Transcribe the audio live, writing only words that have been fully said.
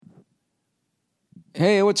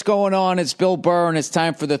Hey, what's going on? It's Bill Burr, and it's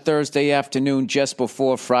time for the Thursday afternoon, just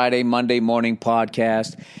before Friday, Monday morning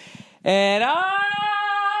podcast. And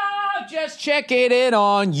I'm just checking in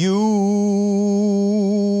on you.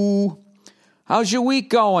 How's your week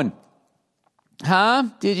going? Huh?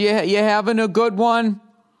 Did you having a good one?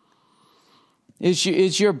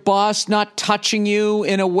 Is your boss not touching you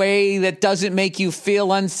in a way that doesn't make you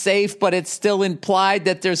feel unsafe, but it's still implied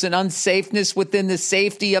that there's an unsafeness within the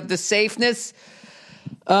safety of the safeness?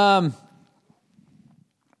 Oh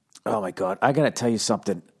my God, I gotta tell you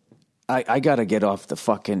something. I gotta get off the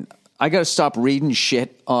fucking, I gotta stop reading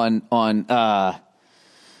shit on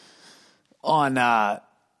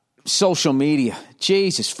social media.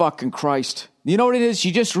 Jesus fucking Christ. You know what it is?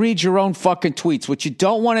 You just read your own fucking tweets. What you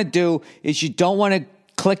don't want to do is you don't want to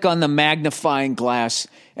click on the magnifying glass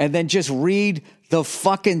and then just read the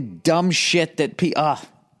fucking dumb shit that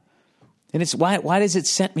and it's why does it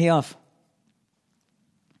set me off?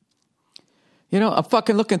 You know, I'm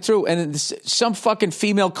fucking looking through, and some fucking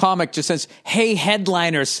female comic just says, "Hey,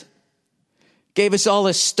 headliners." Gave us all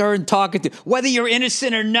this stern talking to. Whether you're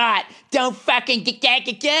innocent or not, don't fucking why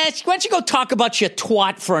don't you go talk about your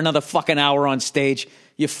twat for another fucking hour on stage,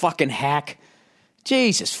 you fucking hack.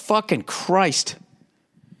 Jesus fucking Christ.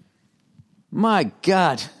 My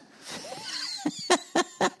God.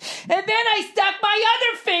 And then I stuck my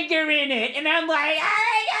other finger in it, and I'm like,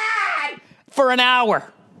 oh my God. For an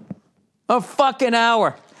hour. A fucking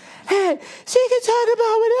hour. Hey, she can talk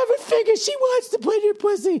about whatever finger she wants to put in your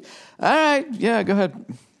pussy. All right, yeah, go ahead.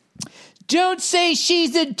 Don't say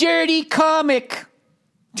she's a dirty comic.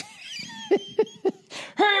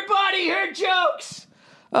 Her body, her jokes.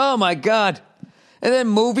 Oh, my God. And then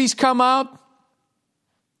movies come out.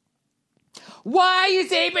 Why is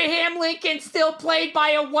Abraham Lincoln still played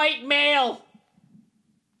by a white male?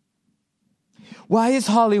 Why is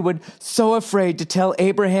Hollywood so afraid to tell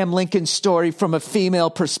Abraham Lincoln's story from a female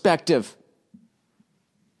perspective?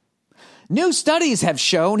 New studies have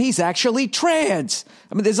shown he's actually trans.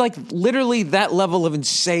 I mean, there's like literally that level of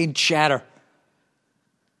insane chatter.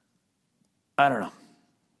 I don't know.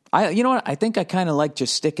 You know what? I think I kind of like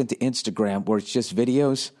just sticking to Instagram where it's just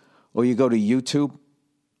videos, or you go to YouTube,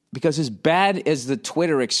 because as bad as the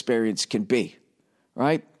Twitter experience can be,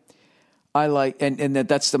 right? I like, and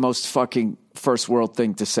that's the most fucking first world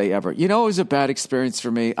thing to say ever. You know, it was a bad experience for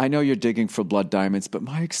me. I know you're digging for blood diamonds, but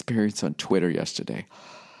my experience on Twitter yesterday,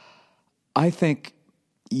 I think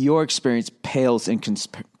your experience pales in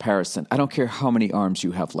comparison. I don't care how many arms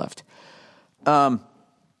you have left. I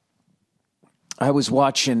was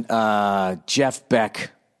watching Jeff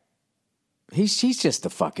Beck. He's just the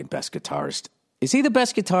fucking best guitarist. Is he the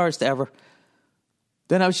best guitarist ever?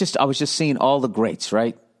 Then I was just seeing all the greats,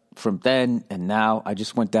 right? From then and now, I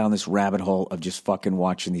just went down this rabbit hole of just fucking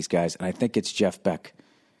watching these guys, and I think it's Jeff Beck.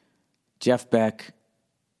 Jeff Beck,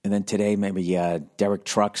 and then today maybe Derek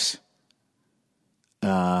Trucks.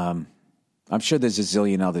 I'm sure there's a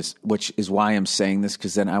zillion others, which is why I'm saying this,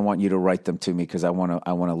 because then I want you to write them to me, because I want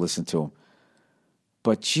to listen to them.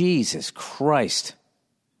 But Jesus Christ,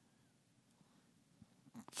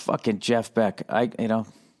 fucking Jeff Beck,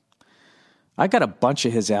 I got a bunch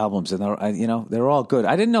of his albums, and they're all good.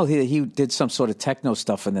 I didn't know he did some sort of techno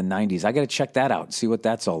stuff in the 90s. I got to check that out and see what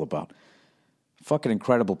that's all about. Fucking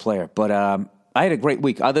incredible player. But I had a great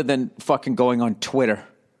week, other than fucking going on Twitter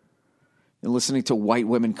and listening to white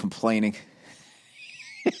women complaining.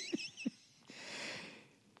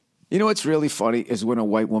 You know what's really funny is when a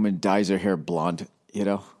white woman dyes her hair blonde, you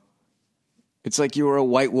know? It's like you were a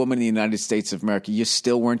white woman in the United States of America. You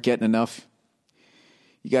still weren't getting enough.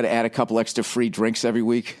 You got to add a couple extra free drinks every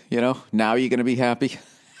week, you know? Now you're going to be happy.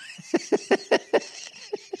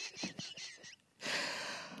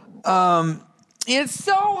 It's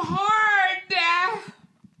so hard.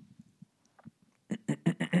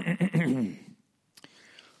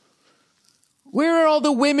 Where are all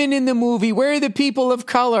the women in the movie? Where are the people of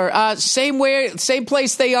color? Same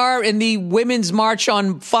place they are in the Women's March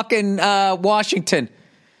on fucking Washington.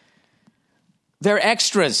 They're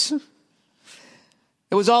extras.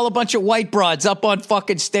 It was all a bunch of white broads up on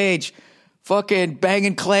fucking stage, fucking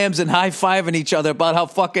banging clams and high-fiving each other about how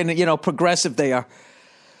fucking, progressive they are.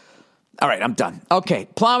 All right, I'm done. Okay,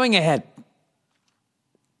 plowing ahead.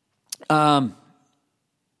 What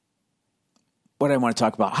do I want to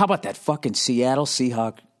talk about? How about that fucking Seattle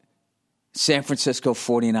Seahawks, San Francisco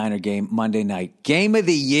 49er game Monday night? Game of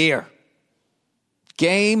the year.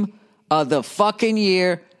 Game of the fucking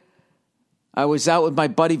year. I was out with my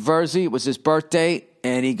buddy Verzi. It was his birthday.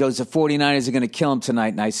 And he goes, the 49ers are going to kill him tonight.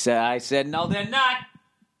 And I said, no, they're not.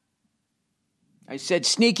 I said,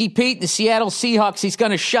 Sneaky Pete, the Seattle Seahawks, he's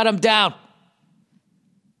going to shut him down.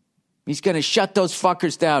 He's going to shut those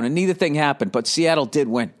fuckers down, and neither thing happened, but Seattle did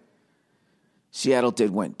win.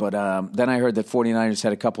 But then I heard that 49ers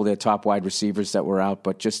had a couple of their top wide receivers that were out,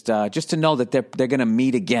 but just to know that they're going to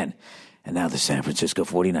meet again. And now the San Francisco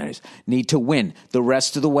 49ers need to win the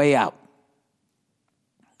rest of the way out.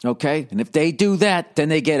 Okay? And if they do that, then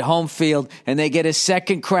they get home field and they get a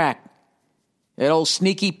second crack. That old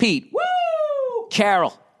Sneaky Pete. Woo!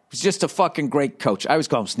 Carroll. He's just a fucking great coach. I always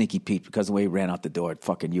call him Sneaky Pete because of the way he ran out the door at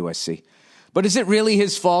fucking USC. But is it really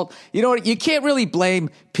his fault? You know what? You can't really blame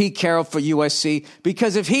Pete Carroll for USC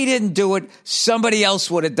because if he didn't do it, somebody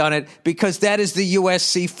else would have done it because that is the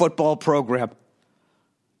USC football program.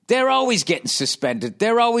 They're always getting suspended.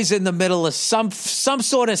 They're always in the middle of some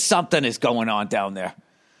sort of something is going on down there.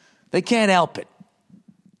 They can't help it.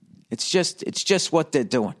 It's just what they're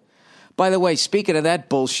doing. By the way, speaking of that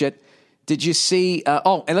bullshit, did you see?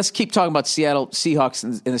 And let's keep talking about Seattle Seahawks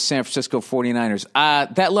and the San Francisco 49ers.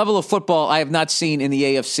 That level of football I have not seen in the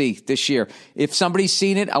AFC this year. If somebody's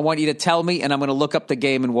seen it, I want you to tell me, and I'm going to look up the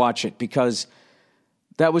game and watch it because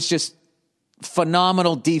that was just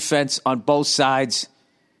phenomenal defense on both sides.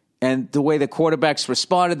 And the way the quarterbacks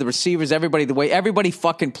responded, the receivers, everybody, the way everybody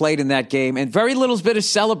fucking played in that game, and very little bit of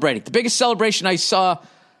celebrating. The biggest celebration I saw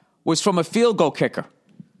was from a field goal kicker.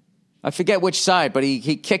 I forget which side, but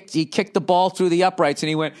he kicked the ball through the uprights and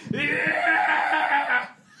he went, yeah!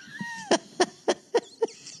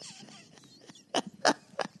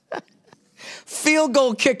 Field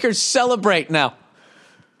goal kickers celebrate now.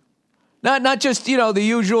 Not just, the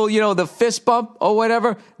usual, the fist bump or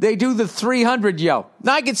whatever. They do the 300 yo.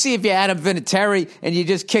 Now I can see if you Adam Vinatieri and you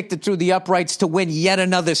just kicked it through the uprights to win yet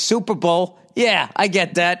another Super Bowl. Yeah, I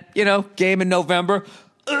get that. Game in November.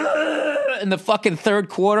 In the fucking third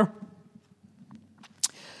quarter.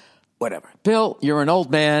 Whatever. Bill, you're an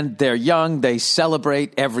old man. They're young. They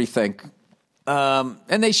celebrate everything. And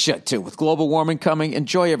they should, too. With global warming coming,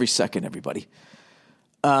 enjoy every second, everybody.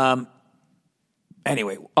 Anyway,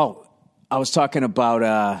 I was talking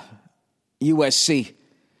about USC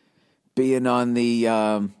being on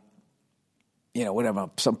the, whatever,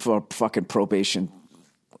 some fucking probation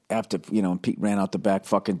after, Pete ran out the back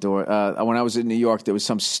fucking door. When I was in New York, there was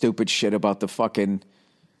some stupid shit about the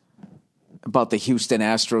Houston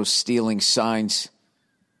Astros stealing signs.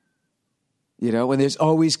 And there's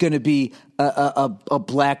always going to be a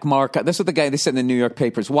black mark. That's what they said in the New York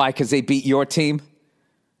papers. Why? Because they beat your team?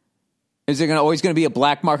 Is there always going to be a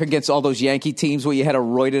black mark against all those Yankee teams where you had a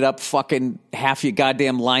roided up fucking half your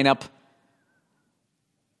goddamn lineup?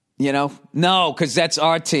 No, because that's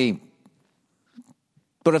our team.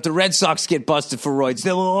 But if the Red Sox get busted for roids,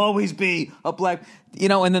 there will always be a black,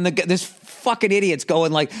 and then this fucking idiot's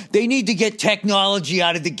going like, they need to get technology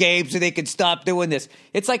out of the game so they can stop doing this.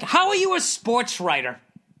 It's like, how are you a sports writer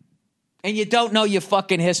and you don't know your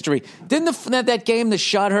fucking history? Didn't that game, the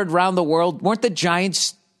shot heard round the world, weren't the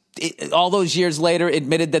Giants all those years later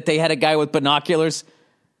admitted that they had a guy with binoculars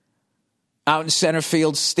out in center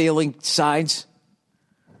field stealing signs?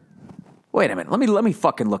 Wait a minute. Let me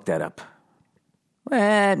fucking look that up.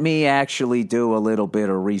 Let me actually do a little bit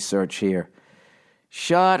of research here.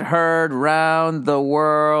 Shot heard round the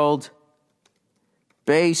world.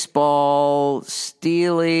 Baseball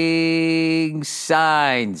stealing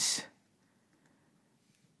signs.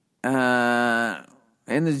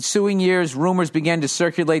 In the ensuing years, rumors began to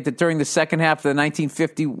circulate that during the second half of the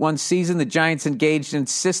 1951 season, the Giants engaged in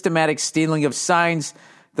systematic stealing of signs.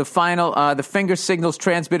 The finger signals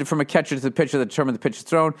transmitted from a catcher to the pitcher that determined the pitch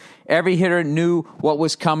thrown. Every hitter knew what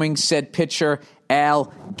was coming, said pitcher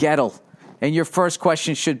Al Gettle. And your first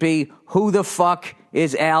question should be, who the fuck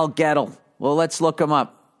is Al Gettle? Well, let's look him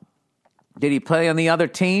up. Did he play on the other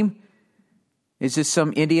team? Is this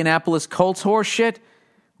some Indianapolis Colts horse shit?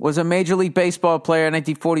 Was a Major League Baseball player in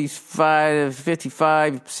 1945,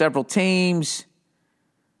 55, several teams.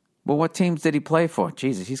 Well, what teams did he play for?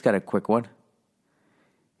 Jesus, he's got a quick one.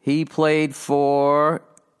 He played for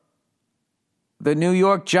the New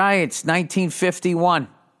York Giants, 1951.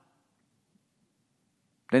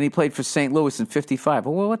 Then he played for St. Louis in 55.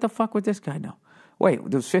 Well, what the fuck would this guy know? Wait,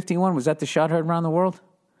 there was 51. Was that the shot heard around the world?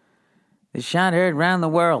 The shot heard around the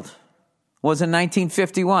world was in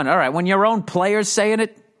 1951. All right, when your own player's saying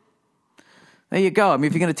it, there you go. I mean,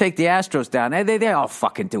 if you're going to take the Astros down, they all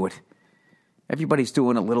fucking do it. Everybody's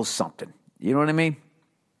doing a little something. You know what I mean?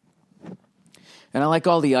 And I like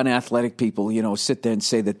all the unathletic people, sit there and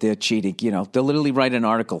say that they're cheating. They'll literally write an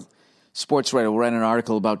article. Sports writer will write an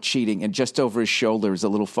article about cheating, and just over his shoulder is a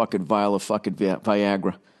little fucking vial of fucking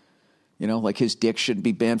Viagra. Like his dick shouldn't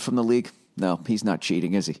be banned from the league. No, he's not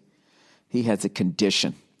cheating, is he? He has a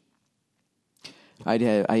condition. I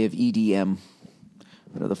have EDM,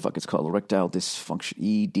 What the fuck it's called? Erectile dysfunction.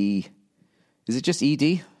 ED. Is it just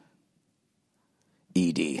ED?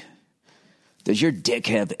 ED. Does your dick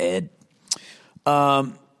have Ed?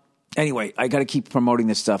 Anyway, I got to keep promoting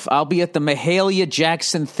this stuff. I'll be at the Mahalia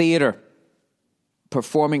Jackson Theater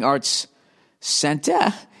Performing Arts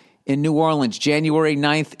Center in New Orleans, January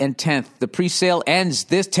 9th and 10th. The pre-sale ends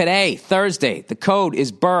today, Thursday. The code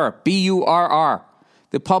is BURR, B-U-R-R.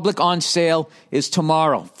 The public on sale is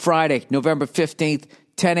tomorrow, Friday, November 15th,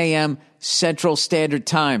 10 a.m. Central Standard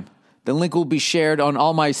Time. The link will be shared on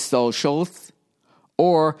all my socials,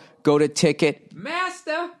 or go to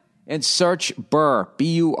Ticketmaster and search BURR,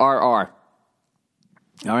 B-U-R-R.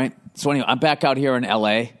 All right? So anyway, I'm back out here in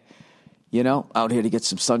L.A., out here to get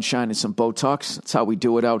some sunshine and some Botox. That's how we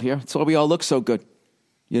do it out here. That's why we all look so good,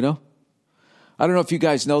 I don't know if you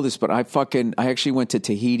guys know this, but I actually went to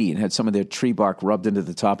Tahiti and had some of their tree bark rubbed into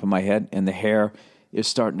the top of my head, and the hair is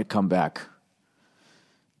starting to come back,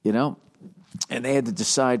 And they had to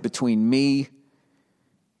decide between me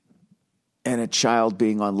and a child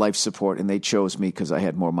being on life support, and they chose me because I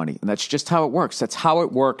had more money. And that's just how it works. That's how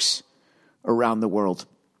it works around the world.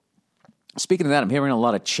 Speaking of that, I'm hearing a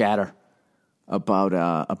lot of chatter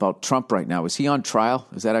about Trump right now. Is he on trial?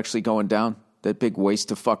 Is that actually going down? That big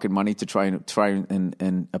waste of fucking money to try and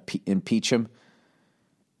impeach him?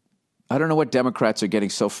 I don't know what Democrats are getting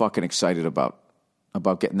so fucking excited about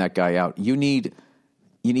getting that guy out. You need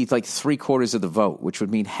like 3/4 of the vote, which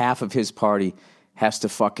would mean half of his party has to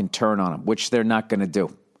fucking turn on him, which they're not going to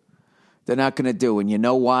do. They're not going to do. And you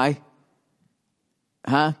know why?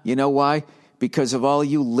 Huh? You know why? Because of all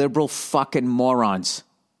you liberal fucking morons.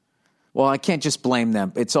 Well, I can't just blame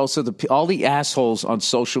them. It's also all the assholes on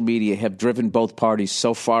social media have driven both parties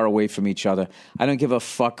so far away from each other. I don't give a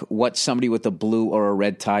fuck what somebody with a blue or a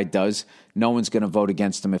red tie does. No one's going to vote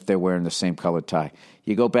against them if they're wearing the same colored tie.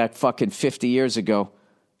 You go back fucking 50 years ago,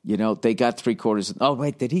 they got 3/4. Oh,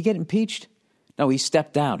 wait, did he get impeached? No, he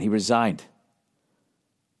stepped down. He resigned.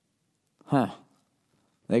 Huh.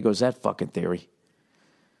 There goes that fucking theory.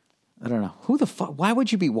 I don't know. Who the fuck? Why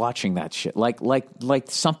would you be watching that shit? Like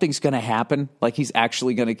something's going to happen? Like he's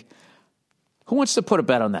actually going to... Who wants to put a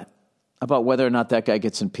bet on that? About whether or not that guy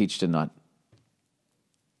gets impeached or not?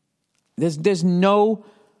 There's no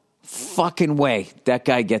fucking way that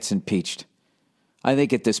guy gets impeached. I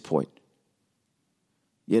think at this point.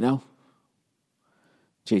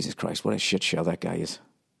 Jesus Christ, what a shit show that guy is.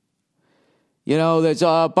 There's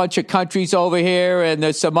a bunch of countries over here, and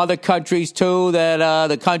there's some other countries, too, that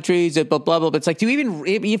the countries, blah, blah, blah. It's like,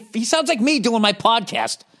 he sounds like me doing my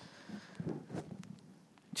podcast.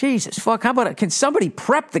 Jesus, fuck, how about, can somebody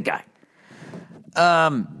prep the guy?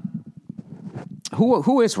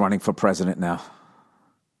 Who is running for president now?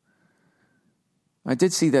 I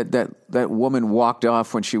did see that woman walked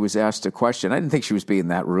off when she was asked a question. I didn't think she was being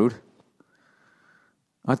that rude.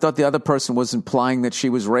 I thought the other person was implying that she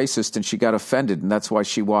was racist and she got offended, and that's why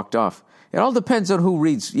she walked off. It all depends on who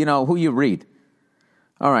reads, who you read.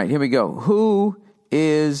 All right, here we go. Who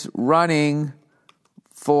is running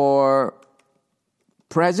for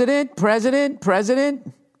president?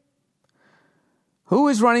 Who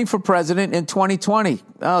is running for president in 2020?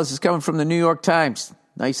 Oh, this is coming from the New York Times.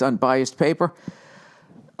 Nice unbiased paper.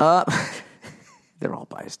 They're all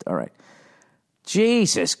biased. All right.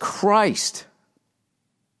 Jesus Christ.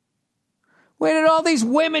 Where did all these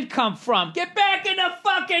women come from? Get back in the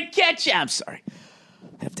fucking kitchen. I'm sorry.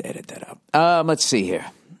 I have to edit that out. Let's see here.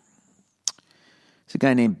 There's a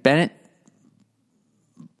guy named Bennett,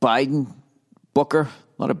 Biden, Booker,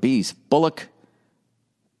 a lot of B's, Bullock,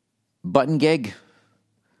 Buttigieg,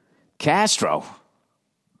 Castro.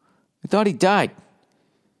 I thought he died.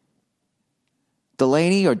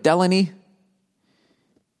 Delaney,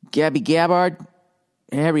 Gabby Gabbard,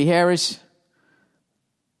 Harry Harris,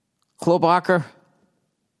 Klobuchar,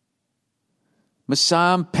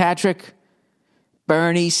 Massam, Patrick,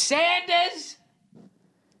 Bernie Sanders,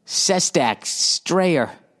 Sestak, Strayer.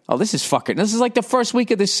 Oh, this is like the first week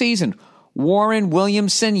of the season. Warren,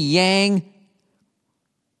 Williamson, Yang,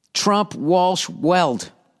 Trump, Walsh,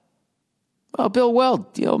 Weld. Oh, Bill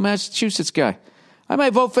Weld, the old Massachusetts guy. I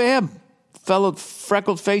might vote for him. Fellow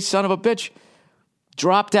freckled-faced son of a bitch.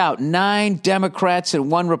 Dropped out. 9 Democrats and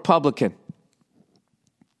 1 Republican.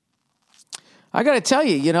 I got to tell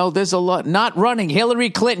you, there's a lot. Not running. Hillary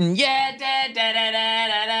Clinton. Yeah.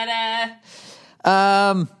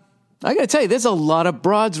 I got to tell you, there's a lot of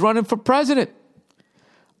broads running for president.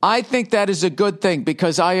 I think that is a good thing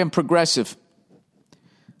because I am progressive.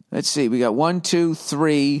 Let's see. We got 1, 2,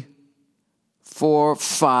 3, 4,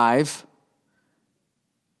 5.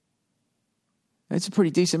 That's a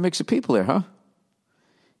pretty decent mix of people there, huh?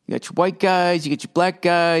 You got your white guys, you got your black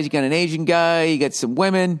guys, you got an Asian guy, you got some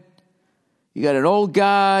women, you got an old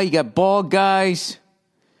guy, you got bald guys.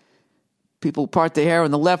 People part their hair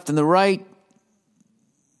on the left and the right.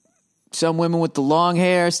 Some women with the long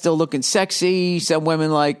hair still looking sexy. Some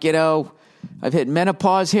women like, I've hit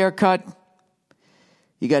menopause haircut.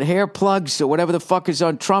 You got hair plugs or whatever the fuck is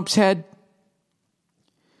on Trump's head.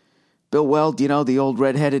 Bill Weld, the old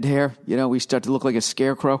red-headed hair. We start to look like a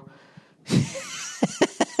scarecrow.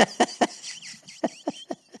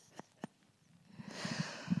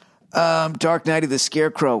 Dark Knight of the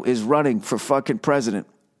Scarecrow is running for fucking president.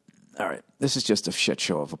 All right, this is just a shit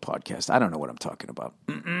show of a podcast. I don't know what I'm talking about.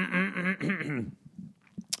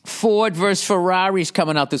 Ford versus Ferrari's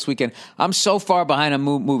coming out this weekend. I'm so far behind on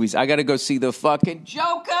movies. I got to go see the fucking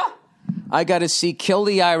Joker. I got to see Kill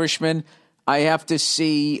the Irishman. I have to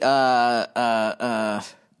see, what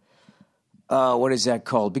is that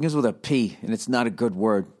called? Begins with a P, and it's not a good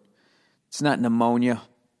word. It's not pneumonia.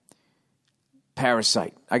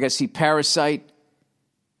 Parasite. I got to see Parasite,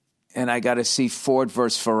 and I got to see Ford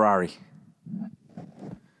versus Ferrari.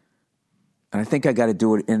 And I think I got to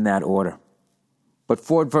do it in that order. But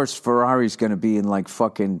Ford versus Ferrari is going to be in like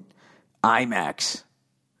fucking IMAX.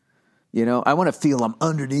 I want to feel I'm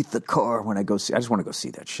underneath the car when I go see. I just want to go see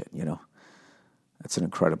that shit, That's an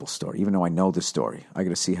incredible story. Even though I know the story, I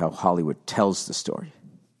got to see how Hollywood tells the story.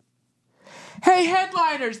 Hey,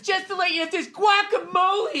 headliners, just to let you know, there's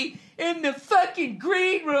guacamole in the fucking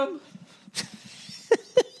green room.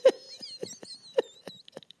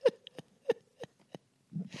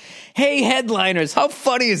 Hey, headliners, how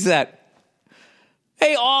funny is that?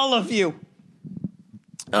 Hey, all of you.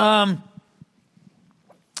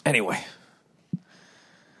 Anyway.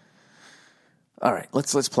 All right,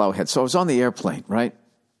 let's plow ahead. So I was on the airplane, right?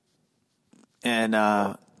 And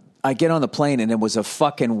I get on the plane, and it was a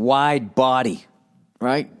fucking wide body,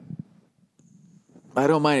 right? I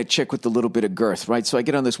don't mind a chick with a little bit of girth, right? So I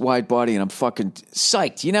get on this wide body, and I'm fucking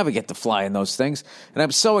psyched. You never get to fly in those things. And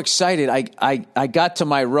I'm so excited, I got to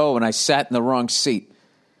my row, and I sat in the wrong seat.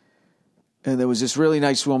 And there was this really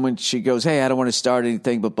nice woman. She goes, hey, I don't want to start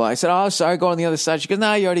anything, but blah. I said, oh, sorry, go on the other side. She goes,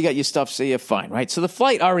 no, you already got your stuff, so you're fine, right? So the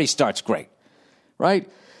flight already starts great, right?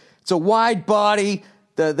 It's a wide body.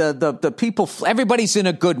 The people, everybody's in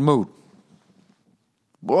a good mood.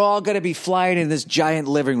 We're all going to be flying in this giant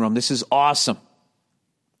living room. This is awesome.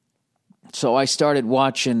 So I started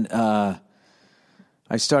watching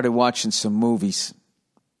some movies.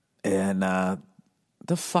 And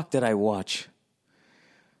the fuck did I watch?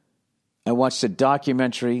 I watched a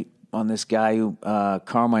documentary on this guy who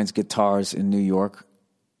Carmine's Guitars in New York.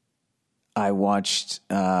 I watched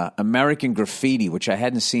American Graffiti, which I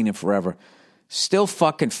hadn't seen in forever. Still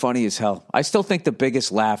fucking funny as hell. I still think the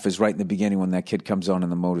biggest laugh is right in the beginning when that kid comes on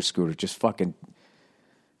the motor scooter. Just fucking...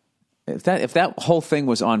 If that whole thing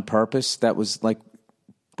was on purpose, that was like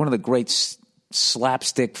one of the great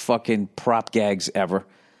slapstick fucking prop gags ever.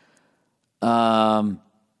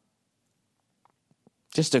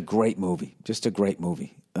 Just a great movie.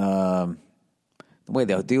 The way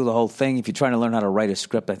they'll do the whole thing, if you're trying to learn how to write a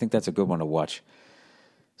script, I think that's a good one to watch.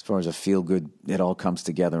 As far as a feel-good, it all comes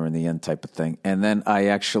together in the end type of thing. And then I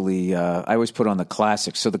actually, I always put on the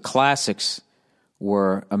classics. So the classics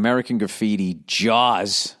were American Graffiti,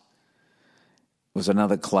 Jaws was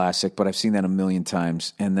another classic, but I've seen that a million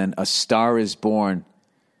times. And then A Star is Born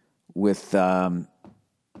with... what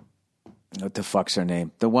the fuck's her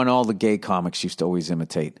name? The one all the gay comics used to always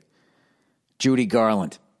imitate. Judy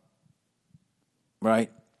Garland.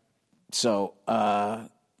 Right? So,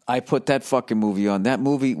 I put that fucking movie on. That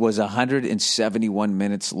movie was 171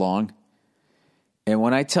 minutes long. And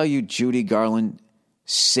when I tell you Judy Garland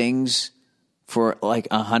sings for like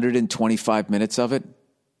 125 minutes of it,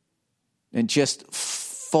 and just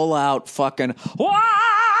full out fucking, wow!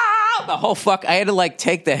 The whole fuck, I had to like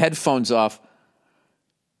take the headphones off.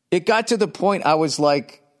 It got to the point I was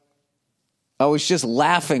just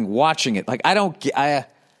laughing watching it. Like,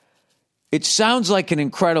 it sounds like an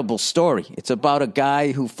incredible story. It's about a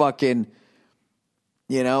guy who fucking,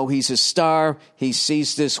 he's a star. He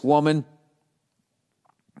sees this woman,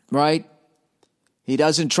 right? He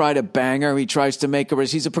doesn't try to bang her. He tries to make her,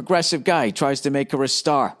 he's a progressive guy. He tries to make her a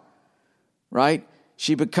star, right?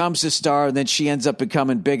 She becomes a star, and then she ends up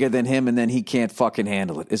becoming bigger than him, and then he can't fucking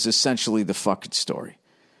handle it. It's essentially the fucking story.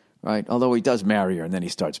 Right? Although he does marry her and then he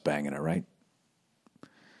starts banging her, right?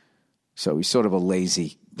 So he's sort of a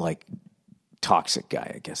lazy, like, toxic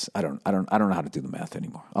guy, I guess. I don't know how to do the math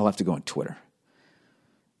anymore. I'll have to go on Twitter.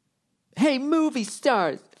 Hey, movie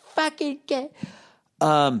stars, fucking gay.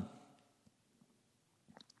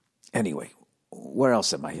 Anyway, where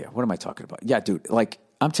else am I here? What am I talking about? Yeah, dude, like,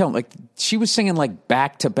 I'm telling you, like, she was singing like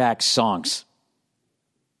back-to-back songs.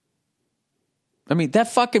 I mean,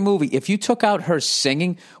 that fucking movie, if you took out her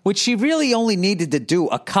singing, which she really only needed to do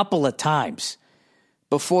a couple of times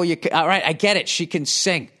before you... All right, I get it. She can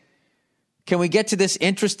sing. Can we get to this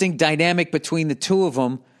interesting dynamic between the two of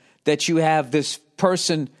them, that you have this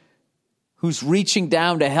person who's reaching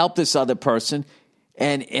down to help this other person,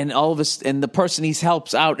 and all of this, and the person he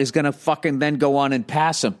helps out is going to fucking then go on and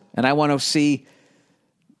pass him. And I want to see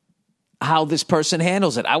how this person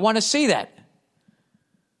handles it. I want to see that.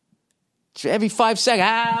 Every 5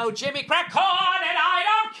 seconds, oh, Jimmy crack corn and I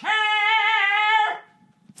don't care.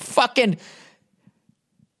 Fucking,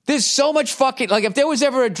 there's so much fucking, like if there was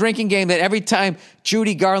ever a drinking game that every time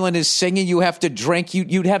Judy Garland is singing, you have to drink,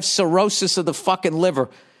 you'd have cirrhosis of the fucking liver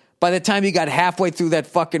by the time you got halfway through that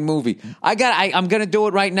fucking movie. I'm going to do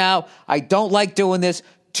it right now. I don't like doing this.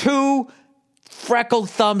 2 freckled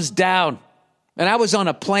thumbs down. And I was on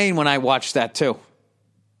a plane when I watched that too.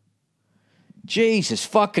 Jesus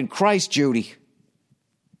fucking Christ, Judy.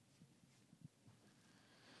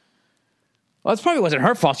 Well, it probably wasn't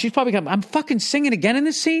her fault. She's probably going, I'm fucking singing again in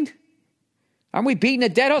this scene? Aren't we beating a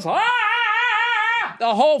dead horse? Ah!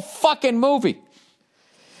 The whole fucking movie.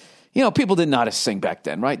 You know, people didn't know how to sing back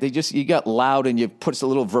then, right? You got loud and you put a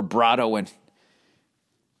little vibrato in.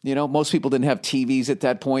 You know, most people didn't have TVs at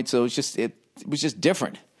that point, so it was just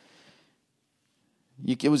different.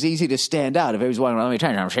 It was easy to stand out. If everybody's walking around, let me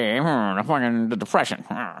tell you, I'm saying, fucking the depression.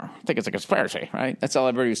 I think it's a conspiracy, right? That's all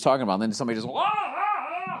everybody was talking about. And then somebody just,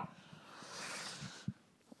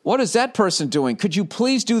 what is that person doing? Could you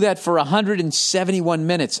please do that for 171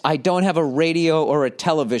 minutes? I don't have a radio or a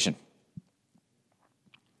television.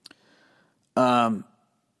 Did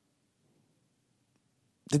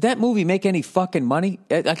that movie make any fucking money?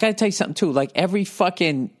 I gotta tell you something too. Like every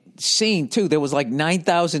fucking scene too, there was like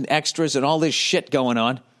 9,000 extras and all this shit going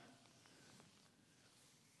on.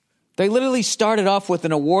 They literally started off with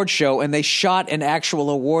an award show and they shot an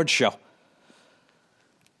actual award show.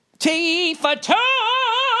 T for two!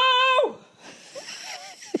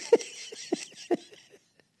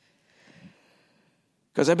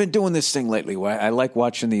 Because I've been doing this thing lately where I like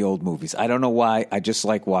watching the old movies. I don't know why. I just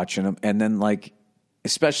like watching them. And then like,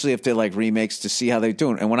 especially if they're like remakes, to see how they're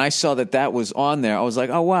doing. And when I saw that was on there, I was like,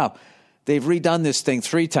 oh, wow, they've redone this thing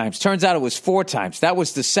 3 times. Turns out it was 4 times. That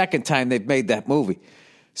was the second time they've made that movie.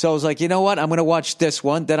 So I was like, you know what? I'm going to watch this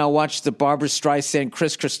one. Then I'll watch the Barbra Streisand,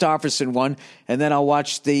 Chris Christopherson one. And then I'll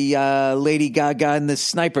watch the Lady Gaga and the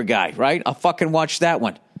Sniper guy, right? I'll fucking watch that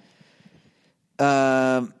one.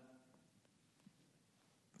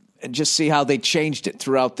 And just see how they changed it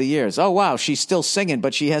throughout the years. Oh, wow, she's still singing,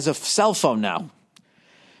 but she has a cell phone now.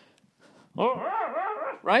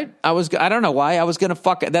 Right? I don't know why. I was going to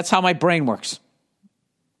fuck it. That's how my brain works.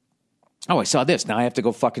 Oh, I saw this. Now I have to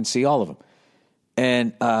go fucking see all of them.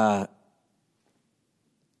 And the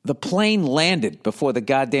plane landed before the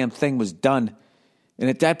goddamn thing was done. And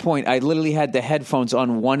at that point, I literally had the headphones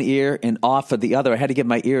on one ear and off of the other. I had to give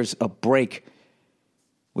my ears a break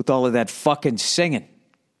with all of that fucking singing.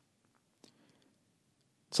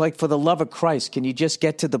 It's like, for the love of Christ, can you just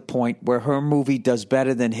get to the point where her movie does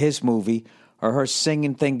better than his movie, or her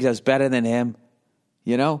singing thing does better than him?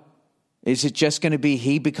 You know? Is it just going to be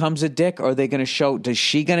he becomes a dick, or are they going to show, does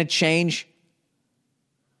she going to change?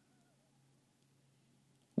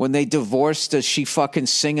 When they divorce, does she fucking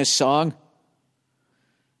sing a song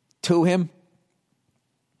to him?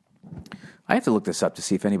 I have to look this up to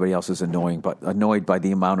see if anybody else is annoyed by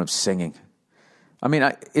the amount of singing. I mean,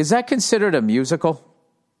 is that considered a musical?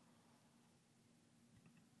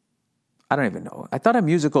 I don't even know. I thought a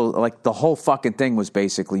musical, like the whole fucking thing was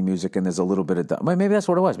basically music and there's a little bit of... Maybe that's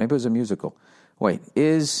what it was. Maybe it was a musical. Wait,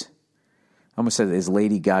 I'm going to say, is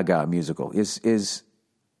Lady Gaga a musical? Is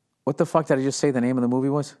what the fuck did I just say the name of the movie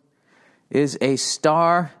was? Is A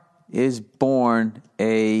Star Is Born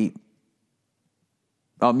a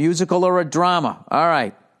musical or a drama? All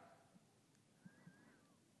right.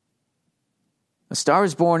 A Star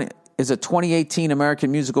Is Born is a 2018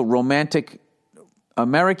 American musical romantic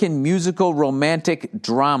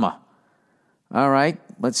drama. All right.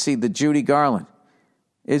 Let's see. The Judy Garland.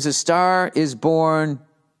 Is A Star Is Born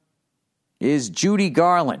is Judy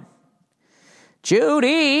Garland.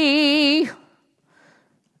 Judy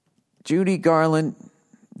Garland.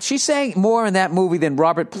 She sang more in that movie than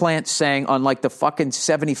Robert Plant sang on like the fucking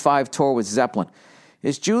 75 tour with Zeppelin.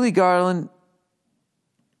 Is Judy Garland...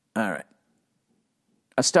 All right.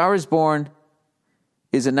 A Star Is Born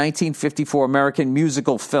is a 1954 American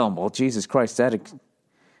musical film. Well, Jesus Christ, it's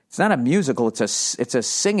not a musical. It's a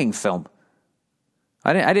singing film.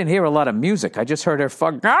 I didn't hear a lot of music. I just heard her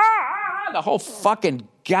the whole fucking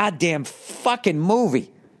goddamn fucking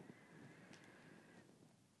movie.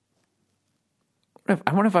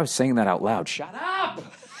 I wonder if I was saying that out loud. Shut up!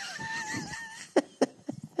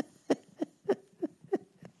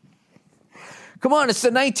 Come on, it's the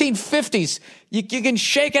 1950s. You can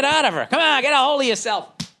shake it out of her. Come on, get a hold of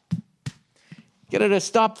yourself. Get her to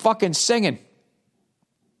stop fucking singing.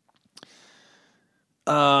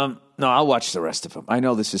 No, I'll watch the rest of them. I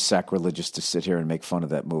know this is sacrilegious to sit here and make fun of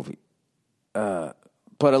that movie. But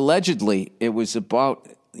allegedly, it was about,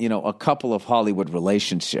 a couple of Hollywood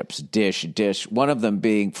relationships. Dish. One of them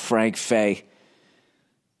being Frank Fay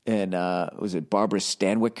and, was it Barbara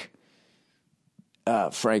Stanwyck?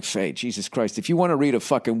 Frank Fay, Jesus Christ. If you want to read a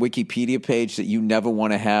fucking Wikipedia page that you never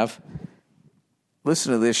want to have,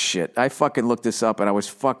 listen to this shit. I fucking looked this up and I was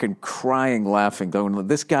fucking crying laughing, going,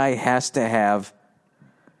 this guy has to have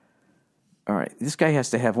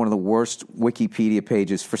one of the worst Wikipedia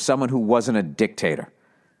pages for someone who wasn't a dictator.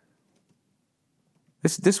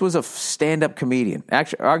 This was a stand-up comedian.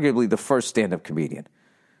 Actually, arguably the first stand-up comedian,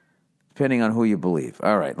 depending on who you believe.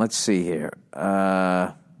 All right, let's see here.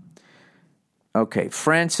 Okay,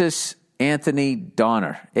 Francis Anthony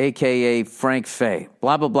Donner, a.k.a. Frank Fay.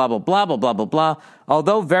 Blah, blah, blah, blah, blah, blah, blah, blah, blah.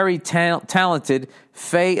 Although very talented,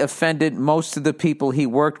 Fay offended most of the people he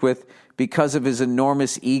worked with because of his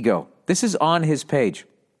enormous ego. This is on his page.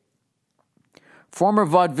 Former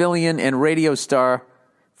vaudevillian and radio star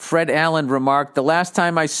Fred Allen remarked, the last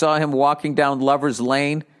time I saw him, he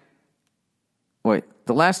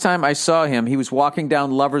was walking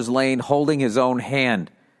down Lover's Lane holding his own hand.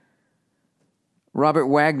 Robert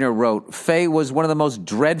Wagner wrote, Fay was one of the most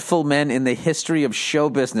dreadful men in the history of show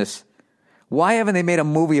business. Why haven't they made a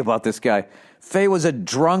movie about this guy? Fay was a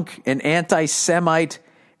drunk, an anti-Semite,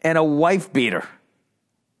 and a wife-beater.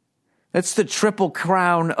 That's the triple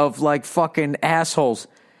crown of, fucking assholes.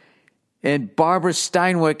 And Barbara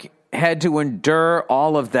Stanwyck had to endure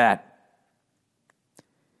all of that.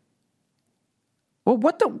 Well,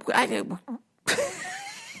 what the...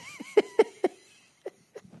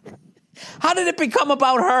 How did it become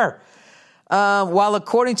about her? While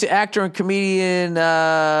according to actor and comedian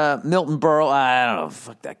Milton Berle, I don't know,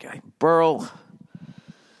 fuck that guy. Berle,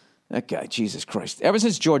 that guy, Jesus Christ. Ever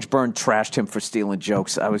since George Byrne trashed him for stealing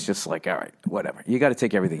jokes, I was just like, all right, whatever. You got to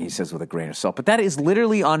take everything he says with a grain of salt. But that is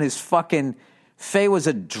literally on his fucking... Fay was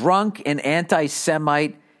a drunk, an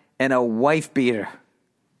anti-Semite, and a wife-beater.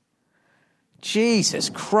 Jesus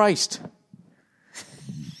Christ.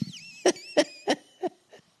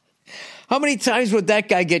 How many times would that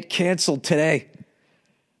guy get canceled today?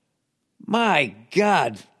 My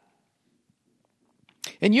God.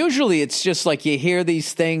 And usually it's just like you hear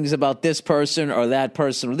these things about this person or that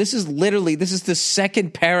person. This is the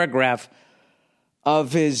second paragraph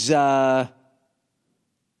of his Wikipedia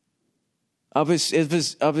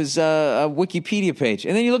page.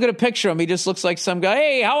 And then you look at a picture of him, he just looks like some guy.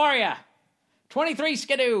 Hey, how are you? 23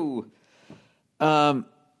 skidoo.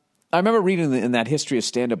 I remember reading in that History of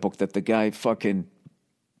Stand-Up book that the guy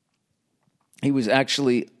he was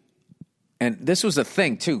actually, and this was a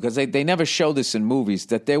thing too, because they never show this in movies,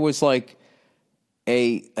 that there was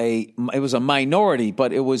it was a minority,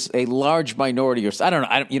 but it was a large minority, or I don't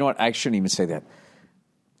know, you know what, I shouldn't even say that.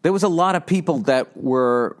 There was a lot of people that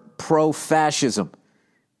were pro-fascism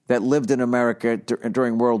that lived in America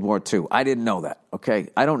during World War II. I didn't know that, okay?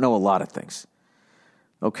 I don't know a lot of things.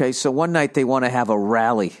 Okay, so one night they want to have a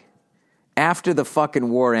rally. After the fucking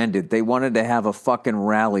war ended, they wanted to have a fucking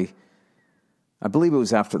rally. I believe it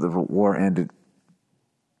was after the war ended.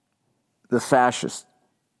 The fascists.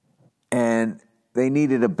 And they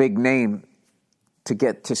needed a big name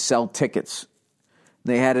to sell tickets.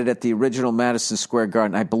 They had it at the original Madison Square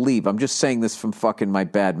Garden, I believe. I'm just saying this from fucking my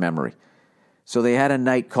bad memory. So they had a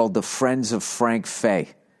night called the Friends of Frank Fay.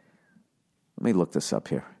 Let me look this up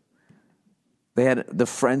here. They had the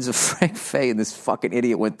Friends of Frank Fay, and this fucking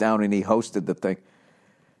idiot went down and he hosted the thing.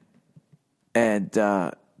 And,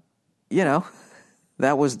 that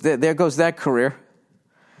was, there goes that career.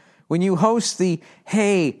 When you host the,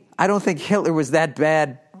 hey, I don't think Hitler was that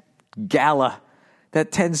bad gala,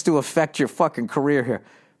 that tends to affect your fucking career here.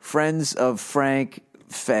 Friends of Frank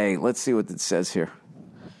Fay. Let's see what it says here.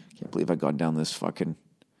 Can't believe I've gone down this fucking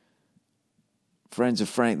Friends of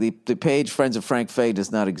Frank. The page Friends of Frank Fay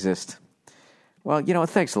does not exist. Well,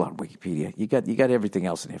 thanks a lot, Wikipedia. You got everything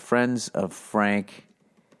else in here. Friends of Frank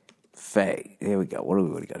Fay. Here we go. What do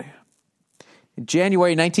we got here? In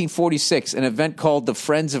January 1946, an event called the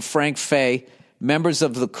Friends of Frank Fay, members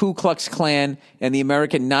of the Ku Klux Klan and the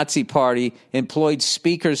American Nazi Party, employed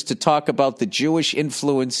speakers to talk about the Jewish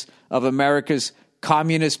influence of America's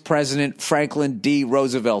communist president, Franklin D.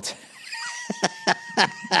 Roosevelt.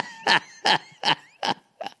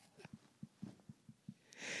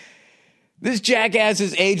 This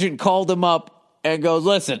jackass's agent called him up and goes,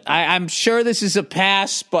 listen, I'm sure this is a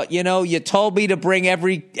pass, but, you told me to bring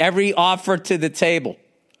every offer to the table.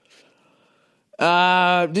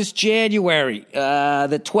 This January,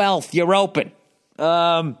 the 12th, you're open.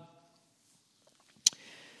 The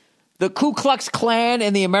Ku Klux Klan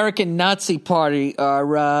and the American Nazi Party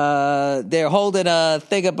they're holding a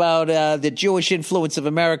thing about the Jewish influence of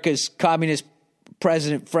America's communist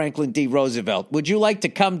president, Franklin D. Roosevelt. Would you like to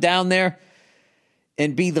come down there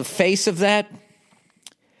and be the face of that?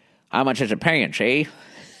 How much is it paying, see?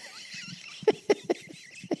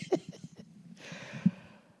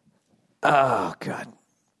 Oh, God.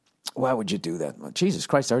 Why would you do that? Well, Jesus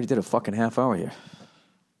Christ, I already did a fucking half hour here.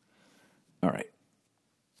 All right.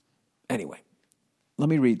 Anyway, let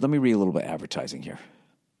me read a little bit of advertising here.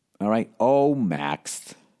 All right.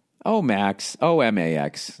 Omax.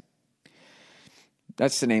 O-M-A-X.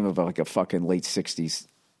 That's the name of like a fucking late 60s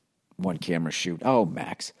one camera shoot.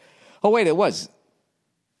 Max. Oh, wait, it was.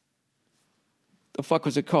 The fuck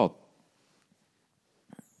was it called?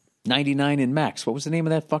 99 and Max. What was the name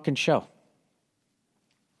of that fucking show?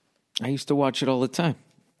 I used to watch it all the time.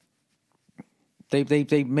 They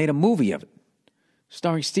made a movie of it,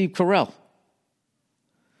 starring Steve Carell.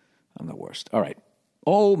 I'm the worst. All right.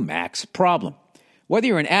 Max. Problem. Whether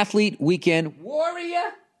you're an athlete, weekend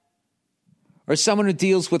warrior, or someone who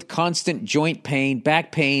deals with constant joint pain,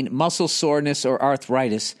 back pain, muscle soreness, or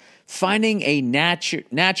arthritis, finding a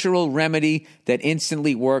natural remedy that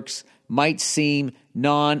instantly works might seem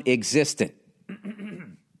non-existent.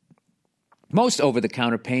 Most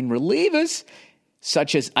over-the-counter pain relievers,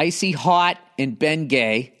 such as Icy Hot and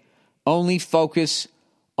Bengay, only focus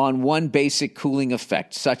on one basic cooling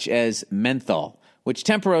effect, such as menthol, which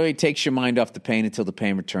temporarily takes your mind off the pain until the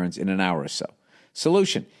pain returns in an hour or so.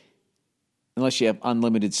 Solution, unless you have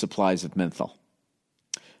unlimited supplies of menthol.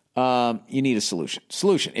 You need a solution.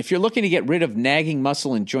 Solution. If you're looking to get rid of nagging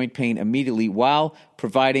muscle and joint pain immediately while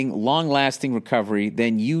providing long-lasting recovery,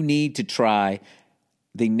 then you need to try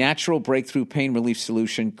the natural breakthrough pain relief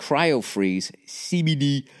solution, CryoFreeze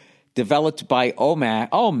CBD, developed by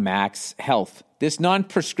Omax Health. This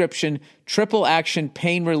non-prescription triple-action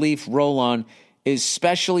pain relief roll-on is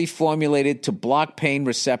specially formulated to block pain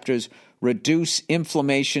receptors, reduce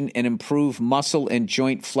inflammation, and improve muscle and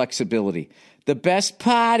joint flexibility. The best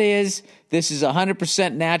part is this is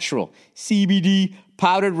 100% natural. CBD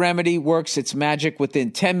powdered remedy works its magic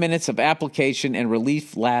within 10 minutes of application, and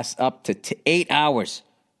relief lasts up to 8 hours.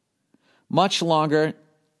 Much longer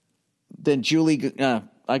than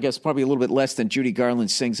I guess probably a little bit less than Judy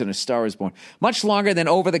Garland sings in A Star Is Born. Much longer than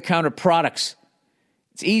over-the-counter products.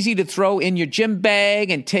 It's easy to throw in your gym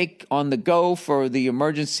bag and take on the go for the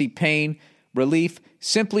emergency pain relief.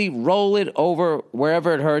 Simply roll it over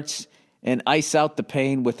wherever it hurts and ice out the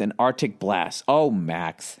pain with an Arctic blast.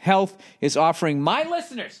 Max Health is offering my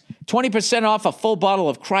listeners 20% off a full bottle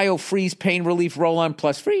of CryoFreeze pain relief roll-on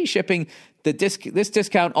plus free shipping. This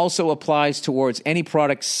discount also applies towards any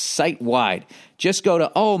product site-wide. Just go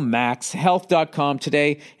to omaxhealth.com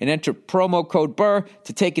today and enter promo code BURR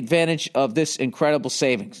to take advantage of this incredible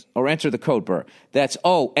savings. Or enter the code BURR. That's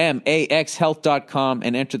omaxhealth.com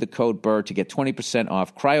and enter the code BURR to get 20%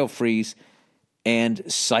 off CryoFreeze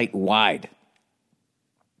and site-wide.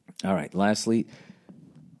 All right, lastly,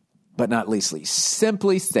 but not leastly,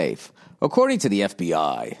 Simply Safe. According to the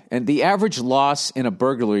FBI, and the average loss in a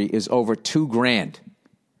burglary is over $2,000.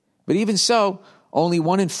 But even so, only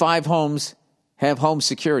 1 in 5 homes have home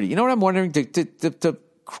security. You know what I'm wondering? Do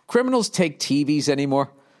criminals take TVs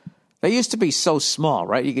anymore? They used to be so small,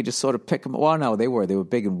 right? You could just sort of pick them. Well, no, they were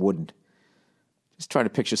big and wooden. Just trying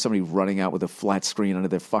to picture somebody running out with a flat screen under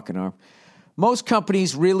their fucking arm. Most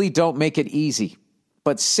companies really don't make it easy,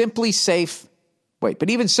 but Simply Safe.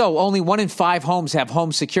 But even so, only 1 in 5 homes have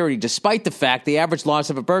home security, despite the fact the average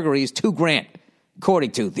loss of a burglary is $2,000,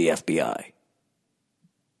 according to the FBI.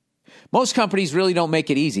 Most companies really don't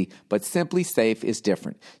make it easy, but Simply Safe is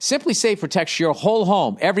different. Simply Safe protects your whole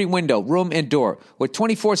home, every window, room, and door, with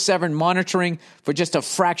 24/7 monitoring for just a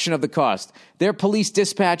fraction of the cost. Their police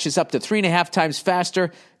dispatch is up to 3.5 times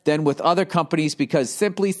faster than with other companies because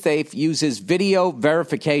Simply Safe uses video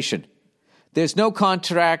verification. There's no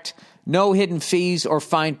contract, no hidden fees or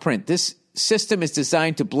fine print. This system is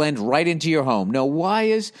designed to blend right into your home. No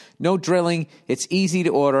wires, no drilling. It's easy to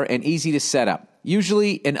order and easy to set up,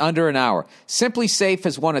 usually in under an hour. Simply Safe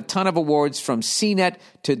has won a ton of awards from CNET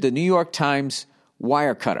to the New York Times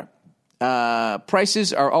Wirecutter.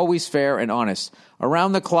 Prices are always fair and honest.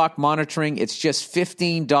 Around-the-clock monitoring, it's just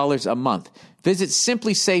 $15 a month. Visit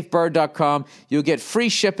simplysafebird.com. You'll get free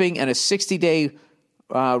shipping and a 60-day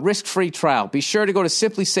risk-free trial. Be sure to go to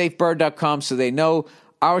simplysafebird.com so they know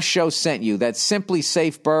our show sent you. That's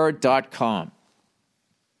simplysafebird.com.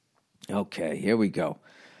 Okay, here we go.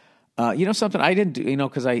 You know something? I didn't do,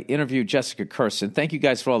 because I interviewed Jessica Kirsten. Thank you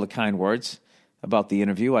guys for all the kind words about the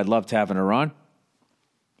interview. I'd loved having her on.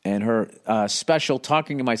 And her special,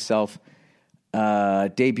 Talking to Myself,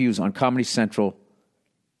 debuts on Comedy Central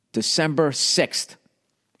December 6th.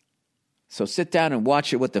 So sit down and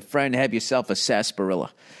watch it with a friend. Have yourself a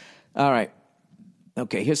sarsaparilla. All right.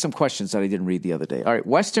 Okay, here's some questions that I didn't read the other day. All right,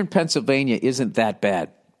 Western Pennsylvania isn't that bad.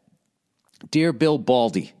 Dear Bill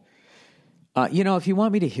Baldy, if you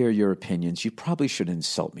want me to hear your opinions, you probably should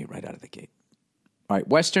insult me right out of the gate. All right,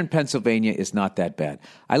 Western Pennsylvania is not that bad.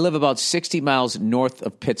 I live about 60 miles north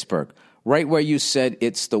of Pittsburgh, right where you said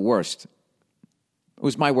it's the worst. It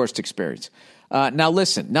was my worst experience. Now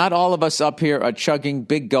listen, not all of us up here are chugging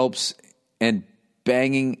big gulps and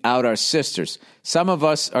banging out our sisters. Some of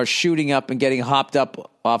us are shooting up and getting hopped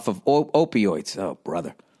up off of opioids. Oh,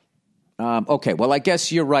 brother. Okay, well, I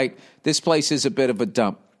guess you're right. This place is a bit of a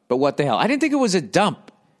dump. But what the hell? I didn't think it was a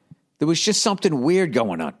dump. There was just something weird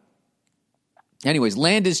going on. Anyways,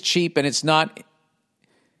 land is cheap and it's not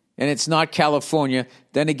California.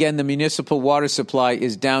 Then again, the municipal water supply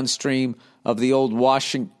is downstream of the old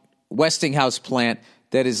Westinghouse plant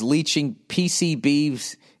that is leaching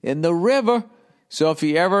PCBs in the river. So if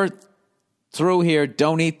you ever through here,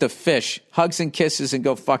 don't eat the fish. Hugs and kisses and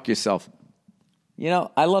go fuck yourself.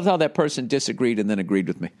 I love how that person disagreed and then agreed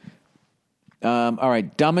with me. All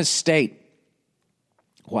right, dumbest state.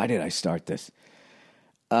 Why did I start this?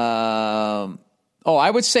 I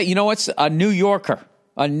would say, what's a New Yorker,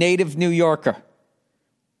 a native New Yorker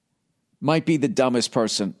might be the dumbest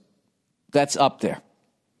person. That's up there.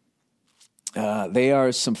 They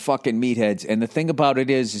are some fucking meatheads. And the thing about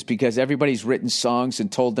it is because everybody's written songs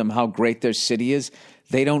and told them how great their city is,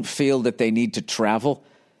 they don't feel that they need to travel.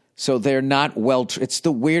 So they're not it's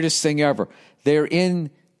the weirdest thing ever. They're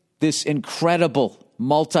in this incredible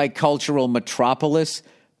multicultural metropolis,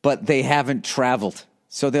 but they haven't traveled.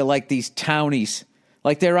 So they're like these townies.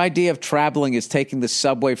 Like their idea of traveling is taking the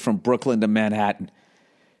subway from Brooklyn to Manhattan,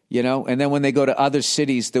 and then when they go to other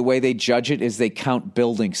cities, the way they judge it is they count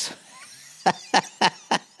buildings.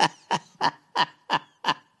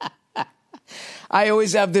 I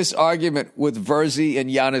always have this argument with Verzi and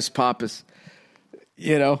Giannis Papas,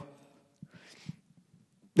 They're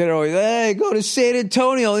always, hey, go to San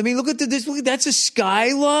Antonio. I mean, look at this. Look, that's a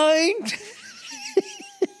skyline.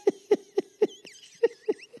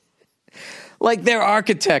 Like they're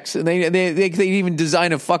architects, and they even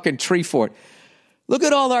design a fucking tree fort. Look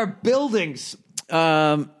at all our buildings.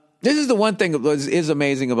 This is the one thing that is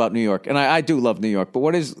amazing about New York, and I do love New York. But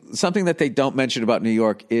what is something that they don't mention about New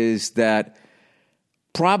York is that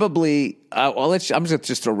probably I'm just going to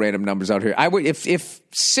just throw random numbers out here. I would if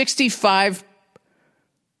 65%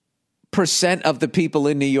 of the people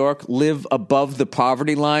in New York live above the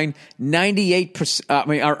poverty line.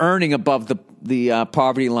 98% are earning above the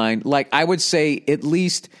poverty line. Like I would say at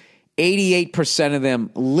least 88% of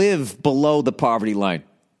them live below the poverty line.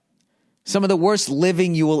 Some of the worst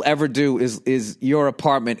living you will ever do is your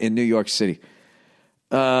apartment in New York City.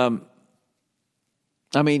 I've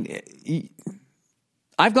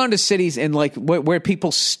gone to cities and like where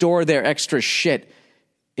people store their extra shit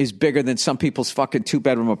is bigger than some people's fucking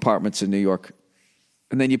 2-bedroom apartments in New York.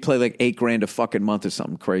 And then you play like $8,000 a fucking month or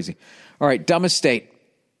something crazy. All right, dumbest state.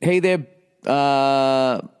 Hey there,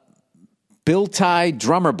 Bill Ty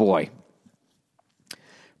Drummer Boy.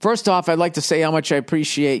 First off, I'd like to say how much I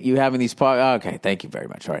appreciate you having these okay, thank you very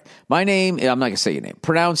much. All right. My name, I'm not going to say your name.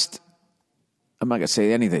 I'm not going to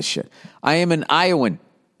say any of this shit. I am an Iowan,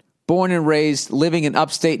 born and raised, living in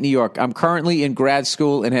upstate New York. I'm currently in grad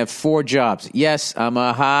school and have 4 jobs. Yes, I'm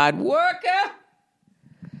a hard worker.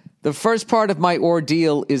 The first part of my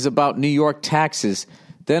ordeal is about New York taxes.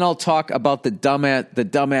 Then I'll talk about the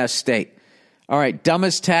dumbass state. All right,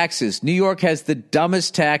 dumbest taxes. New York has the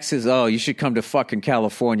dumbest taxes. Oh, you should come to fucking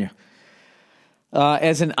California.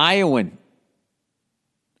 As an Iowan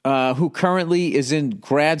who currently is in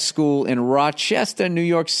grad school in Rochester, New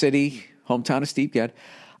York City, hometown of Steve Gadd,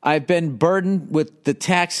 I've been burdened with the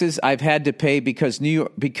taxes I've had to pay because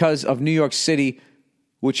of New York City,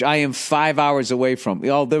 which I am 5 hours away from.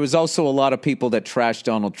 There was also a lot of people that trashed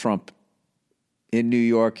Donald Trump in New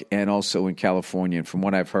York and also in California. And from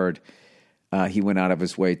what I've heard, he went out of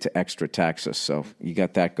his way to extra tax us. So you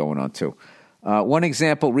got that going on too. One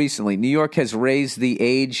example recently, New York has raised the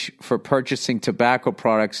age for purchasing tobacco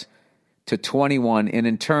products to 21 and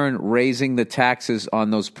in turn raising the taxes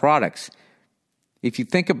on those products. If you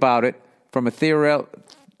think about it from a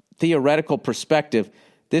theoretical perspective,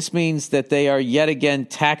 this means that they are yet again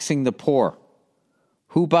taxing the poor.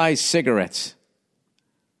 Who buys cigarettes?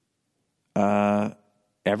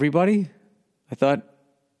 Everybody? I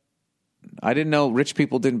didn't know rich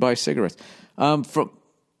people didn't buy cigarettes.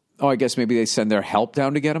 I guess maybe they send their help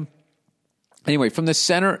down to get them. Anyway, from the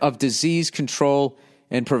Center of Disease Control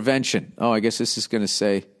and Prevention. I guess this is going to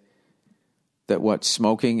say that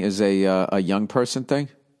smoking is a young person thing?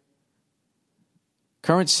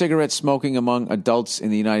 Current cigarette smoking among adults in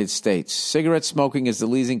the United States. Cigarette smoking is the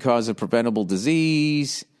leading cause of preventable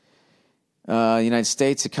disease. The United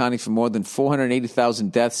States accounting for more than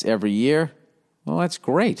 480,000 deaths every year. Well, that's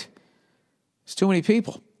great. It's too many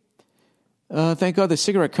people. Thank God the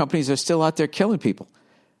cigarette companies are still out there killing people.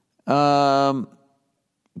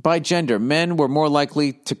 By gender, men were more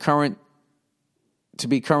likely to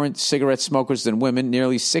be current cigarette smokers than women.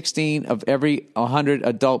 Nearly 16 of every 100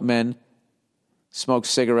 adult men smoke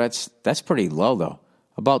cigarettes. That's pretty low, though.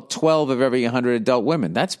 About 12 of every 100 adult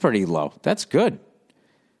women. That's pretty low. That's good.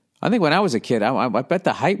 I think when I was a kid, I bet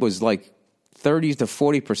the height was like 30 to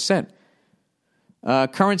 40%.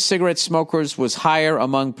 Current cigarette smokers was higher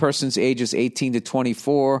among persons ages 18 to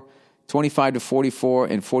 24, 25 to 44,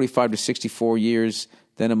 and 45 to 64 years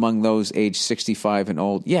than among those aged 65 and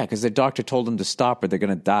old. Yeah, because their doctor told them to stop or they're going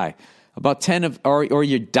to die. About 10 or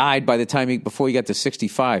you died by the time before you got to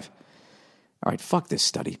 65. All right, fuck this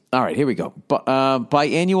study. All right, here we go. By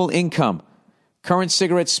annual income, current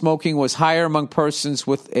cigarette smoking was higher among persons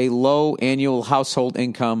with a low annual household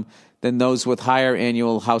income than those with higher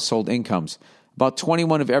annual household incomes. About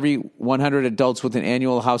 21 of every 100 adults with an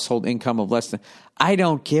annual household income of less than... I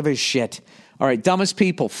don't give a shit. All right, dumbest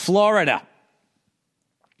people. Florida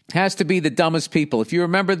has to be the dumbest people. If you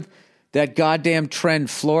remember that goddamn trend,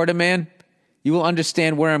 Florida Man, you will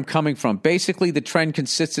understand where I'm coming from. Basically, the trend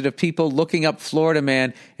consisted of people looking up Florida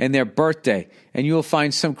Man and their birthday, and you will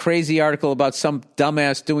find some crazy article about some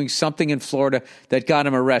dumbass doing something in Florida that got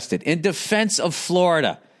him arrested. In defense of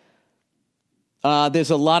Florida,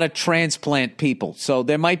 there's a lot of transplant people, so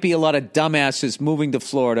there might be a lot of dumbasses moving to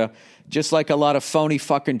Florida, just like a lot of phony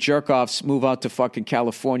fucking jerk-offs move out to fucking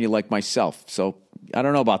California like myself. So I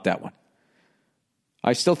don't know about that one.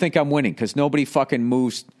 I still think I'm winning because nobody fucking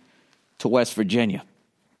moves to West Virginia.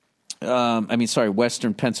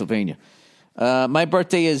 Western Pennsylvania. My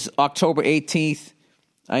birthday is October 18th.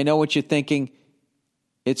 I know what you're thinking.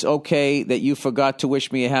 It's okay that you forgot to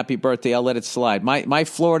wish me a happy birthday. I'll let it slide. My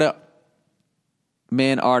Florida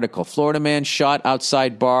Man article. Florida man shot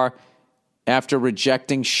outside bar after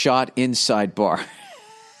rejecting shot inside bar.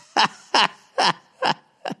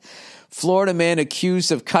 Florida man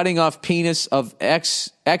accused of cutting off penis of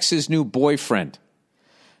ex's new boyfriend.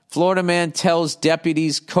 Florida man tells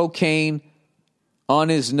deputies cocaine on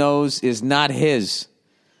his nose is not his.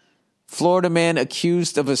 Florida man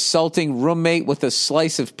accused of assaulting roommate with a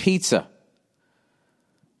slice of pizza.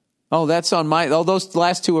 That's on those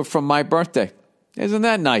last two are from my birthday. Isn't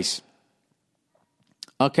that nice?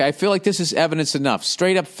 Okay, I feel like this is evidence enough.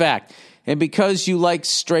 Straight up fact. And because you like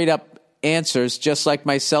straight up answers, just like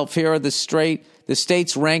myself, here are the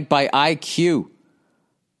states ranked by IQ.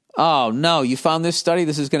 Oh, no, you found this study?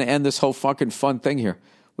 This is going to end this whole fucking fun thing here.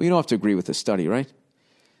 Well, you don't have to agree with the study, right?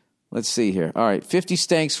 Let's see here. All right, 50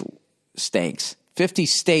 states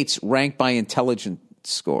ranked by intelligence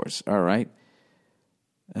scores. All right.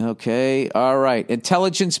 Okay, all right.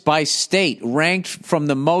 Intelligence by state, ranked from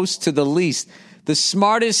the most to the least. The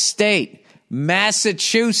smartest state,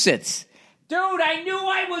 Massachusetts. Dude, I knew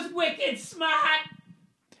I was wicked smart.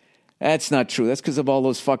 That's not true. That's because of all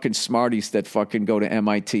those fucking smarties that fucking go to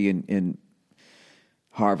MIT and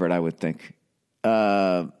Harvard, I would think.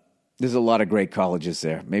 There's a lot of great colleges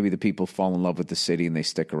there. Maybe the people fall in love with the city and they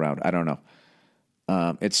stick around. I don't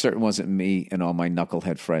know. It certainly wasn't me and all my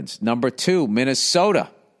knucklehead friends. Number 2, Minnesota.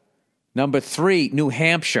 Number 3, New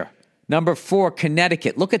Hampshire. Number 4,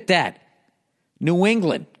 Connecticut. Look at that. New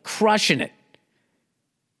England, crushing it.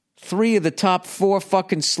 3 of the top 4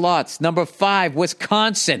 fucking slots. Number 5,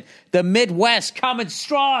 Wisconsin. The Midwest coming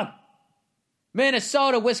strong.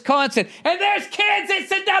 Minnesota, Wisconsin. And there's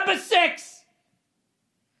Kansas at number 6.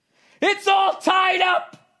 It's all tied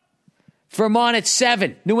up. Vermont at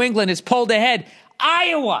 7. New England is pulled ahead.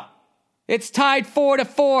 Iowa, it's tied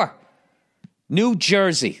 4-4. New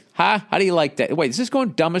Jersey, huh? How do you like that? Wait, is this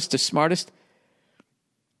going dumbest to smartest?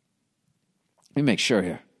 Let me make sure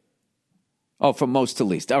here. From most to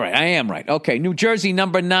least. All right, I am right. Okay, New Jersey,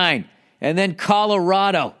 number 9. And then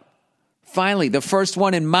Colorado. Finally, the first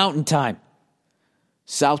one in mountain time.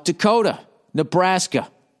 South Dakota, Nebraska,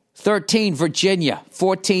 13, Virginia,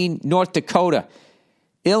 14, North Dakota,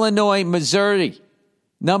 Illinois, Missouri,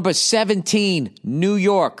 number 17, New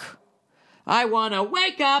York. I want to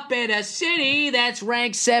wake up in a city that's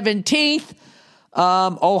ranked 17th.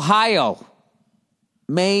 Ohio,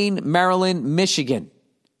 Maine, Maryland, Michigan.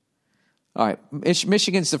 All right,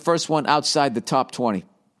 Michigan's the first one outside the top 20.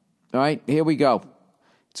 All right, here we go.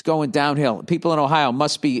 It's going downhill. People in Ohio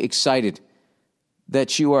must be excited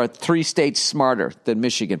that you are 3 states smarter than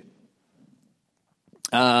Michigan.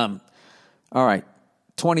 All right,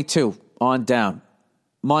 22 on down.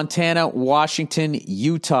 Montana, Washington,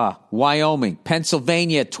 Utah, Wyoming,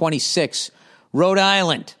 Pennsylvania, 26. Rhode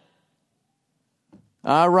Island.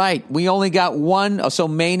 All right, we only got one. So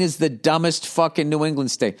Maine is the dumbest fucking New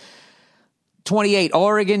England state. 28,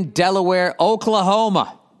 Oregon, Delaware,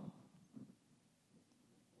 Oklahoma.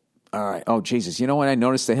 All right. Oh, Jesus. You know what I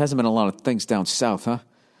noticed? There hasn't been a lot of things down south, huh?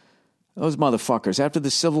 Those motherfuckers. After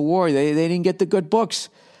the Civil War, they didn't get the good books.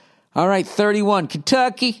 All right. 31,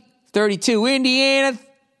 Kentucky. 32, Indiana,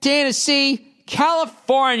 Tennessee,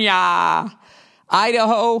 California,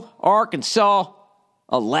 Idaho, Arkansas,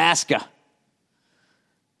 Alaska.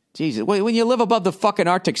 Jesus. When you live above the fucking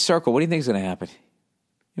Arctic Circle, what do you think is going to happen? You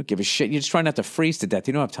don't give a shit. You're just trying not to freeze to death.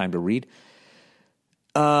 You don't have time to read.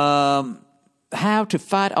 How to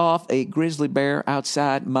fight off a grizzly bear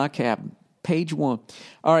outside my cabin. Page 1.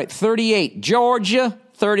 All right, 38, Georgia.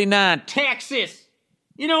 39, Texas.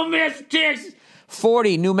 You don't miss Texas.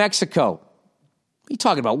 40, New Mexico. What are you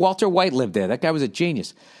talking about? Walter White lived there. That guy was a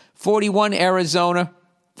genius. 41, Arizona.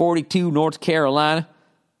 42, North Carolina.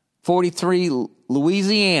 43,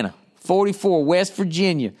 Louisiana. 44, West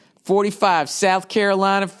Virginia. 45, South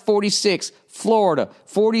Carolina. 46, Florida.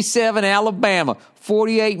 47, Alabama.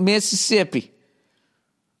 48, Mississippi.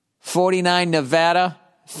 49, Nevada.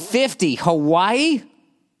 50, Hawaii.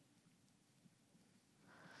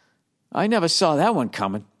 I never saw that one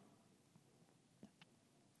coming.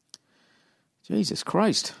 Jesus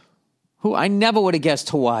Christ. I never would have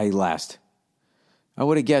guessed Hawaii last. I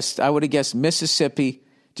would have guessed Mississippi,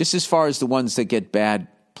 just as far as the ones that get bad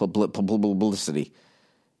publicity.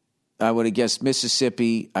 I would have guessed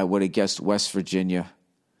Mississippi. I would have guessed West Virginia.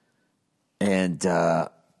 And I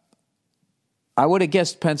would have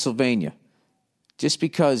guessed Pennsylvania, just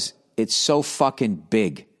because it's so fucking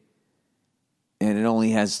big. And it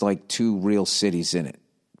only has like 2 real cities in it,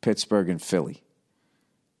 Pittsburgh and Philly.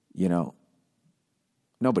 You know,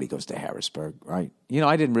 nobody goes to Harrisburg, right? You know,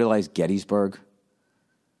 I didn't realize Gettysburg.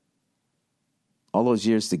 All those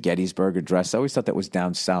years, the Gettysburg Address, I always thought that was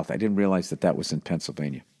down south. I didn't realize that was in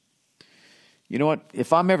Pennsylvania. You know what?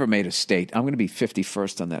 If I'm ever made a state, I'm going to be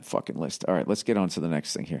 51st on that fucking list. All right, let's get on to the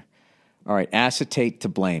next thing here. All right, acetate to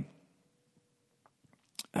blame.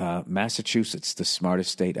 Massachusetts, the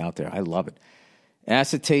smartest state out there. I love it.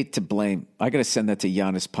 Acetate to blame. I got to send that to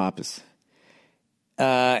Giannis Papas.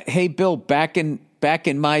 Hey, Bill, back in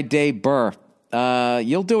my day, Burr.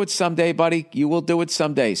 You'll do it someday, buddy. You will do it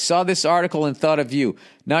someday. Saw this article and thought of you.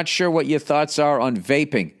 Not sure what your thoughts are on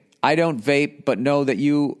vaping. I don't vape, but know that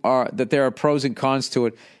there are pros and cons to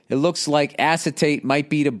it. It looks like acetate might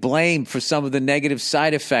be to blame for some of the negative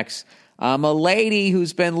side effects. I'm a lady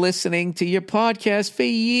who's been listening to your podcast for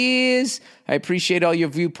years. I appreciate all your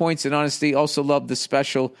viewpoints and honesty. Also love the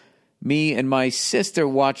special. Me and my sister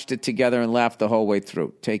watched it together and laughed the whole way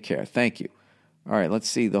through. Take care. Thank you. All right, let's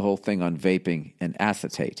see the whole thing on vaping and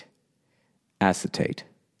acetate. Acetate.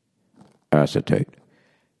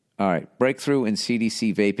 All right, breakthrough in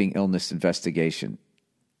CDC vaping illness investigation.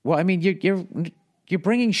 Well, I mean, you're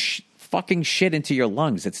bringing fucking shit into your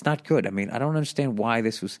lungs. It's not good. I mean, I don't understand why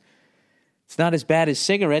this was. It's not as bad as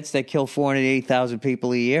cigarettes that kill 480,000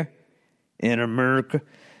 people a year in America.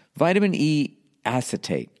 Vitamin E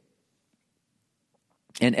acetate,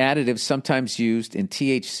 an additive sometimes used in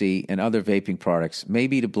THC and other vaping products, may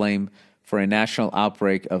be to blame for a national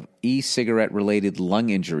outbreak of e-cigarette-related lung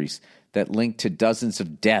injuries that linked to dozens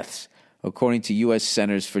of deaths, according to U.S.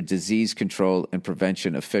 Centers for Disease Control and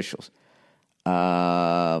Prevention officials.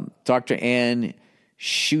 Dr. Ann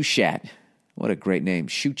Shushat, what a great name,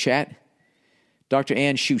 Shuchat. Dr.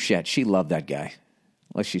 Ann Shushat, she loved that guy,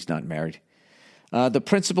 unless she's not married. The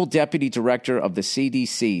principal deputy director of the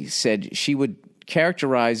CDC said she would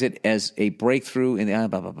characterize it as a breakthrough in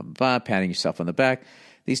the patting yourself on the back.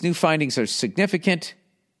 These new findings are significant.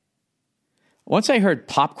 Once I heard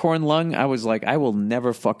popcorn lung, I was like, I will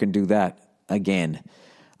never fucking do that again.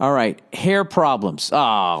 All right, hair problems.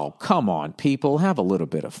 Oh, come on, people. Have a little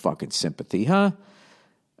bit of fucking sympathy, huh?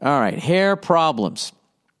 All right, hair problems.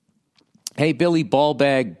 Hey, Billy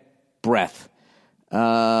Ballbag Breath.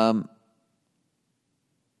 Let's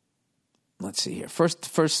see here.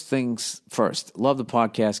 First things first. Love the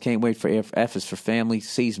podcast. Can't wait for F is for Family,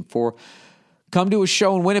 Season 4. Come to a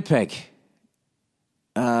show in Winnipeg,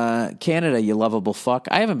 Canada, you lovable fuck.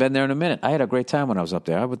 I haven't been there in a minute. I had a great time when I was up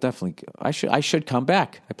there. I should come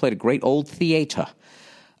back. I played a great old theater.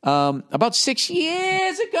 About 6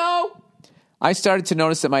 years ago, I started to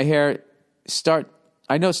notice that my hair started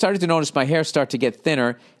to notice my hair start to get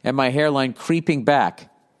thinner and my hairline creeping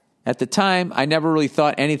back. At the time, I never really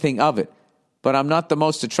thought anything of it. But I'm not the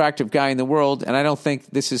most attractive guy in the world, and I don't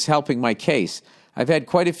think this is helping my case. I've had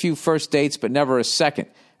quite a few first dates, but never a second.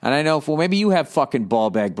 And I know, well, maybe you have fucking ball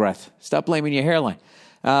bag breath. Stop blaming your hairline.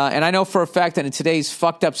 And I know for a fact that in today's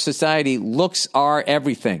fucked up society, looks are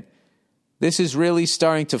everything. This is really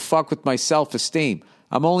starting to fuck with my self-esteem.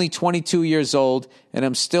 I'm only 22 years old, and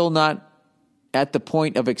I'm still not at the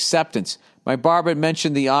point of acceptance. My barber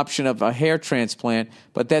mentioned the option of a hair transplant,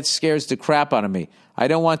 but that scares the crap out of me. I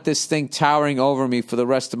don't want this thing towering over me for the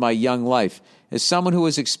rest of my young life. As someone who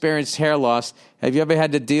has experienced hair loss, have you ever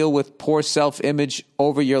had to deal with poor self-image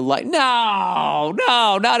over your life? No,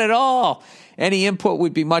 not at all. Any input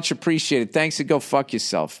would be much appreciated. Thanks, and go fuck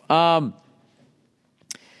yourself. Yeah,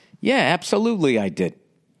 absolutely I did.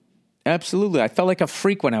 Absolutely. I felt like a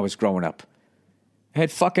freak when I was growing up. I had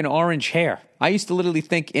fucking orange hair. I used to literally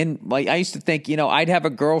think, I'd have a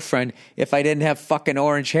girlfriend if I didn't have fucking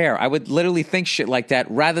orange hair. I would literally think shit like that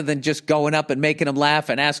rather than just going up and making them laugh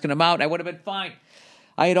and asking them out. I would have been fine.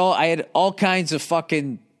 I had all kinds of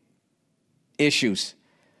fucking issues.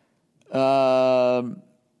 Skin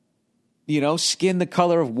the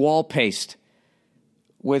color of wall paste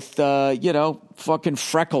with, fucking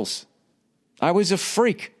freckles. I was a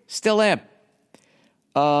freak. Still am.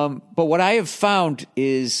 But what I have found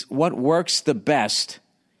is what works the best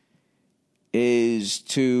is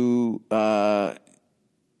to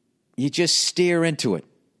you just steer into it.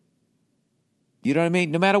 You know what I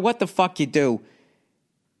mean? No matter what the fuck you do,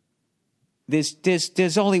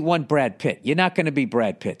 there's only one Brad Pitt. You're not going to be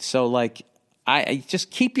Brad Pitt. So I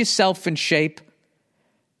just keep yourself in shape.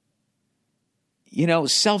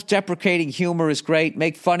 Self-deprecating humor is great.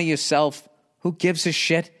 Make fun of yourself. Who gives a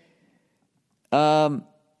shit?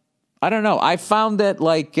 I don't know. I found that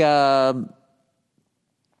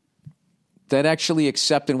that actually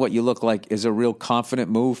accepting what you look like is a real confident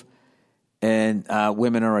move, and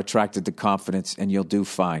women are attracted to confidence, and you'll do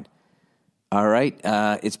fine. All right?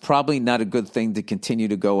 It's probably not a good thing to continue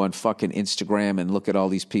to go on fucking Instagram and look at all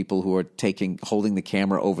these people who are holding the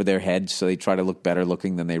camera over their heads so they try to look better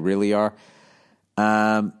looking than they really are.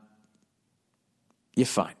 You're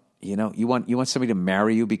fine. You want somebody to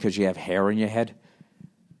marry you because you have hair in your head?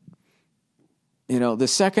 The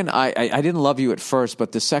second I didn't love you at first,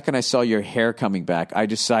 but the second I saw your hair coming back, I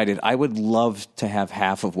decided I would love to have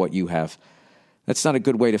half of what you have. That's not a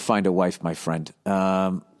good way to find a wife, my friend.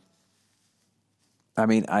 With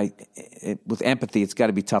empathy, it's got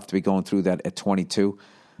to be tough to be going through that at 22.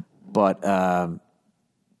 But, I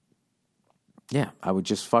would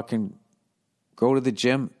just fucking go to the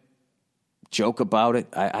gym, joke about it.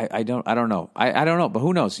 I don't know. I don't know, but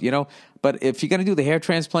who knows, But if you're going to do the hair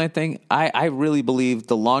transplant thing, I really believe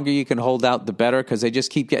the longer you can hold out, the better, because they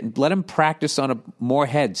just keep let them practice on more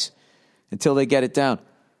heads until they get it down.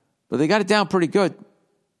 But they got it down pretty good,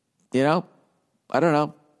 I don't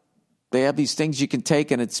know. They have these things you can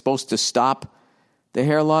take, and it's supposed to stop the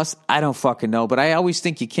hair loss. I don't fucking know, but I always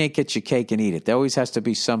think you can't get your cake and eat it. There always has to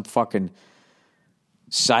be some fucking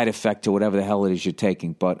side effect to whatever the hell it is you're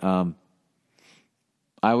taking. But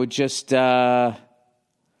I would just, if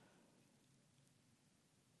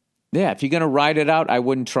you're going to ride it out, I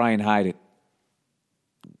wouldn't try and hide it.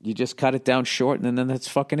 You just cut it down short, and then that's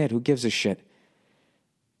fucking it. Who gives a shit?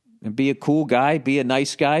 And be a cool guy, be a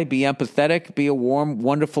nice guy, be empathetic, be a warm,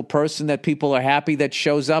 wonderful person that people are happy that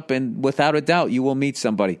shows up, and without a doubt, you will meet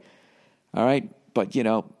somebody. All right? But, if you're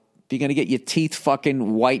going to get your teeth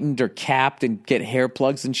fucking whitened or capped and get hair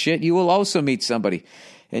plugs and shit, you will also meet somebody.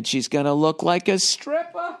 And she's going to look like a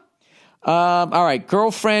stripper. All right,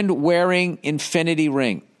 girlfriend wearing infinity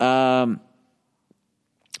ring. Which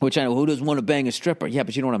I know, who doesn't want to bang a stripper? Yeah,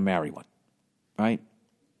 but you don't want to marry one, right?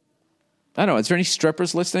 I don't know. Is there any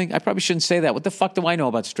strippers listening? I probably shouldn't say that. What the fuck do I know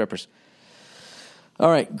about strippers? All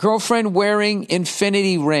right, girlfriend wearing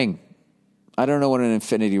infinity ring. I don't know what an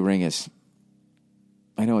infinity ring is.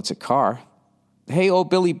 I know it's a car. Hey, old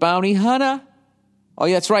Billy Bounty Hunter. Oh,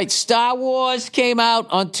 yeah, that's right. Star Wars came out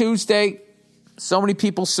on Tuesday. So many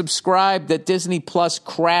people subscribed that Disney Plus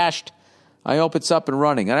crashed. I hope it's up and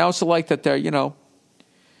running. And I also like that they're,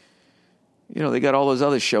 They got all those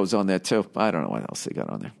other shows on there, too. I don't know what else they got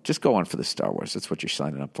on there. Just go on for the Star Wars. That's what you're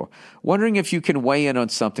signing up for. Wondering if you can weigh in on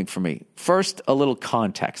something for me. First, a little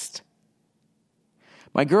context.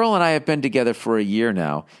 My girl and I have been together for a year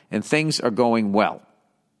now, and things are going well.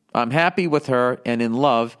 I'm happy with her and in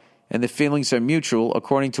love, and the feelings are mutual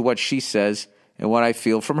according to what she says and what I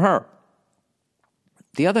feel from her.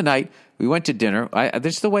 The other night, we went to dinner.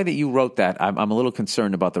 This is the way that you wrote that. I'm a little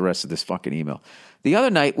concerned about the rest of this fucking email. The other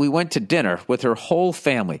night, we went to dinner with her whole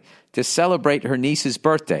family to celebrate her niece's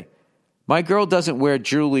birthday. My girl doesn't wear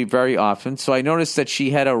jewelry very often, so I noticed that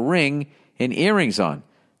she had a ring and earrings on.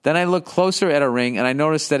 Then I looked closer at her ring, and I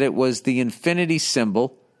noticed that it was the infinity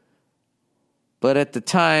symbol. But at the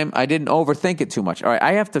time, I didn't overthink it too much. All right,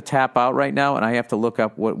 I have to tap out right now, and I have to look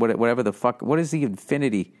up whatever the fuck. What is the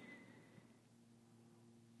infinity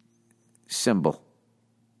symbol?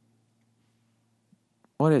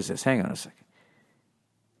 What is this? Hang on a second.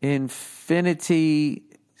 Infinity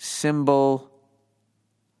symbol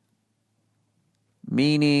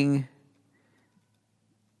meaning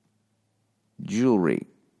jewelry.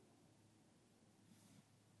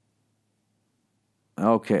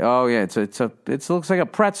 Okay. Oh yeah. It looks like a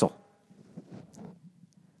pretzel.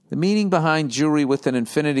 The meaning behind jewelry with an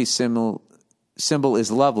infinity symbol is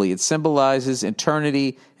lovely. It symbolizes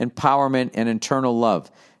eternity, empowerment, and eternal love.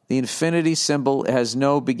 The infinity symbol has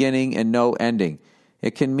no beginning and no ending.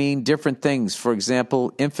 It can mean different things. For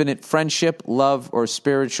example, infinite friendship, love, or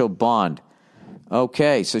spiritual bond.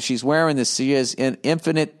 Okay, so she's wearing this. She has an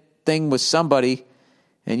infinite thing with somebody,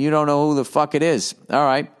 and you don't know who the fuck it is. All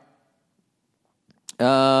right.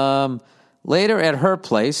 Later at her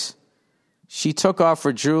place, she took off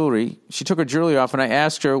her jewelry. She took her jewelry off, and I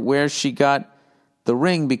asked her where she got the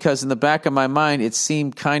ring because in the back of my mind, it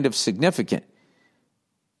seemed kind of significant.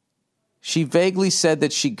 She vaguely said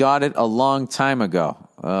that she got it a long time ago.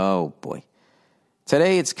 Oh, boy.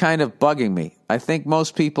 Today, it's kind of bugging me. I think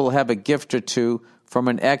most people have a gift or two from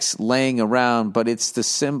an ex laying around, but it's the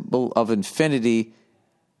symbol of infinity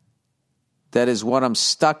that is what I'm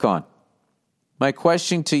stuck on. My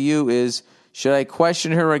question to you is, should I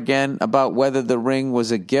question her again about whether the ring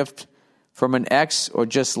was a gift from an ex or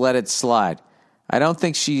just let it slide? I don't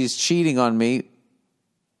think she's cheating on me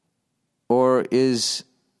or is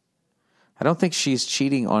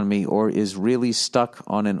really stuck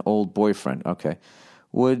on an old boyfriend. Okay.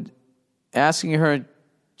 Would asking her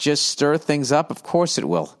just stir things up? Of course it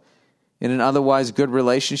will. In an otherwise good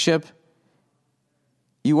relationship,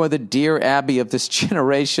 you are the Dear Abby of this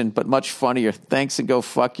generation, but much funnier. Thanks and go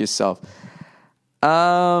fuck yourself.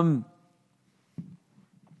 You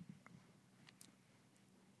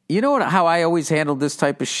know how I always handled this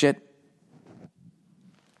type of shit?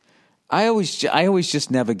 I always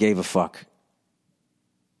just never gave a fuck.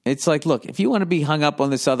 It's like, look, if you want to be hung up on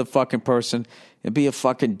this other fucking person and be a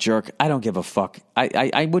fucking jerk, I don't give a fuck.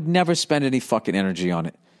 I would never spend any fucking energy on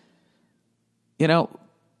it.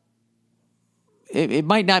 It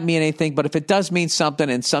might not mean anything, but if it does mean something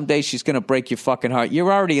and someday she's going to break your fucking heart,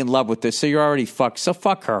 you're already in love with this, so you're already fucked. So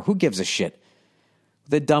fuck her. Who gives a shit?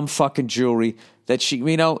 The dumb fucking jewelry that she,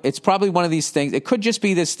 it's probably one of these things. It could just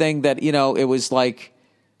be this thing that, it was like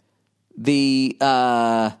the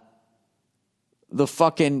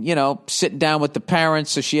fucking, sitting down with the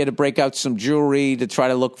parents, so she had to break out some jewelry to try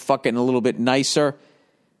to look fucking a little bit nicer.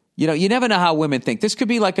 You never know how women think. This could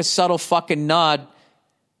be like a subtle fucking nod,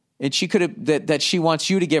 and she could have, that she wants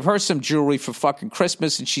you to give her some jewelry for fucking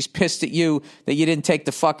Christmas, and she's pissed at you that you didn't take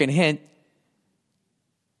the fucking hint.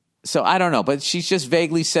 So I don't know, but she's just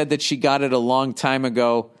vaguely said that she got it a long time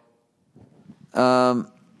ago. I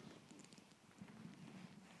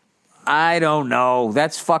don't know.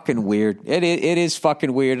 That's fucking weird. It is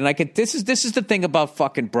fucking weird. And this is the thing about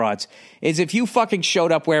fucking broads, is if you fucking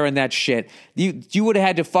showed up wearing that shit, you would have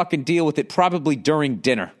had to fucking deal with it probably during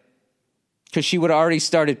dinner. Because she would have already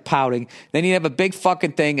started pouting. Then you'd have a big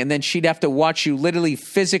fucking thing, and then she'd have to watch you literally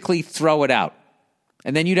physically throw it out.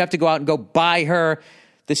 And then you'd have to go out and go buy her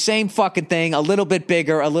the same fucking thing, a little bit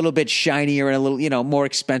bigger, a little bit shinier, and a little, more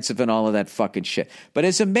expensive and all of that fucking shit. But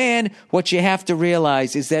as a man, what you have to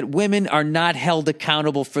realize is that women are not held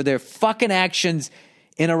accountable for their fucking actions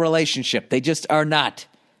in a relationship. They just are not.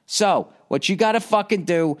 So what you got to fucking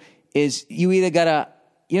do is you either got to,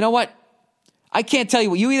 you know what? I can't tell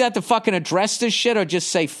you what. You either have to fucking address this shit or just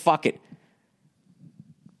say fuck it.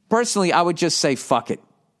 Personally, I would just say fuck it.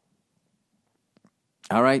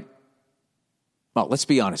 All right? Well, let's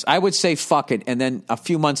be honest. I would say fuck it, and then a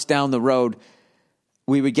few months down the road,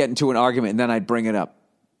 we would get into an argument, and then I'd bring it up.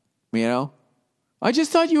 I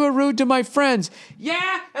just thought you were rude to my friends.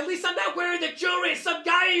 Yeah, at least I'm not wearing the jewelry some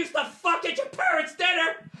guy you used to fuck at your parents'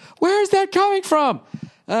 dinner. Where is that coming from?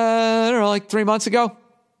 I don't know, like 3 months ago.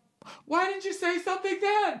 Why didn't you say something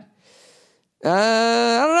then?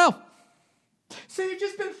 I don't know. So you've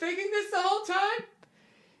just been thinking this the whole time?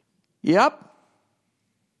 Yep.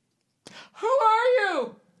 Who are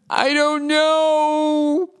you? I don't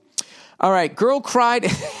know. All right, girl cried.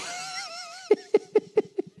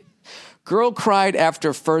 Girl cried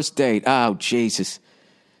after first date. Oh, Jesus.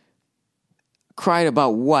 Cried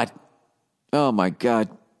about what? Oh, my God.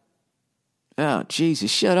 Oh, Jesus,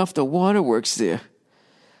 shut off the waterworks there.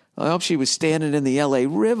 I hope she was standing in the L.A.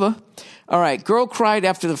 River. All right, girl cried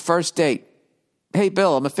after the first date. Hey,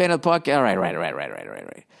 Bill, I'm a fan of the podcast. All right.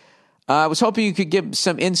 I was hoping you could give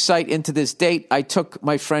some insight into this date I took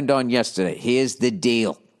my friend on yesterday. Here's the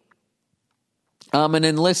deal. I'm an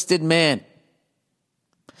enlisted man.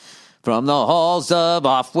 From the halls of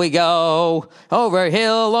off we go, over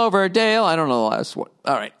hill, over dale. I don't know the last one.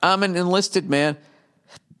 All right, I'm an enlisted man,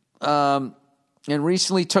 and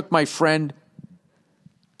recently took my friend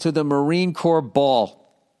to the Marine Corps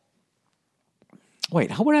ball. Wait,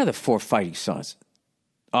 what are the 4 fighting songs?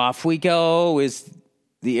 Off we go is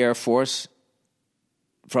the Air Force.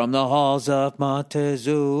 From the halls of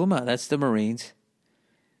Montezuma, that's the Marines.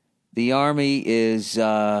 The Army is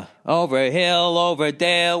over hill, over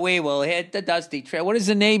dale, we will hit the dusty trail. What is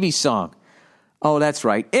the Navy song? Oh, that's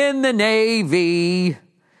right. In the Navy,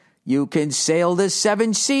 you can sail the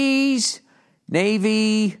 7 seas.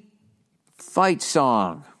 Navy fight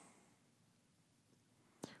song.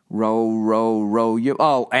 Row, row, row you.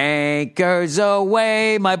 Oh, anchors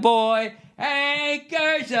away, my boy.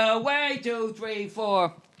 Anchors away, 2, 3,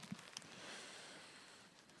 4.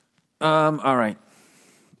 All right.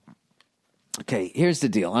 Okay, here's the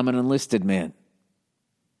deal. I'm an enlisted man.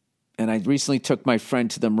 And I recently took my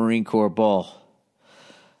friend to the Marine Corps ball.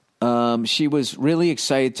 She was really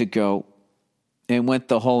excited to go and went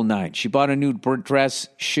the whole night. She bought a new dress,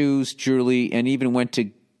 shoes, jewelry, and even went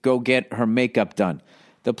to go get her makeup done.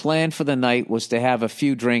 The plan for the night was to have a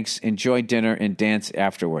few drinks, enjoy dinner, and dance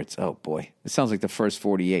afterwards. Oh, boy. It sounds like the first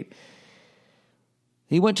 48.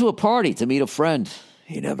 He went to a party to meet a friend.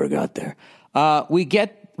 He never got there. We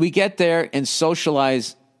get there and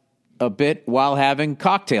socialize a bit while having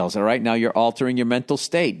cocktails, all right? Now you're altering your mental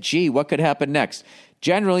state. Gee, what could happen next?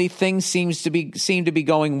 Generally, things seem to be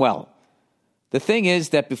going well. The thing is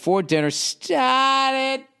that before dinner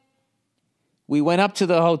started, we went up to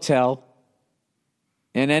the hotel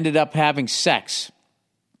and ended up having sex.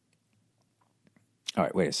 All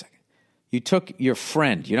right, wait a second. You took your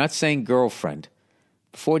friend. You're not saying girlfriend.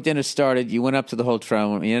 Before dinner started, you went up to the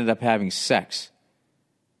hotel and you ended up having sex.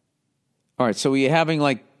 All right, so were you having,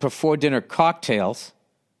 like, before dinner cocktails,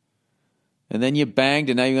 and then you banged,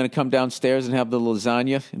 and now you're going to come downstairs and have the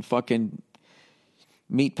lasagna and fucking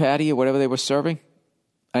meat patty or whatever they were serving?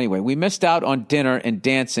 Anyway, we missed out on dinner and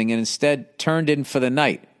dancing and instead turned in for the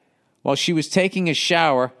night. While she was taking a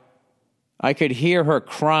shower, I could hear her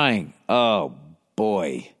crying. Oh,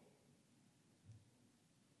 boy.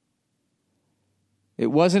 It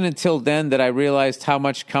wasn't until then that I realized how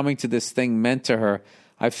much coming to this thing meant to her.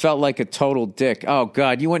 I felt like a total dick. Oh,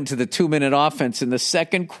 God, you went into the 2-minute offense in the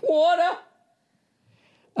second quarter.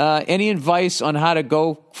 Any advice on how to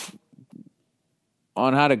go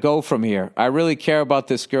from here? I really care about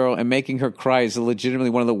this girl, and making her cry is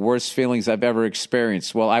legitimately one of the worst feelings I've ever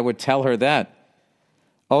experienced. Well, I would tell her that.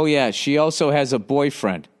 Oh, yeah, she also has a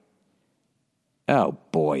boyfriend. Oh,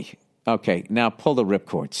 boy. Okay, now pull the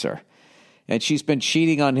ripcord, sir. And she's been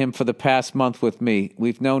cheating on him for the past month with me.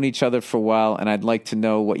 We've known each other for a while, and I'd like to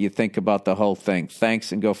know what you think about the whole thing.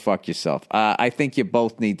 Thanks, and go fuck yourself. I think you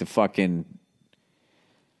both need to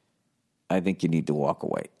I think you need to walk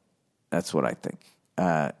away. That's what I think.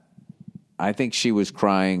 I think she was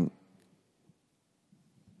crying.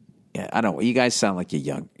 Yeah, I don't know. You guys sound like you're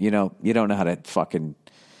young. You know, you don't know how to fucking,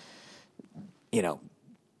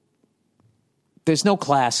 there's no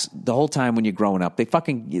class the whole time when you're growing up. They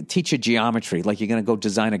fucking teach you geometry like you're going to go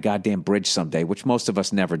design a goddamn bridge someday, which most of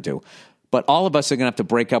us never do. But all of us are going to have to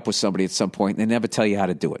break up with somebody at some point, and they never tell you how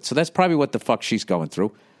to do it. So that's probably what the fuck she's going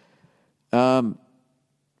through. I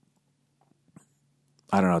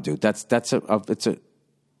don't know, dude.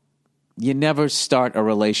 You never start a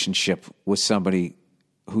relationship with somebody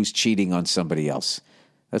who's cheating on somebody else.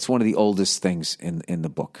 That's one of the oldest things in the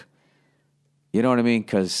book. You know what I mean?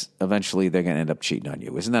 Because eventually they're going to end up cheating on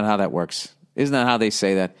you. Isn't that how that works? Isn't that how they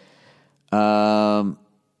say that? I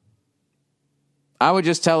would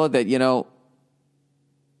just tell her that,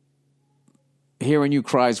 hearing you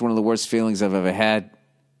cry is one of the worst feelings I've ever had.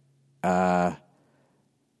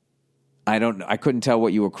 I couldn't tell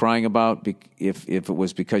what you were crying about, if it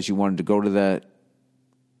was because you wanted to go to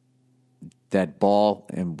that ball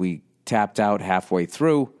and we tapped out halfway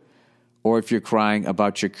through, or if you're crying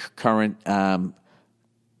about your current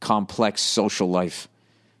complex social life.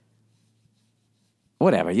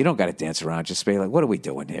 Whatever. You don't got to dance around. Just be like, what are we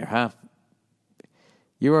doing here, huh?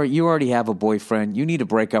 You already have a boyfriend. You need to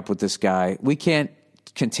break up with this guy. We can't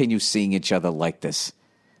continue seeing each other like this.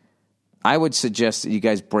 I would suggest that you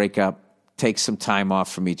guys break up, take some time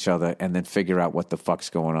off from each other, and then figure out what the fuck's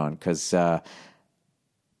going on. Because, I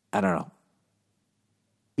don't know.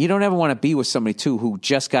 You don't ever want to be with somebody, too, who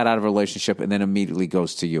just got out of a relationship and then immediately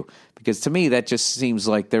goes to you. Because to me, that just seems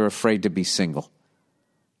like they're afraid to be single.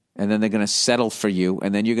 And then they're going to settle for you,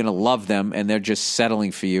 and then you're going to love them, and they're just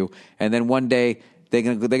settling for you. And then one day, they're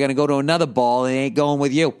going to go to another ball, and they ain't going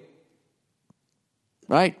with you.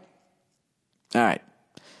 Right? All right.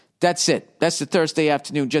 That's it. That's the Thursday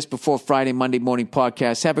afternoon, just before Friday, Monday morning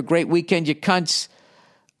podcast. Have a great weekend, you cunts.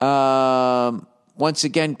 Once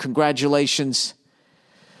again, congratulations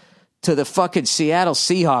to the fucking Seattle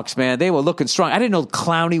Seahawks, man. They were looking strong. I didn't know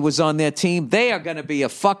Clowney was on their team. They are going to be a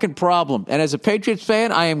fucking problem. And as a Patriots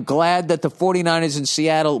fan, I am glad that the 49ers and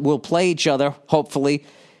Seattle will play each other, hopefully,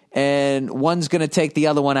 and one's going to take the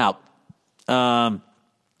other one out.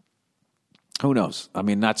 Who knows? I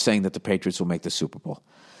mean, not saying that the Patriots will make the Super Bowl.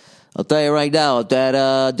 I'll tell you right now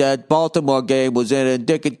that Baltimore game was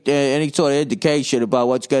any sort of indication about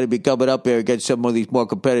what's going to be coming up here against some of these more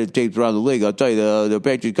competitive teams around the league. I'll tell you, the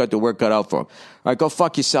Patriots got their work cut out for them. All right, go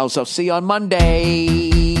fuck yourselves. I'll see you on Monday.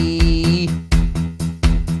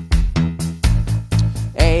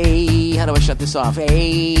 Hey, how do I shut this off?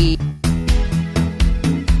 Hey.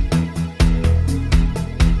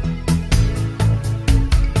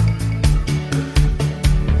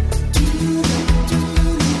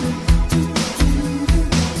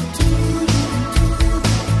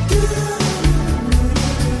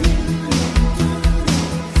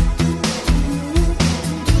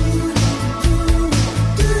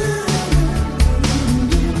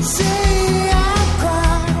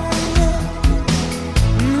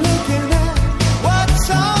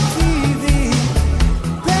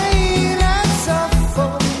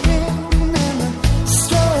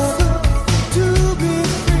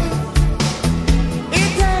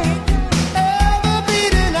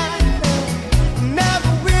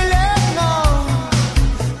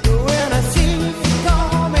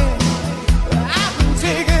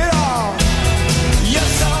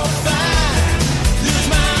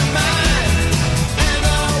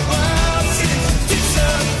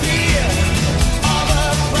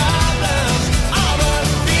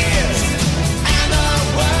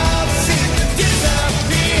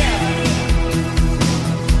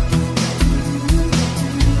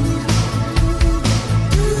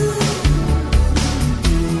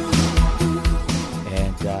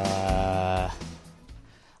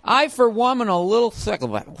 I, for one, am a little sick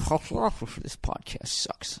of it. This podcast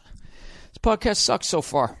sucks. This podcast sucks so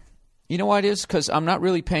far. You know why it is? Because I'm not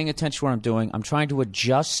really paying attention to what I'm doing. I'm trying to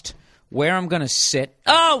adjust where I'm going to sit.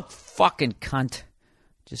 Oh, fucking cunt.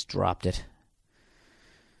 Just dropped it.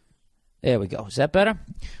 There we go. Is that better?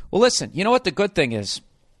 Well, listen, you know what the good thing is?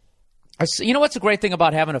 You know what's the great thing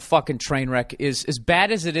about having a fucking train wreck is, as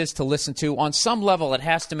bad as it is to listen to, on some level it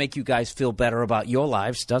has to make you guys feel better about your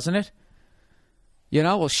lives, doesn't it? You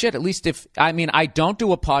know, well, shit, at least I don't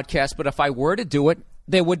do a podcast, but if I were to do it,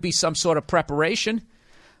 there would be some sort of preparation.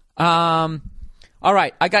 All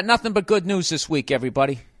right, I got nothing but good news this week,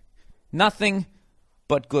 everybody. Nothing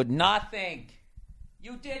but good. Nothing.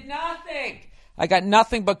 You did nothing. I got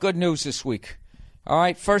nothing but good news this week. All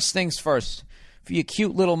right, first things first. For your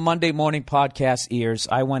cute little Monday morning podcast ears,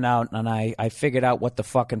 I went out and I figured out what the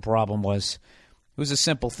fucking problem was. It was a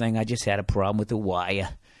simple thing. I just had a problem with the wire.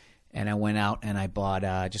 And I went out and I bought,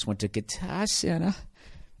 just went to Guitar Center,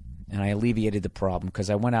 and I alleviated the problem because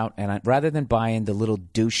I went out and rather than buying the little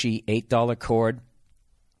douchey $8 cord,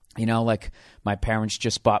 you know, like my parents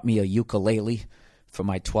just bought me a ukulele for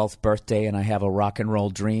my 12th birthday and I have a rock and roll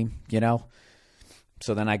dream, you know.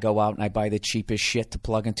 So then I go out and I buy the cheapest shit to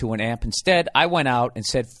plug into an amp. Instead, I went out and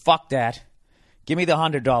said, fuck that. Give me the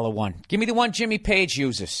 $100 one. Give me the one Jimmy Page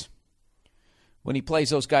uses when he plays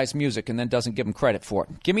those guys' music and then doesn't give them credit for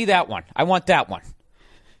it. Give me that one. I want that one.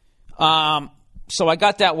 So I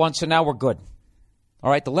got that one, so now we're good. All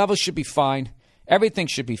right, the levels should be fine. Everything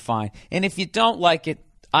should be fine. And if you don't like it,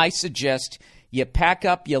 I suggest you pack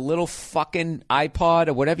up your little fucking iPod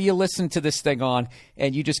or whatever you listen to this thing on,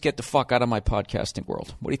 and you just get the fuck out of my podcasting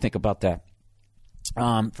world. What do you think about that?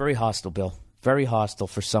 Very hostile, Bill. Very hostile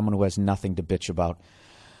for someone who has nothing to bitch about.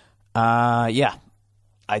 Yeah.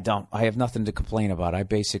 I don't. I have nothing to complain about. I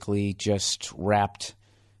basically just wrapped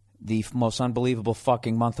the most unbelievable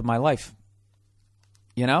fucking month of my life.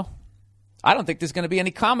 You know? I don't think there's going to be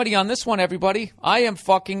any comedy on this one, everybody. I am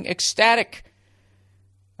fucking ecstatic.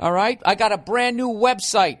 All right? I got a brand new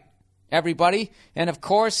website, everybody. And, of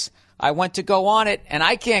course, I went to go on it, and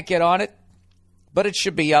I can't get on it. But it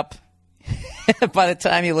should be up by the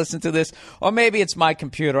time you listen to this. Or maybe it's my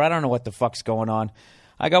computer. I don't know what the fuck's going on.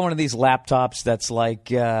 I got one of these laptops that's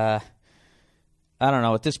like, I don't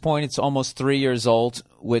know. At this point, it's almost 3 years old,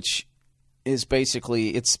 which is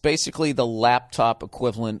basically the laptop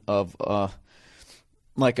equivalent of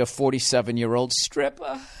like a 47-year-old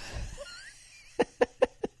stripper.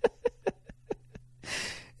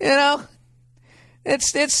 You know,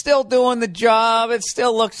 it's still doing the job. It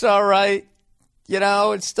still looks all right. You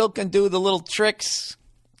know, it still can do the little tricks.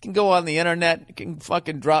 It can go on the internet. It can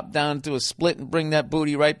fucking drop down to a split and bring that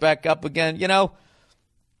booty right back up again, you know.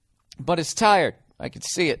 But it's tired. I can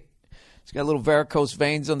see it. It's got little varicose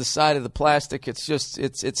veins on the side of the plastic. It's just,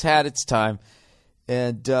 it's had its time.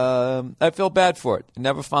 And I feel bad for it. It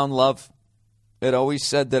never found love. It always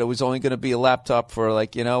said that it was only going to be a laptop for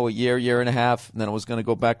like, you know, a year and a half. And then it was going to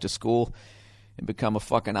go back to school and become a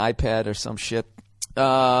fucking iPad or some shit.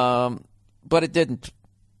 But it didn't.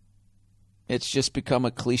 It's just become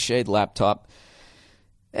a cliched laptop.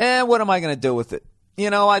 And what am I going to do with it? You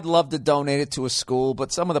know, I'd love to donate it to a school,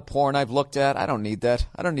 but some of the porn I've looked at, I don't need that.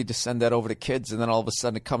 I don't need to send that over to kids, and then all of a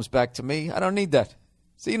sudden it comes back to me. I don't need that.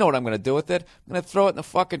 So you know what I'm going to do with it? I'm going to throw it in the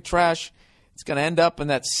fucking trash. It's going to end up in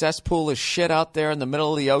that cesspool of shit out there in the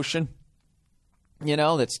middle of the ocean. You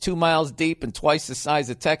know, that's 2 miles deep and twice the size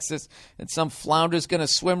of Texas, and some flounder's going to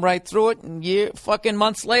swim right through it, and fucking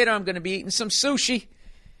months later I'm going to be eating some sushi.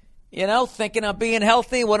 You know, thinking I'm being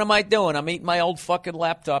healthy. What am I doing? I'm eating my old fucking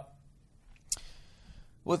laptop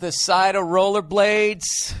with a side of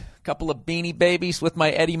rollerblades, a couple of Beanie Babies with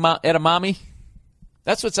my edamame.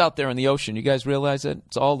 That's what's out there in the ocean. You guys realize that?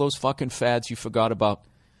 It's all those fucking fads you forgot about.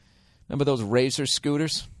 Remember those Razor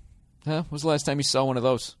scooters? Huh? When was the last time you saw one of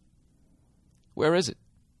those? Where is it?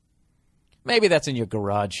 Maybe that's in your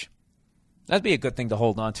garage. That'd be a good thing to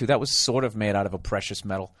hold on to. That was sort of made out of a precious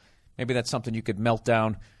metal. Maybe that's something you could melt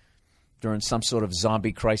down during some sort of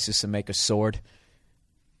zombie crisis and make a sword.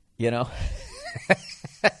 You know?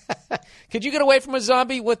 Could you get away from a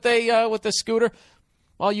zombie with a scooter?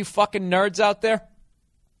 All you fucking nerds out there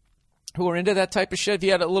who are into that type of shit, if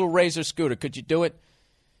you had a little Razor scooter, could you do it?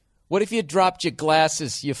 What if you dropped your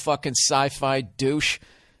glasses, you fucking sci-fi douche?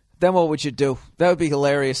 Then what would you do? That would be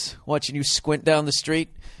hilarious, watching you squint down the street.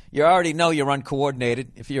 You already know you're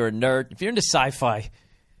uncoordinated if you're a nerd. If you're into sci-fi,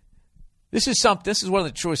 this is one of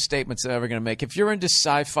the truest statements I'm ever going to make. If you're into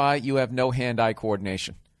sci-fi, you have no hand-eye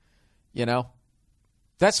coordination. You know?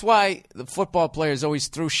 That's why the football players always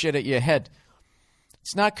threw shit at your head.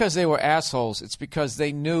 It's not because they were assholes. It's because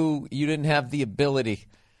they knew you didn't have the ability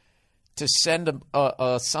to send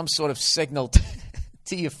some sort of signal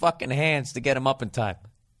to your fucking hands to get them up in time.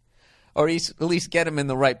 Or at least get them in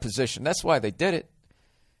the right position. That's why they did it.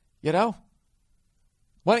 You know?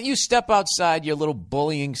 Why don't you step outside your little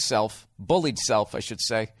bullied self, I should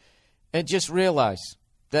say, and just realize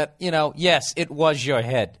that, you know, yes, it was your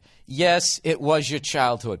head. Yes, it was your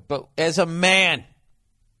childhood. But as a man,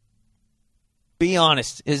 be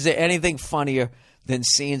honest, is there anything funnier than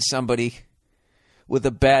seeing somebody with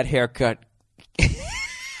a bad haircut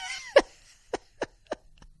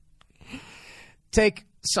take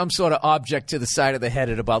some sort of object to the side of the head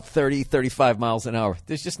at about 30, 35 miles an hour?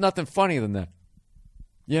 There's just nothing funnier than that.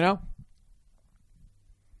 You know?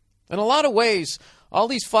 In a lot of ways, all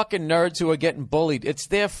these fucking nerds who are getting bullied, it's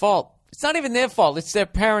their fault. It's not even their fault. It's their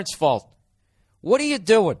parents' fault. What are you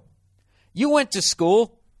doing? You went to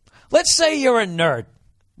school. Let's say you're a nerd,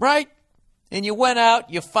 right? And you went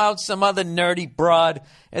out, you found some other nerdy broad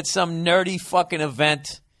at some nerdy fucking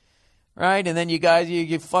event, right? And then you guys,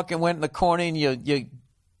 you fucking went in the corner and you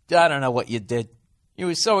I don't know what you did. You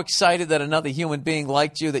were so excited that another human being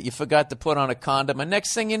liked you that you forgot to put on a condom. And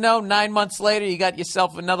next thing you know, 9 months later, you got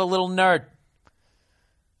yourself another little nerd.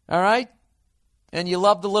 All right? And you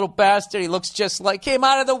love the little bastard. He looks just like, came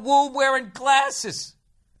out of the womb wearing glasses.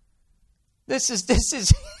 This is this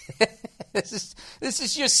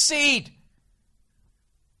is your seed.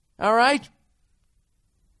 All right?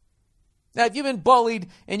 Now, if you've been bullied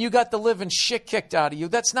and you got the living shit kicked out of you,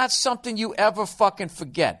 that's not something you ever fucking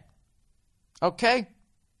forget. Okay?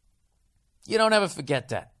 You don't ever forget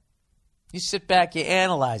that. You sit back, you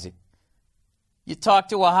analyze it. You talk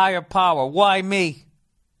to a higher power. Why me?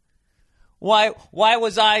 Why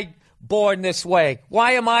was I born this way?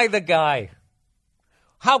 Why am I the guy?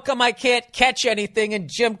 How come I can't catch anything in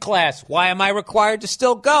gym class? Why am I required to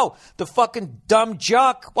still go? The fucking dumb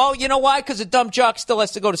jock. Well, you know why? Because the dumb jock still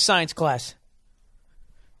has to go to science class.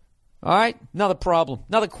 All right? Another problem.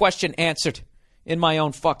 Another question answered in my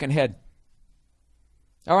own fucking head.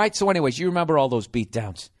 All right? So anyways, you remember all those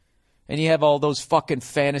beatdowns. And you have all those fucking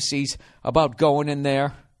fantasies about going in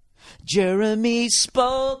there. Jeremy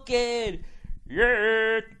spoken.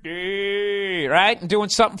 Yeah. Right? And doing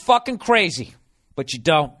something fucking crazy. But you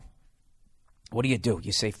don't. What do?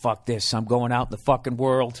 You say, fuck this. I'm going out in the fucking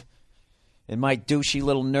world. In my douchey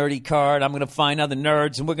little nerdy card, I'm going to find other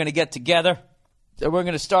nerds and we're going to get together. And we're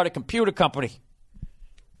going to start a computer company.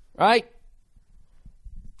 Right?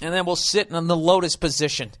 And then we'll sit in the lotus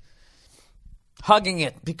position. Hugging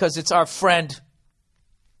it because it's our friend.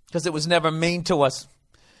 Because it was never mean to us.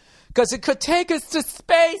 Because it could take us to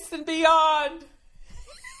space and beyond.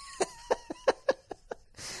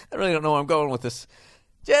 I really don't know where I'm going with this.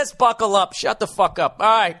 Just buckle up. Shut the fuck up. All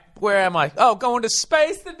right. Where am I? Oh, going to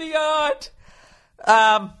space and beyond.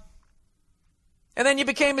 And then you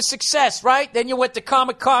became a success, right? Then you went to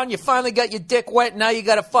Comic-Con. You finally got your dick wet. And now you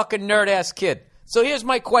got a fucking nerd-ass kid. So here's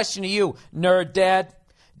my question to you, nerd dad.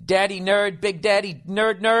 Daddy nerd, big daddy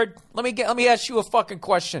nerd. Let me ask you a fucking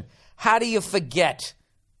question. How do you forget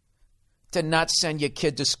to not send your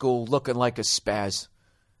kid to school looking like a spaz?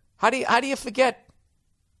 How do you forget?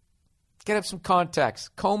 Get up some contacts.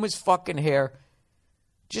 Comb his fucking hair.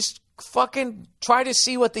 Just fucking try to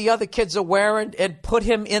see what the other kids are wearing and put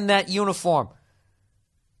him in that uniform.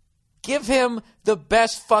 Give him the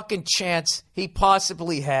best fucking chance he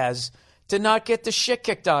possibly has to not get the shit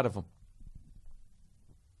kicked out of him.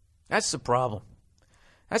 That's the problem.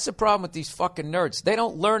 That's the problem with these fucking nerds. They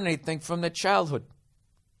don't learn anything from their childhood.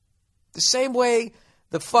 The same way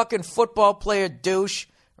the fucking football player douche,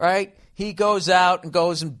 right? He goes out and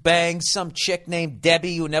goes and bangs some chick named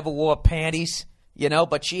Debbie who never wore panties,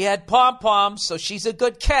 but she had pom-poms, so she's a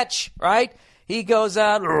good catch, right? He goes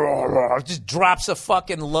out, just drops a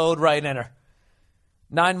fucking load right in her.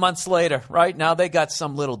 9 months later, right? Now they got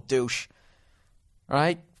some little douche,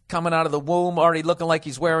 right? Coming out of the womb, already looking like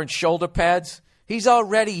he's wearing shoulder pads. He's all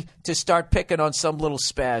ready to start picking on some little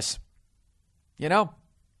spaz.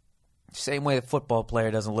 Same way the football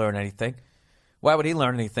player doesn't learn anything. Why would he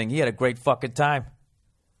learn anything? He had a great fucking time.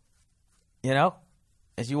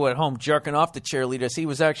 As you were at home jerking off the cheerleaders, he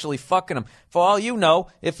was actually fucking them. For all you know,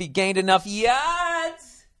 if he gained enough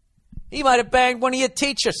yards, he might have banged one of your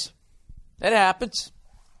teachers. That happens.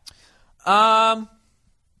 So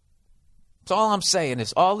all I'm saying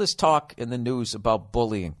is all this talk in the news about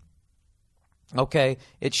bullying, okay,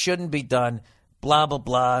 it shouldn't be done, blah, blah,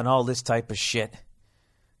 blah, and all this type of shit.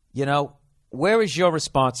 Where is your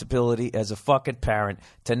responsibility as a fucking parent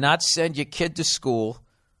to not send your kid to school,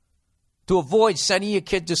 to avoid sending your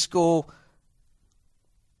kid to school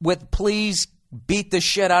with please beat the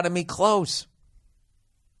shit out of me clothes?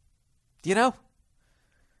 Oh,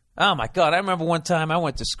 my God. I remember one time I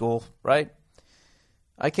went to school, right?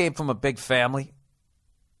 I came from a big family.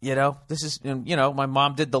 This is, my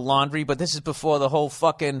mom did the laundry, but this is before the whole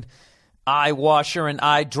fucking eye washer and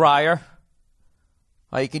eye dryer.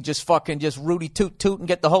 You could just Rudy toot and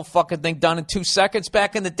get the whole fucking thing done in 2 seconds.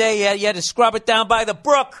 Back in the day, you had to scrub it down by the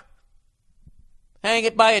brook, hang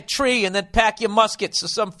it by a tree, and then pack your musket so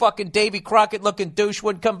some fucking Davy Crockett-looking douche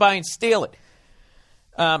wouldn't come by and steal it.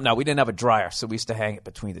 No, we didn't have a dryer, so we used to hang it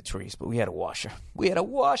between the trees, but we had a washer.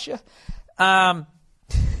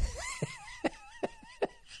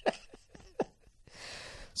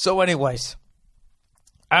 So anyways,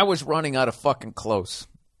 I was running out of fucking clothes,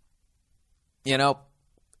 and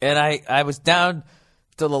I was down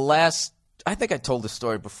to the last, I think I told this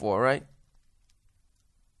story before, right?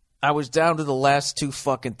 I was down to the last two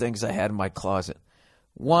fucking things I had in my closet.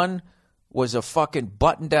 One was a fucking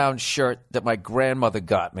button-down shirt that my grandmother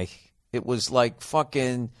got me. It was like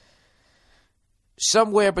fucking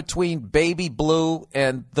somewhere between baby blue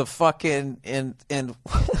and the fucking in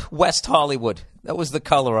West Hollywood. That was the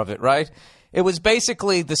color of it, right? It was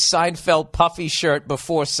basically the Seinfeld puffy shirt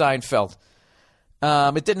before Seinfeld.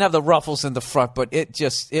 It didn't have the ruffles in the front, but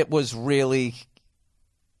it was really,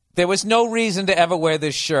 there was no reason to ever wear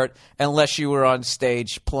this shirt unless you were on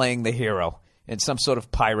stage playing the hero in some sort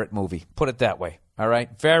of pirate movie. Put it that way, all right?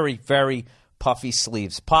 Very, very puffy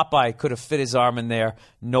sleeves. Popeye could have fit his arm in there,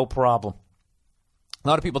 no problem. A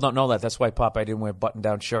lot of people don't know that. That's why Popeye didn't wear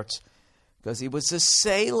button-down shirts, because he was a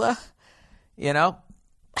sailor, If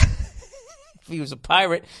he was a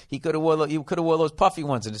pirate, he could have wore those puffy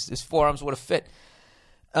ones, and his forearms would have fit.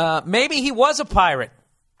 Maybe he was a pirate.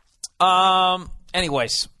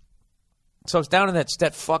 Anyways, So I was down in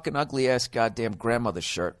that fucking ugly-ass goddamn grandmother's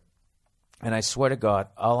shirt. And I swear to God,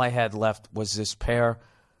 all I had left was this pair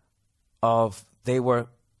of, they were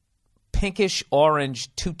pinkish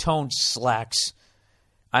orange two-tone slacks.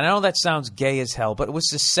 I know that sounds gay as hell, but it was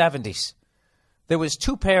the 70s. There was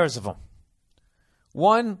two pairs of them.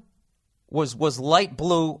 One was light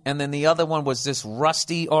blue, and then the other one was this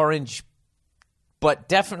rusty orange, but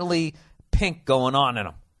definitely pink going on in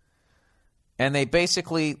them. And they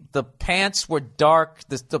basically, the pants were dark.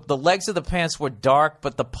 The legs of the pants were dark,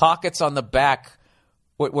 but the pockets on the back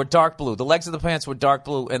were dark blue. The legs of the pants were dark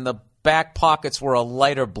blue, and the back pockets were a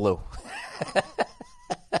lighter blue.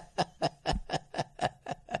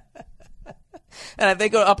 And I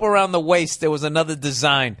think up around the waist, there was another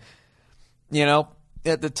design. You know,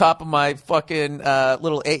 at the top of my fucking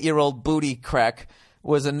little 8-year-old booty crack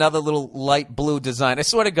was another little light blue design. I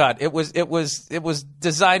swear to God, it was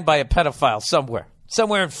designed by a pedophile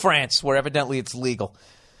somewhere in France, where evidently it's legal.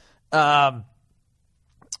 So,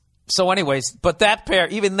 anyways, but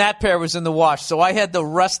even that pair was in the wash. So I had the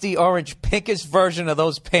rusty orange pinkish version of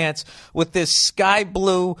those pants with this sky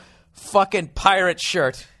blue fucking pirate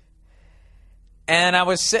shirt, and I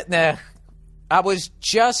was sitting there. I was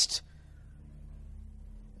just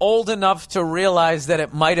old enough to realize that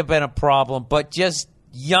it might have been a problem, but just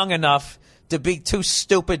young enough to be too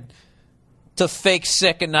stupid to fake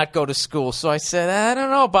sick and not go to school. So I said, I don't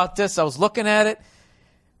know about this. I was looking at it,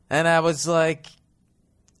 and I was like,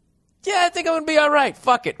 yeah, I think I'm going to be all right.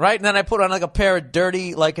 Fuck it, right? And then I put on like a pair of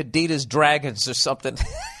dirty, like Adidas Dragons or something.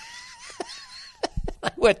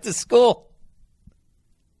 I went to school.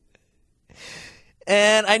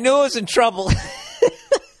 And I knew I was in trouble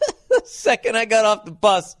the second I got off the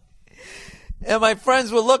bus. And my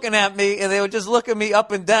friends were looking at me, and they were just looking me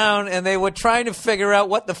up and down, and they were trying to figure out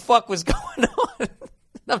what the fuck was going on.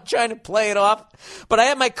 I'm trying to play it off. But I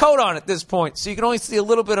had my coat on at this point, so you can only see a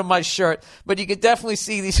little bit of my shirt, but you could definitely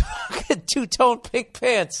see these fucking two-tone pink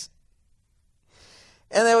pants.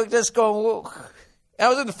 And they were just going, whoa. I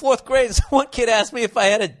was in the 4th grade, so one kid asked me if I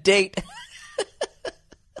had a date.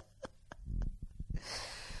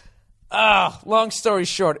 Long story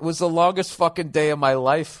short, it was the longest fucking day of my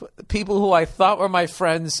life. People who I thought were my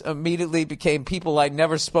friends immediately became people I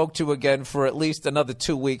never spoke to again for at least another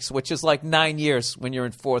 2 weeks, which is like 9 years when you're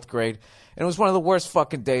in 4th grade. And it was one of the worst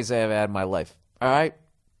fucking days I ever had in my life. All right?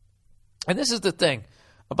 And this is the thing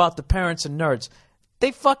about the parents and nerds.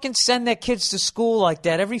 They fucking send their kids to school like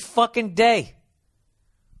that every fucking day.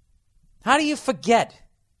 How do you forget?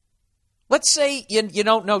 Let's say you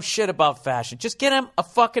don't know shit about fashion. Just get them a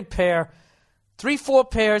fucking pair, 3-4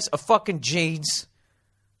 pairs of fucking jeans,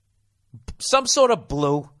 some sort of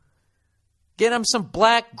blue. Get them some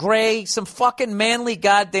black, gray, some fucking manly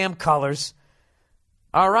goddamn colors.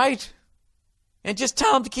 All right? And just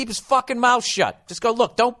tell him to keep his fucking mouth shut. Just go,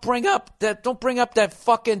 look, don't bring up that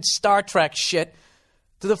fucking Star Trek shit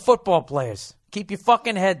to the football players. Keep your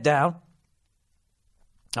fucking head down.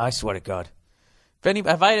 I swear to God.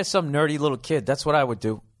 If I had some nerdy little kid, that's what I would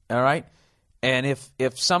do, all right? And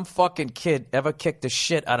if some fucking kid ever kicked the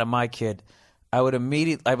shit out of my kid, I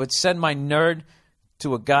would send my nerd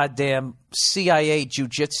to a goddamn CIA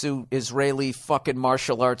jiu-jitsu Israeli fucking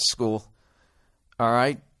martial arts school, all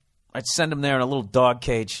right? I'd send him there in a little dog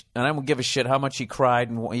cage, and I wouldn't give a shit how much he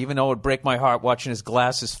cried, and even though it would break my heart watching his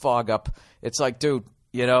glasses fog up, it's like, dude,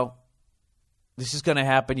 you know, this is going to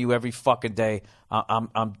happen to you every fucking day.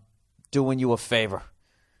 I'm doing you a favor,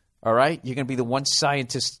 all right? You're going to be the one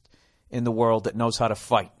scientist in the world that knows how to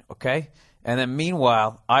fight, okay? And then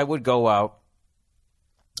meanwhile, I would go out.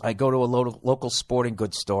 I'd go to a local sporting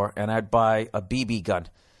goods store, and I'd buy a BB gun.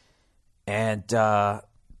 And I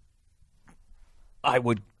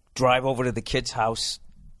would drive over to the kid's house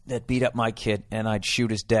that beat up my kid, and I'd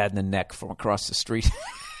shoot his dad in the neck from across the street.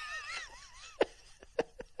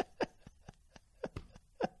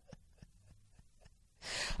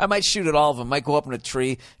 I might shoot at all of them. Might go up in a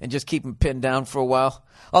tree and just keep them pinned down for a while.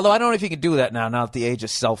 Although I don't know if you can do that now that the age of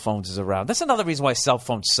cell phones is around. That's another reason why cell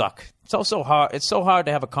phones suck. It's also hard. It's so hard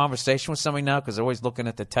to have a conversation with somebody now because they're always looking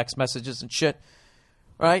at the text messages and shit,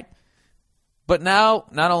 right? But now,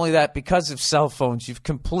 not only that, because of cell phones, you've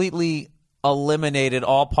completely eliminated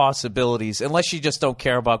all possibilities, unless you just don't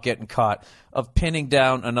care about getting caught, of pinning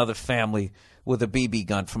down another family with a BB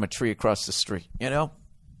gun from a tree across the street, you know?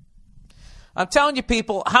 I'm telling you,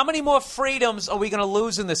 people, how many more freedoms are we going to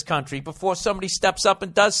lose in this country before somebody steps up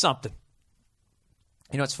and does something?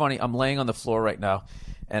 You know, it's funny. I'm laying on the floor right now,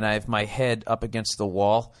 and I have my head up against the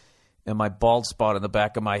wall, and my bald spot on the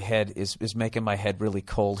back of my head is making my head really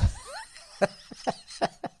cold.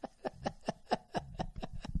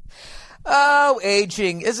 Oh,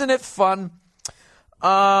 aging. Isn't it fun?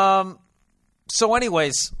 So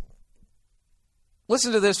anyways,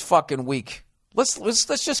 listen to this fucking week. Let's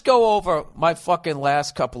just go over my fucking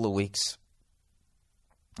last couple of weeks.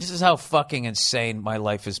 This is how fucking insane my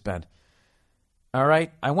life has been. All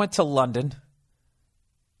right? I went to London.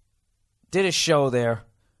 Did a show there.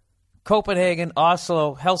 Copenhagen,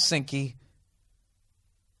 Oslo, Helsinki,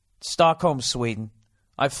 Stockholm, Sweden.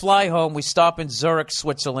 I fly home. We stop in Zurich,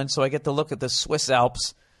 Switzerland, so I get to look at the Swiss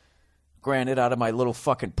Alps. Granted, out of my little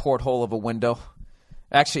fucking porthole of a window.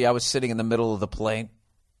 Actually, I was sitting in the middle of the plane.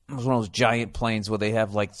 It was one of those giant planes where they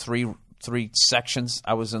have like three sections.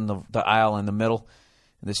 I was in the aisle in the middle.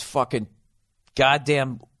 And this fucking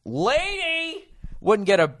goddamn lady wouldn't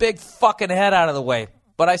get her big fucking head out of the way.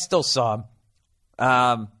 But I still saw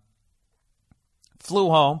him. Flew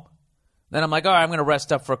home. Then I'm like, all right, I'm going to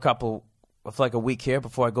rest up for like a week here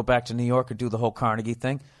before I go back to New York and do the whole Carnegie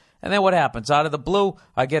thing. And then what happens? Out of the blue,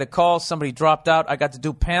 I get a call. Somebody dropped out. I got to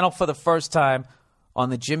do panel for the first time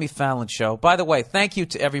on the Jimmy Fallon Show. By the way, thank you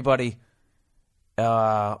to everybody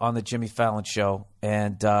on the Jimmy Fallon Show.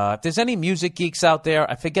 And if there's any music geeks out there,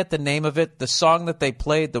 I forget the name of it. The song that they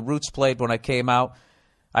played, the Roots played when I came out,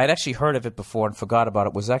 I had actually heard of it before and forgot about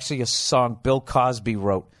it. It was actually a song Bill Cosby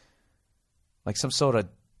wrote. Like some sort of,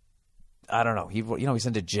 I don't know. He's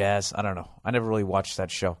into jazz. I don't know. I never really watched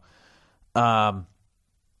that show.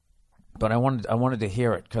 But I wanted to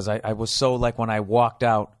hear it because I was so, like, when I walked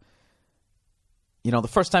out, the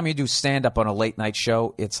first time you do stand-up on a late-night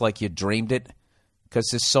show, it's like you dreamed it because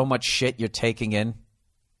there's so much shit you're taking in.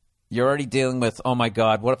 You're already dealing with, oh, my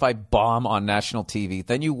God, what if I bomb on national TV?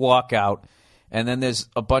 Then you walk out, and then there's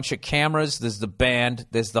a bunch of cameras. There's the band.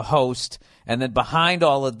 There's the host. And then behind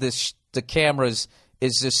all of this, the cameras,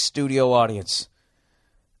 is this studio audience.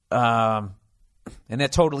 And they're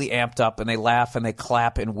totally amped up, and they laugh and they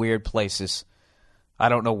clap in weird places. I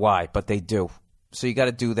don't know why, but they do. So you got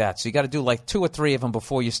to do that. So you got to do like 2 or 3 of them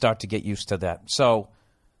before you start to get used to that. So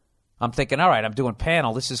I'm thinking, all right, I'm doing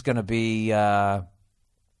panel. This is going to be,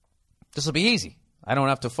 this will be easy. I don't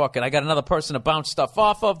have to I got another person to bounce stuff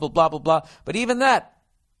off of, blah, blah, blah, blah. But even that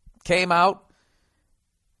came out,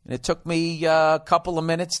 and it took me a couple of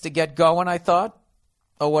minutes to get going, I thought,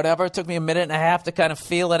 or whatever. It took me a minute and a half to kind of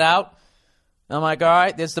feel it out. I'm like, all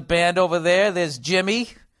right, there's the band over there. There's Jimmy.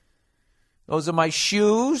 Those are my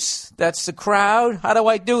shoes. That's the crowd. How do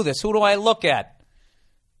I do this? Who do I look at?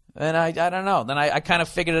 And I don't know. Then I kind of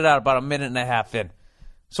figured it out about a minute and a half in.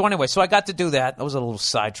 So anyway, I got to do that. That was a little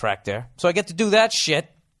sidetrack there. So I get to do that shit.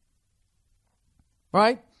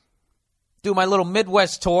 Right? Do my little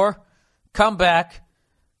Midwest tour. Come back.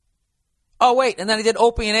 Oh, wait, and then I did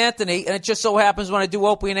Opie and Anthony, and it just so happens when I do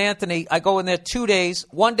Opie and Anthony, I go in there 2 days.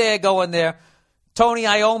 One day I go in there. Tony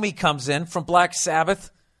Iommi comes in from Black Sabbath.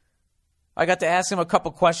 I got to ask him a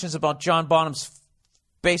couple questions about John Bonham's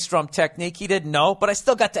bass drum technique. He didn't know, but I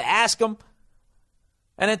still got to ask him.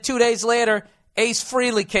 And then 2 days later, Ace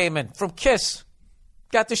Frehley came in from Kiss.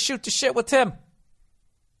 Got to shoot the shit with him.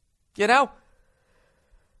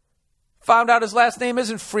 Found out his last name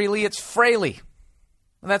isn't Frehley, it's Fraley.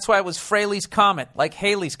 And that's why it was Fraley's Comet, like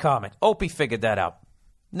Haley's Comet. Opie figured that out.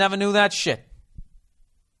 Never knew that shit.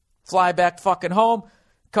 Fly back fucking home,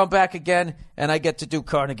 come back again, and I get to do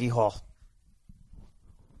Carnegie Hall.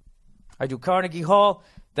 I do Carnegie Hall,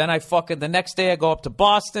 then the next day I go up to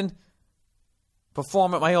Boston,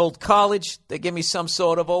 perform at my old college. They give me some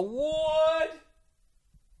sort of award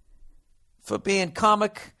for being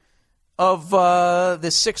comic of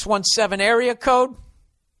the 617 area code,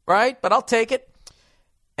 right? But I'll take it.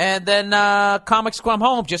 And then Comics Come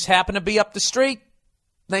Home just happened to be up the street.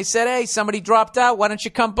 They said, hey, somebody dropped out. Why don't you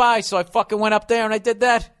come by? So I fucking went up there and I did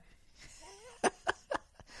that.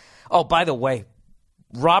 Oh, by the way,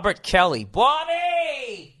 Robert Kelly.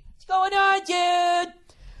 Bobby! What's going on, dude?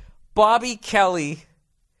 Bobby Kelly.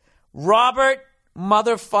 Robert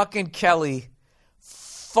motherfucking Kelly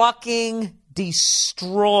fucking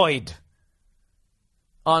destroyed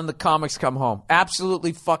on the Comics Come Home.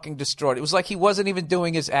 Absolutely fucking destroyed. It was like he wasn't even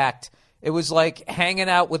doing his act. It was like hanging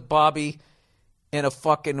out with Bobby in a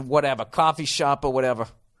fucking whatever, coffee shop or whatever.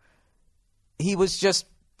 It's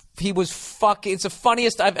the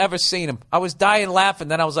funniest I've ever seen him. I was dying laughing.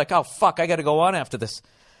 Then I was like, oh, fuck, I got to go on after this.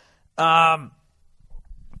 So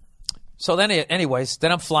then, anyways,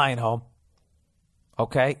 then I'm flying home.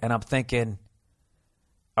 Okay? And I'm thinking,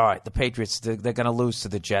 all right, the Patriots, they're going to lose to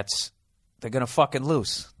the Jets. They're going to fucking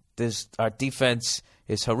lose. Our defense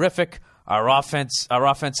is horrific. Our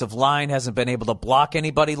offensive line hasn't been able to block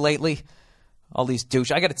anybody lately. All these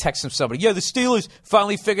douches. I got to text somebody. Yeah, the Steelers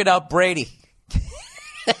finally figured out Brady.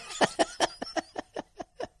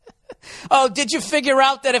 Oh, did you figure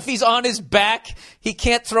out that if he's on his back, he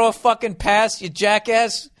can't throw a fucking pass, you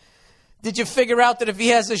jackass? Did you figure out that if he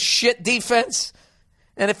has a shit defense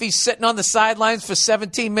and if he's sitting on the sidelines for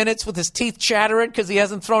 17 minutes with his teeth chattering because he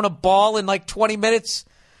hasn't thrown a ball in like 20 minutes,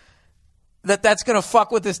 that's going to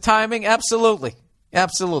fuck with his timing? Absolutely.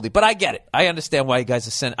 Absolutely. But I get it. I understand why you guys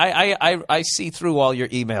are sending. I see through all your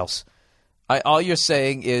emails. All you're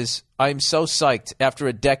saying is, I'm so psyched after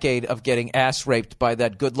a decade of getting ass raped by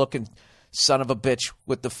that good-looking son of a bitch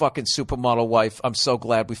with the fucking supermodel wife. I'm so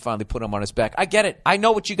glad we finally put him on his back. I get it. I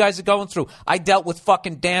know what you guys are going through. I dealt with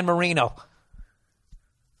fucking Dan Marino.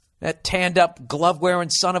 That tanned-up, glove-wearing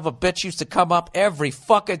son of a bitch used to come up every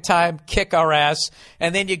fucking time, kick our ass,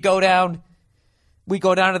 and then you go down, we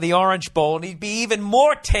go down to the Orange Bowl, and he'd be even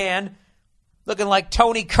more tan, looking like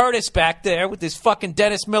Tony Curtis back there with his fucking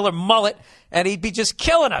Dennis Miller mullet, and he'd be just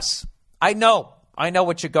killing us. I know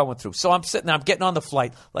what you're going through. So I'm sitting there, I'm getting on the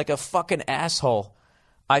flight like a fucking asshole.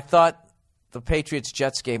 I thought the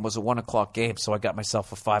Patriots-Jets game was a 1 o'clock game, so I got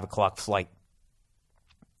myself a 5 o'clock flight.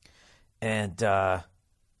 And I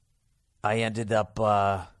ended up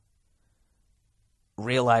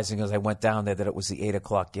realizing as I went down there that it was the 8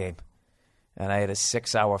 o'clock game. And I had a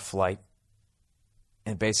 6-hour flight.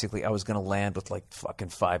 And basically, I was going to land with like fucking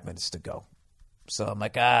 5 minutes to go. So I'm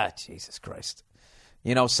like, Jesus Christ.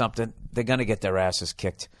 You know something? They're going to get their asses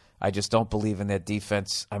kicked. I just don't believe in their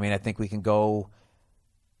defense. I mean, I think we can go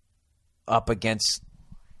up against,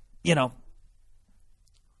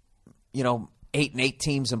 8-8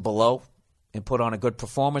 teams and below and put on a good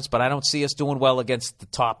performance. But I don't see us doing well against the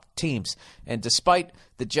top teams. And despite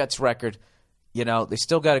the Jets' record, they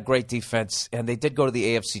still got a great defense, and they did go to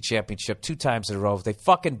the AFC Championship 2 times in a row. They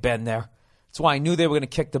fucking been there. That's why I knew they were going to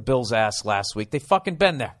kick the Bills' ass last week. They fucking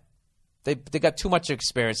been there. They got too much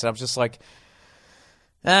experience, and I'm just like,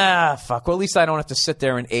 fuck. Well, at least I don't have to sit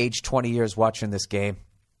there and age 20 years watching this game.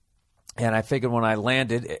 And I figured when I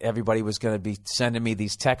landed, everybody was going to be sending me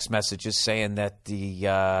these text messages saying that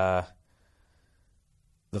the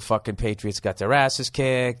fucking Patriots got their asses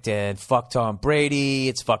kicked, and fuck Tom Brady,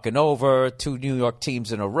 it's fucking over, 2 New York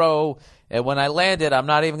teams in a row. And when I landed, I'm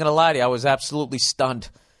not even going to lie to you, I was absolutely stunned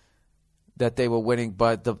that they were winning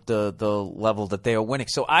by the level that they are winning.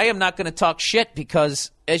 So I am not going to talk shit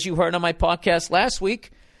because, as you heard on my podcast last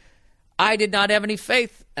week, I did not have any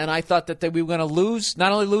faith, and I thought that we were going to lose.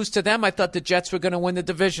 Not only lose to them, I thought the Jets were going to win the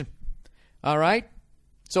division. All right?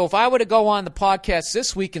 So if I were to go on the podcast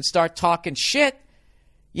this week and start talking shit,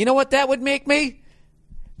 you know what that would make me?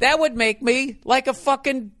 That would make me like a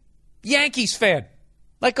fucking Yankees fan.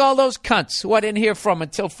 Like all those cunts who I didn't hear from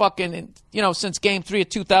until fucking, since Game 3 of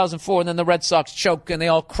 2004, and then the Red Sox choke and they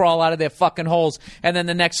all crawl out of their fucking holes, and then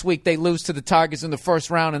the next week they lose to the Tigers in the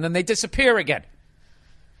first round, and then they disappear again.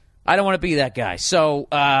 I don't want to be that guy. So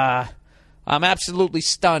I'm absolutely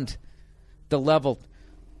stunned. The level.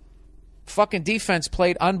 Fucking defense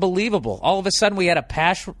played unbelievable. All of a sudden we had a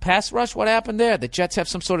pass rush. What happened there? The Jets have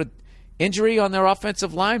some sort of injury on their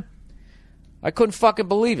offensive line? I couldn't fucking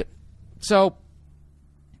believe it. So,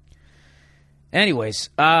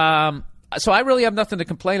 anyways, so I really have nothing to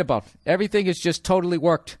complain about. Everything has just totally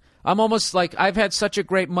worked. I'm almost like I've had such a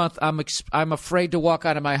great month. I'm afraid to walk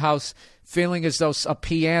out of my house feeling as though a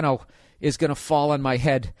piano is going to fall on my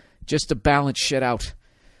head just to balance shit out.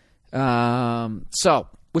 So,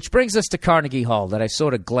 which brings us to Carnegie Hall that I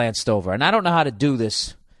sort of glanced over. And I don't know how to do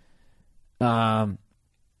this. I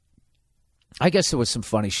guess there was some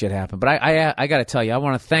funny shit happened. But I got to tell you, I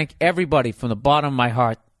want to thank everybody from the bottom of my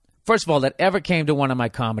heart, first of all, that ever came to one of my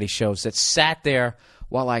comedy shows, that sat there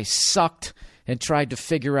while I sucked and tried to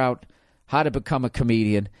figure out how to become a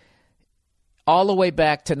comedian. All the way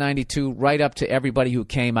back to 92, right up to everybody who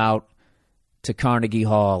came out to Carnegie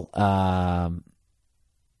Hall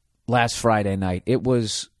last Friday night. It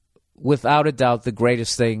was, without a doubt, the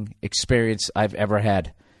greatest experience I've ever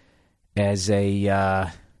had as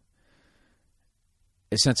since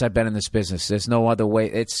I've been in this business. There's no other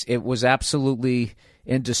way. It was absolutely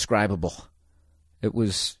indescribable. It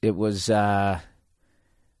was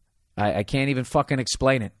I can't even fucking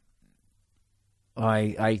explain it.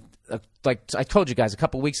 Like I told you guys a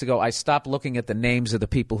couple weeks ago, I stopped looking at the names of the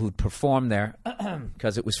people who'd performed there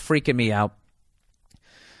because it was freaking me out.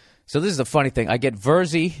 So this is the funny thing. I get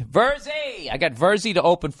Verzi to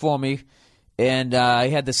open for me, and I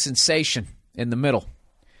had the Sensation in the middle.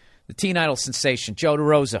 The Teen Idol Sensation, Joe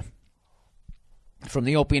DeRosa from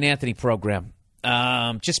the Opie and Anthony program.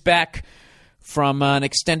 Just back from an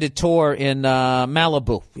extended tour in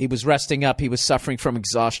Malibu. He was resting up. He was suffering from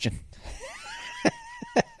exhaustion.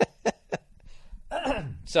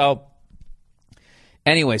 So,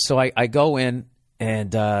 anyway, so I go in,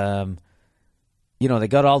 and they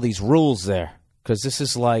got all these rules there because this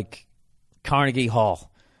is like Carnegie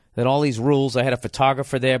Hall. They had all these rules. I had a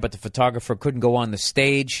photographer there, but the photographer couldn't go on the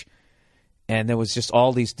stage. And there was just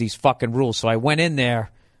all these fucking rules. So I went in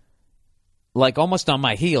there like almost on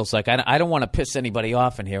my heels. Like, I don't want to piss anybody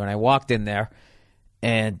off in here. And I walked in there,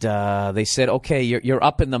 and they said, okay, you're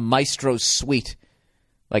up in the Maestro's Suite.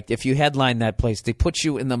 Like, if you headline that place, they put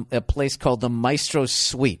you in a place called the Maestro's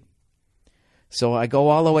Suite. So I go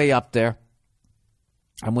all the way up there.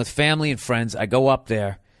 I'm with family and friends. I go up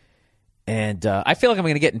there, and I feel like I'm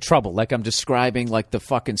going to get in trouble. Like I'm describing like the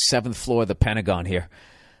fucking 7th floor of the Pentagon here.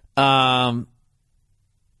 So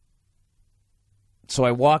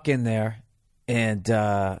I walk in there, and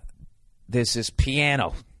there's this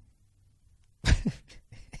piano.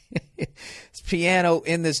 It's piano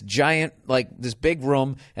in this giant, like this big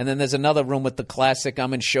room, and then there's another room with the classic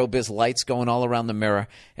I'm in showbiz lights going all around the mirror.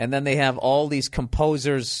 And then they have all these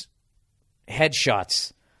composers'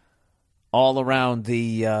 headshots all around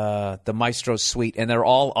the Maestro's Suite, and they're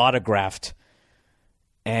all autographed.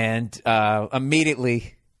 And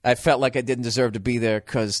immediately I felt like I didn't deserve to be there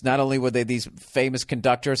because not only were they these famous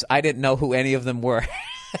conductors, I didn't know who any of them were.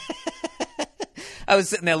 I was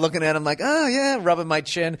sitting there looking at them like, oh, yeah, rubbing my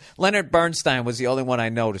chin. Leonard Bernstein was the only one I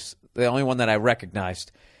noticed, the only one that I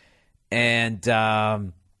recognized. And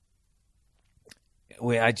I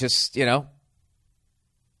just,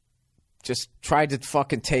 just tried to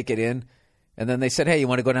fucking take it in. And then they said, hey, you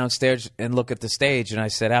want to go downstairs and look at the stage? And I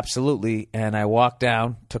said, absolutely. And I walked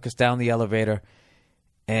down, took us down the elevator,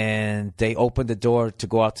 and they opened the door to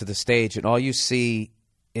go out to the stage. And all you see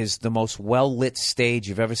is the most well-lit stage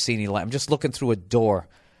you've ever seen in your life. I'm just looking through a door,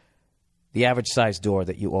 the average-sized door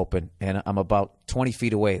that you open, and I'm about 20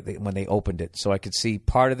 feet away when they opened it. So I could see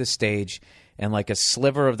part of the stage and like a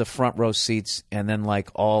sliver of the front row seats and then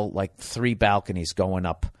like 3 balconies going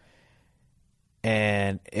up.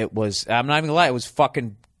 And it was, I'm not even going to lie, it was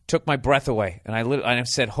fucking, took my breath away. And I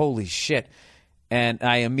said, holy shit. And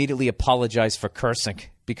I immediately apologized for cursing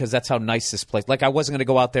because that's how nice this place. Like I wasn't going to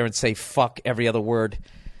go out there and say fuck every other word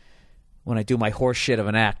when I do my horse shit of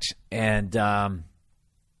an act. And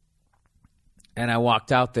I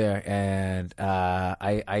walked out there, and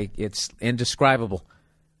it's indescribable.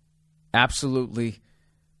 Absolutely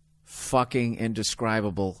fucking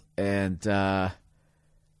indescribable. And I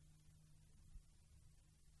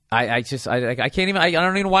can't even, I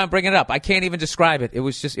don't even know why I'm bringing it up. I can't even describe it. It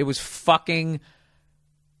was fucking,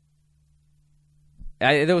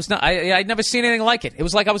 I'd never seen anything like it. It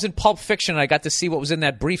was like I was in Pulp Fiction and I got to see what was in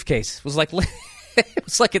that briefcase. It was like, it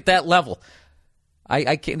was like at that level.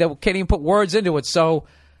 I can't even put words into it. So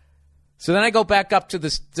then I go back up to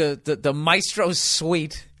the Maestro's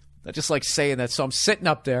Suite. I just like saying that. So I'm sitting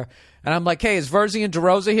up there and I'm like, hey, is Verzi and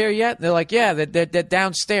DeRosa here yet? And they're like, yeah, they're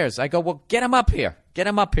downstairs. I go, well, get them up here. Get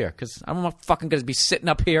him up here, because I'm not fucking going to be sitting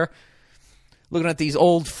up here looking at these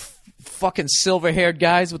old fucking silver-haired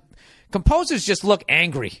guys. Composers just look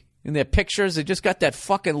angry in their pictures. They just got that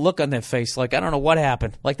fucking look on their face like, I don't know what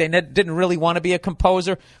happened. Like they didn't really want to be a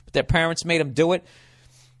composer, but their parents made them do it.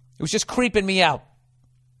 It was just creeping me out.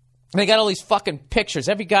 And they got all these fucking pictures.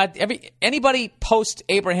 Anybody post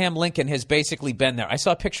Abraham Lincoln has basically been there. I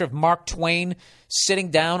saw a picture of Mark Twain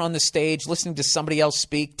sitting down on the stage listening to somebody else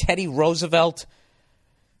speak. Teddy Roosevelt,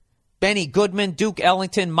 Benny Goodman, Duke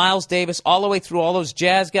Ellington, Miles Davis, all the way through all those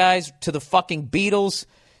jazz guys to the fucking Beatles.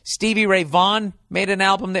 Stevie Ray Vaughan made an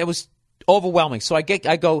album that was overwhelming. So I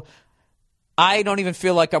go, I don't even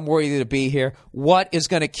feel like I'm worthy to be here. What is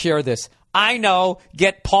going to cure this? I know,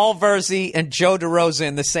 get Paul Verzi and Joe DeRosa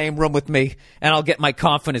in the same room with me, and I'll get my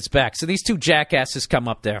confidence back. So these two jackasses come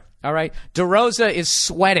up there, all right? DeRosa is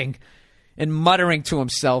sweating and muttering to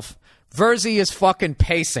himself. Verzi is fucking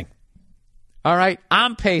pacing. All right,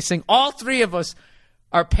 I'm pacing. All three of us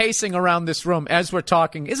are pacing around this room as we're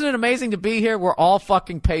talking. Isn't it amazing to be here? We're all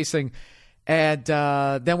fucking pacing. And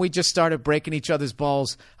then we just started breaking each other's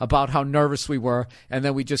balls about how nervous we were. And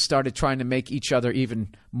then we just started trying to make each other even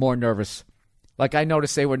more nervous. Like I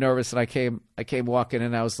noticed they were nervous, and I came walking in,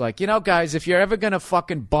 and I was like, guys, if you're ever going to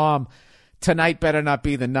fucking bomb, tonight better not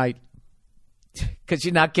be the night. Because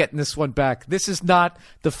you're not getting this one back. This is not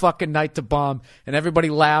the fucking night to bomb. And everybody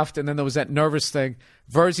laughed, and then there was that nervous thing.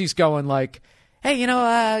 Verzi's going like, hey,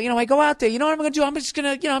 I go out there. You know what I'm going to do? I'm just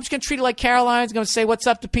going to treat it like Caroline's. I'm going to say what's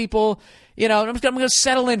up to people. I'm going to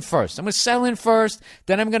settle in first. I'm going to settle in first.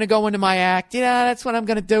 Then I'm going to go into my act. Yeah, that's what I'm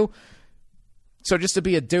going to do. So just to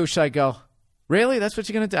be a douche, I go, really? That's what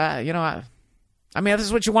you're going to do? I mean, if this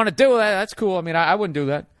is what you want to do, that's cool. I mean, I wouldn't do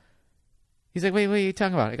that. He's like, wait, what are you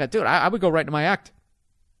talking about? I go, dude, I would go right into my act.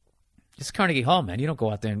 It's Carnegie Hall, man. You don't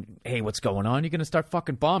go out there and, hey, what's going on? You're going to start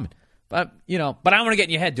fucking bombing. But I want to get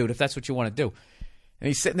in your head, dude, if that's what you want to do. And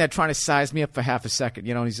he's sitting there trying to size me up for half a second,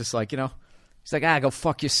 and he's just like, he's like, go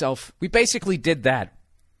fuck yourself. We basically did that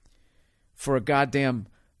for a goddamn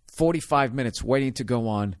 45 minutes waiting to go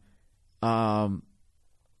on.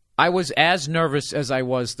 I was as nervous as I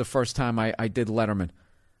was the first time I did Letterman,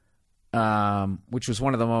 which was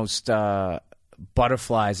one of the most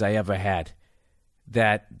butterflies I ever had.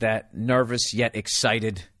 That nervous yet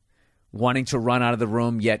excited, wanting to run out of the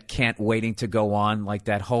room yet can't waiting to go on, like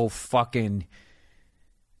that whole fucking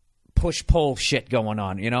push-pull shit going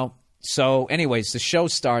on, So anyways, the show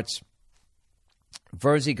starts.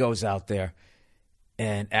 Verzi goes out there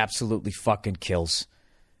and absolutely fucking kills.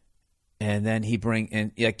 And then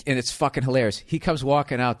and it's fucking hilarious. He comes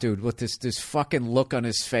walking out, dude, with this fucking look on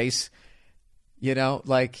his face,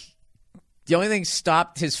 like the only thing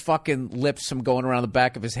stopped his fucking lips from going around the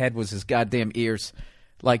back of his head was his goddamn ears,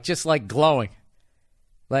 just glowing,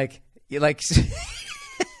 like I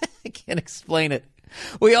can't explain it.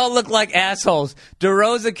 We all look like assholes.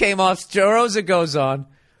 DeRosa came off. DeRosa goes on.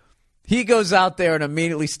 He goes out there and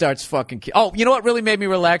immediately starts fucking. Oh, you know what really made me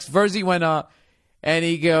relax? Verzi went up and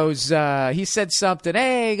he goes. He said something.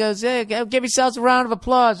 Hey, he goes. Hey, give yourselves a round of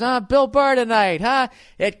applause, huh? Bill Burr tonight, huh?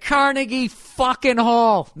 At Carnegie fucking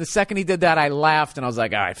Hall. The second he did that, I laughed and I was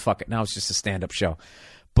like, all right, fuck it. Now it's just a stand-up show.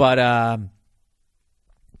 But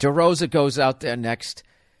DeRosa goes out there next,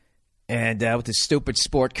 and with his stupid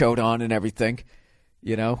sport coat on and everything.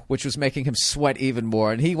 Which was making him sweat even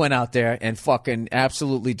more. And he went out there and fucking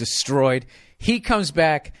absolutely destroyed. He comes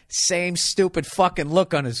back, same stupid fucking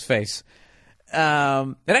look on his face. It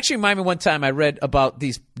actually reminded me one time I read about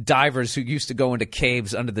these divers who used to go into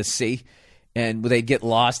caves under the sea, and they'd get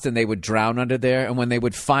lost and they would drown under there. And when they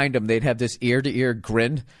would find them, they'd have this ear-to-ear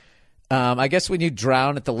grin. I guess when you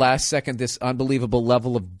drown at the last second, this unbelievable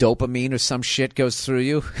level of dopamine or some shit goes through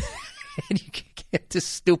you. And you get this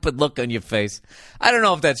stupid look on your face. I don't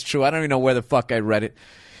know if that's true. I don't even know where the fuck I read it.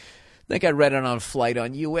 I think I read it on a flight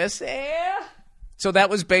on US Air. So that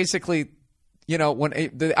was basically, when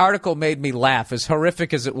the article made me laugh, as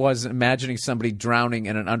horrific as it was imagining somebody drowning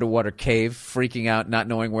in an underwater cave, freaking out, not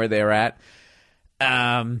knowing where they're at.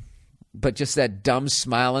 But just that dumb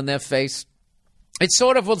smile on their face. It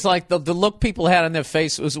sort of was like the look people had on their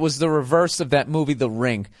face was the reverse of that movie, The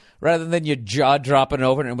Ring. Rather than your jaw dropping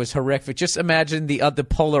over and it was horrific, just imagine the other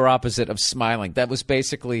polar opposite of smiling. That was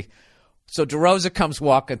basically... So DeRosa comes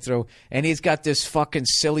walking through, and he's got this fucking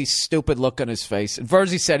silly, stupid look on his face. And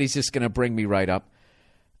Verzi said he's just going to bring me right up.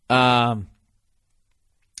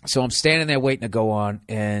 So I'm standing there waiting to go on,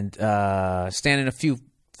 and standing a few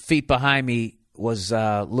feet behind me was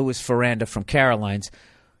Louis Ferranda from Caroline's.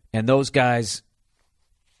 And those guys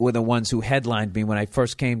were the ones who headlined me when I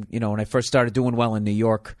first came, when I first started doing well in New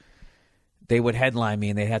York. They would headline me,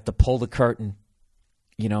 and they had to pull the curtain,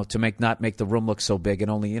 to not make the room look so big.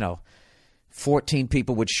 And only, 14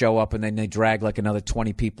 people would show up, and then they drag like another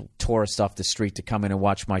 20 people, tourists off the street to come in and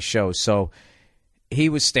watch my show. So he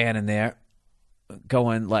was standing there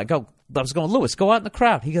going I was going, Louis, go out in the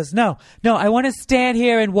crowd. He goes, no, I want to stand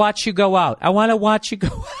here and watch you go out. I want to watch you go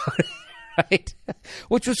out. Right?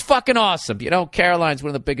 Which was fucking awesome. Caroline's one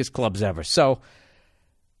of the biggest clubs ever. So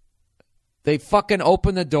they fucking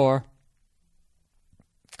open the door,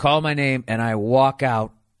 call my name, and I walk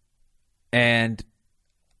out. And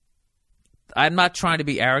I'm not trying to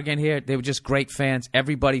be arrogant here. They were just great fans.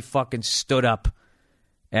 Everybody fucking stood up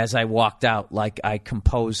as I walked out like I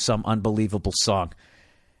composed some unbelievable song.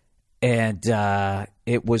 And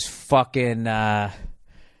it was fucking...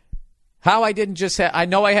 how I didn't just I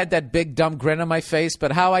know I had that big dumb grin on my face,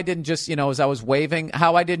 but how I didn't just, as I was waving,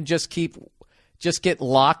 how I didn't just get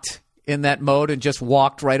locked in that mode and just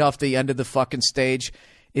walked right off the end of the fucking stage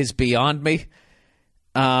is beyond me.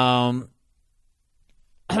 And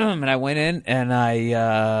I went in and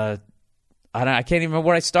I can't even remember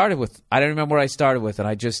what I started with. I don't remember what I started with, and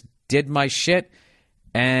I just did my shit,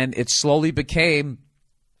 and it slowly became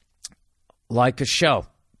like a show,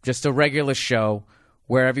 just a regular show,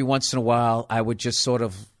 where every once in a while I would just sort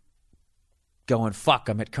of going, fuck,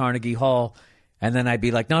 I'm at Carnegie Hall. And then I'd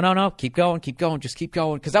be like, no, keep going, just keep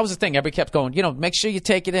going. Because that was the thing. Everybody kept going, make sure you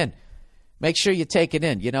take it in. Make sure you take it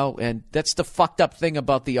in, And that's the fucked up thing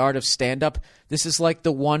about the art of stand-up. This is like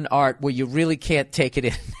the one art where you really can't take it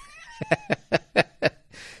in.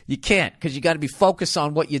 You can't, because you got to be focused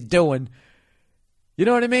on what you're doing. You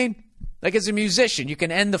know what I mean? Like as a musician, you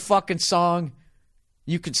can end the fucking song.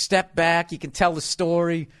 You can step back, you can tell the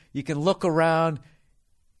story, you can look around,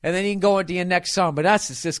 and then you can go into your next song. But us,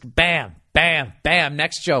 it's just bam, bam, bam,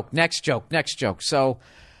 next joke. So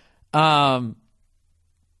I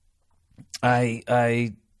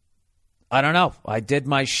I don't know. I did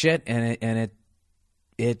my shit, and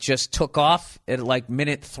it just took off at like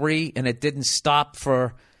minute 3, and it didn't stop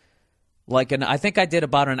for I think I did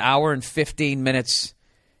about an hour and 15 minutes,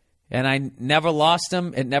 and I never lost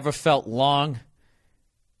him. It never felt long,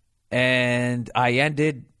 and I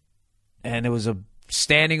ended, and it was a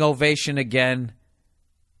standing ovation again,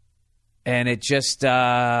 and it just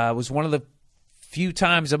was one of the few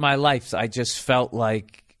times in my life I just felt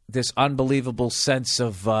like this unbelievable sense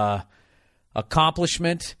of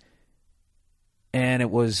accomplishment, and it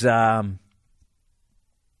was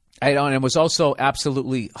it was also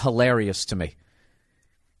absolutely hilarious to me.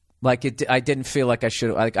 Like I didn't feel like I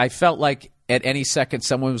should. Like I felt like at any second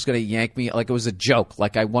someone was going to yank me. Like it was a joke.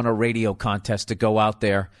 Like I won a radio contest to go out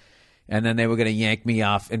there, and then they were going to yank me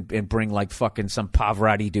off and bring like fucking some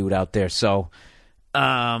Pavarotti dude out there. So,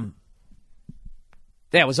 yeah,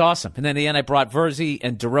 it was awesome. And then at the end, I brought Verzi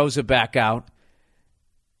and DeRosa back out,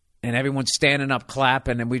 and everyone's standing up,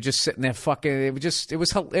 clapping, and we just sitting there fucking. It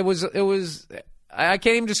was. I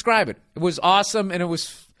can't even describe it. It was awesome, and it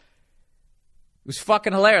was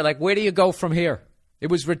fucking hilarious. Like, where do you go from here? It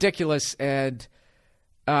was ridiculous, and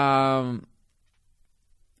I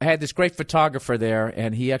had this great photographer there,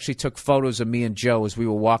 and he actually took photos of me and Joe as we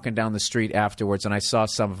were walking down the street afterwards, and I saw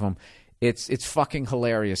some of them. It's fucking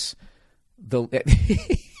hilarious.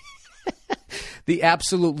 The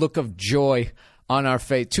absolute look of joy on our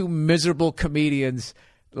face. Two miserable comedians.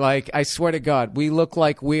 Like, I swear to God, we look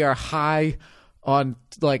like we are high on,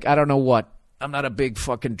 like, I don't know what. I'm not a big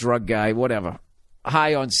fucking drug guy, whatever.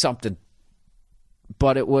 High on something.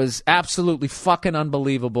 But it was absolutely fucking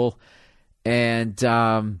unbelievable. And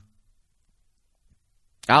I'll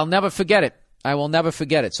never forget it. I will never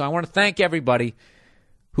forget it. So I want to thank everybody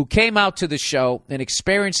who came out to the show and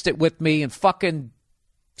experienced it with me and fucking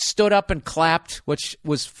stood up and clapped, which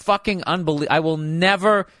was fucking unbelievable. I will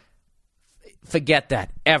never forget that,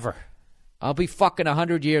 ever. I'll be fucking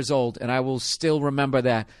 100 years old, and I will still remember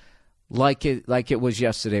that like it was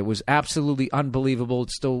yesterday. It was absolutely unbelievable.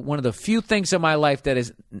 It's still one of the few things in my life that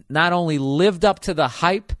has not only lived up to the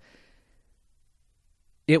hype,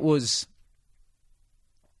 it was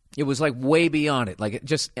like way beyond it. Like, it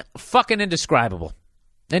just fucking indescribable.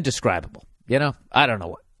 Indescribable. You know? I don't know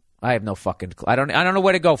what. I have no fucking clue. I don't know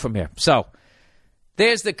where to go from here. So,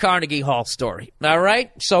 there's the Carnegie Hall story. All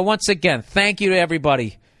right? So, once again, thank you to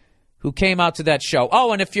everybody who came out to that show.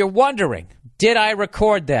 Oh, and if you're wondering, did I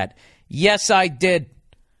record that? Yes, I did.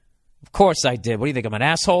 Of course I did. What do you think? I'm an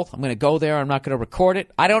asshole? I'm going to go there. I'm not going to record it.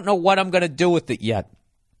 I don't know what I'm going to do with it yet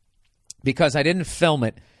because I didn't film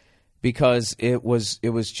it because it was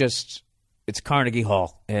just, it's Carnegie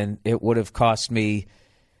Hall, and it would have cost me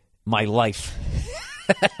my life,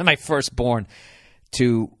 my firstborn,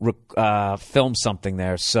 to film something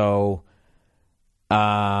there. So,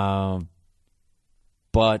 but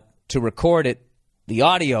to record it, the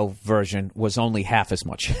audio version was only half as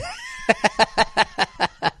much.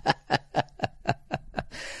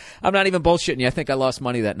 I'm not even bullshitting you. I think I lost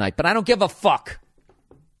money that night, but I don't give a fuck.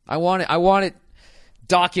 I want it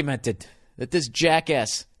documented that this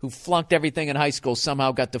jackass who flunked everything in high school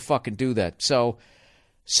somehow got to fucking do that. So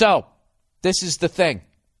this is the thing.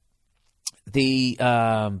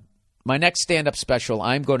 My next stand-up special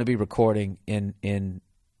I'm going to be recording in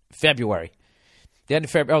February. The end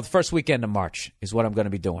of February, the first weekend of March is what I'm going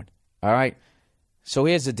to be doing. All right? So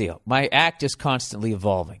here's the deal. My act is constantly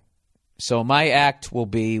evolving. So my act will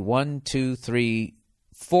be 1, 2, 3,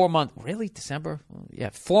 4 months. Really? December?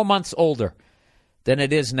 Yeah, 4 months older than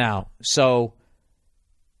it is now. So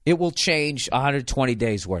it will change 120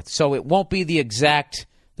 days worth. So it won't be the exact.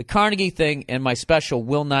 The Carnegie thing and my special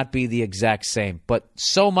will not be the exact same. But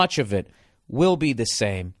so much of it will be the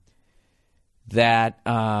same that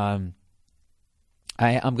I'm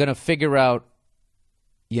going to figure out,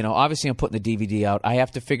 obviously I'm putting the DVD out. I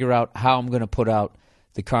have to figure out how I'm going to put out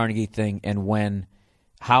the Carnegie thing and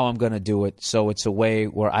how I'm going to do it so it's a way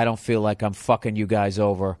where I don't feel like I'm fucking you guys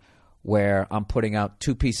over, where I'm putting out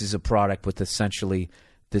two pieces of product with essentially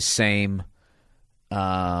the same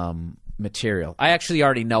material. I actually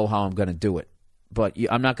already know how I'm going to do it, but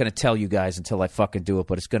I'm not going to tell you guys until I fucking do it,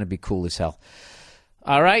 but it's going to be cool as hell.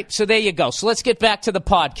 All right, so there you go. So let's get back to the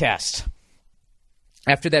podcast.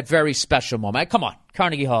 After that very special moment. Come on,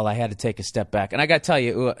 Carnegie Hall, I had to take a step back. And I got to tell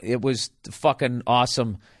you, it was fucking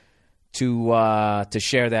awesome to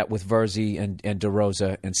share that with Verzi and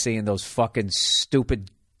DeRosa and seeing those fucking stupid,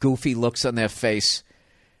 goofy looks on their face,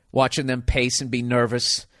 watching them pace and be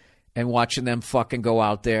nervous and watching them fucking go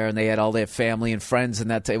out there, and they had all their family and friends, and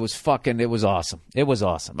it was awesome. It was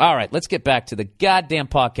awesome. All right, let's get back to the goddamn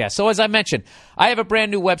podcast. So as I mentioned, I have a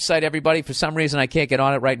brand new website, everybody. For some reason, I can't get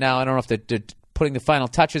on it right now. I don't know if they're putting the final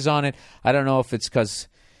touches on it. I don't know if it's because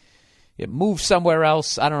it moved somewhere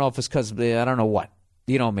else. I don't know if it's because I don't know what.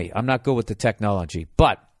 You know me. I'm not good with the technology.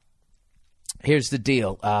 But here's the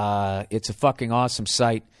deal. It's a fucking awesome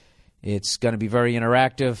site. It's going to be very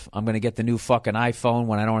interactive. I'm going to get the new fucking iPhone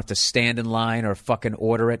when I don't have to stand in line or fucking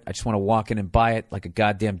order it. I just want to walk in and buy it like a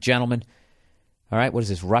goddamn gentleman. All right, what is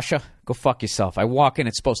this, Russia? Go fuck yourself. I walk in,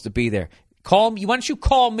 it's supposed to be there. Call me. Why don't you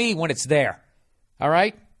call me when it's there? All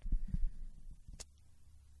right?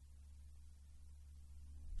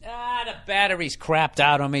 The battery's crapped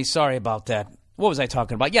out on me. Sorry about that. What was I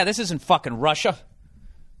talking about? Yeah, this isn't fucking Russia.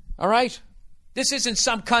 All right? This isn't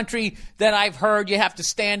some country that I've heard you have to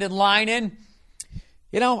stand in line in.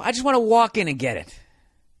 You know, I just want to walk in and get it.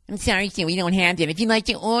 I'm sorry, sir, we don't have them. If you'd like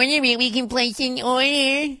to order it, we can place an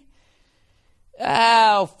order.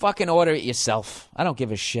 Oh, fucking order it yourself. I don't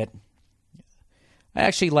give a shit. I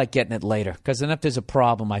actually like getting it later, because then if there's a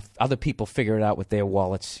problem, other people figure it out with their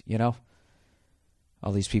wallets, you know?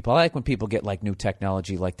 All these people. I like when people get like new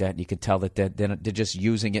technology like that, and you can tell that they're just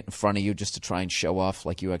using it in front of you just to try and show off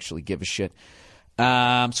like you actually give a shit.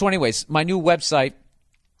 So anyways, my new website,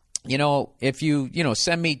 you know, if you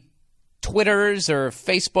send me Twitters or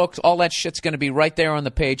Facebooks, all that shit's going to be right there on the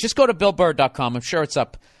page. Just go to BillBurr.com. I'm sure it's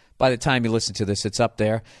up by the time you listen to this. It's up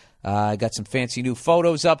there. I got some fancy new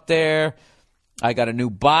photos up there. I got a new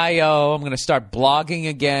bio. I'm going to start blogging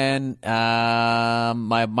again. All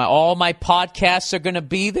my podcasts are going to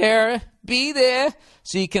be there,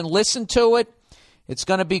 so you can listen to it. It's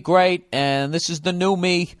going to be great, and this is the new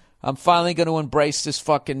me. I'm finally going to embrace this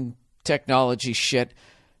fucking technology shit,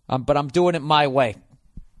 but I'm doing it my way.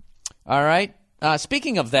 All right?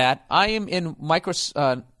 Speaking of that, I am in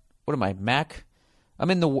Microsoft. What am I, Mac? I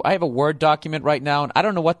have a Word document right now, and I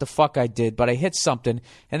don't know what the fuck I did, but I hit something,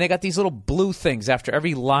 and they got these little blue things after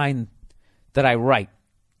every line that I write.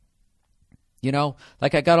 You know,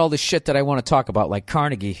 like I got all this shit that I want to talk about, like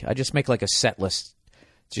Carnegie. I just make like a set list.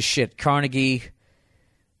 Just shit. Carnegie.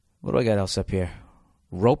 What do I got else up here?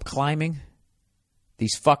 Rope climbing.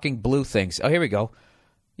 These fucking blue things. Oh, here we go.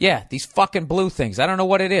 Yeah, these fucking blue things. I don't know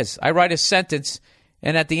what it is. I write a sentence,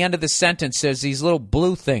 and at the end of the sentence, there's these little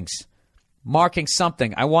blue things marking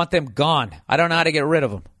something. I want them gone. I don't know how to get rid of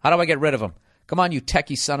them. How do I get rid of them? Come on, you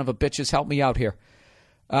techie son of a bitches. Help me out here.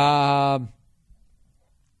 What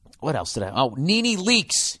else did I... Oh, Nene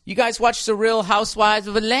Leakes. You guys watch The Real Housewives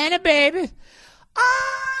of Atlanta, baby?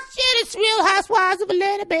 Oh, shit, it's Real Housewives of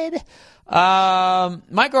Atlanta, baby.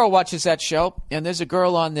 My girl watches that show, and there's a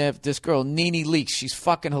girl on there, this girl, Nene Leakes. She's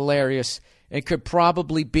fucking hilarious and could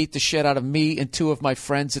probably beat the shit out of me and two of my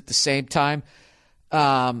friends at the same time.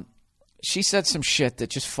 She said some shit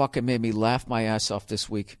that just fucking made me laugh my ass off this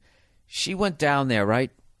week. She went down there,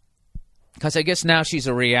 right? Because I guess now she's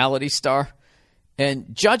a reality star.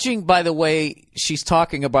 And judging by the way she's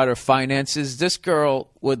talking about her finances, this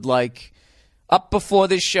girl would like, up before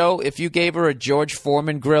this show, if you gave her a George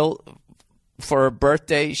Foreman grill for her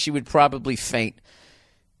birthday, she would probably faint.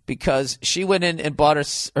 Because she went in and bought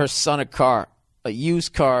her son a car, a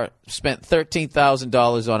used car, spent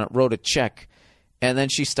 $13,000 on it, wrote a check. And then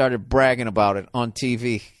she started bragging about it on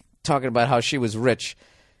TV, talking about how she was rich.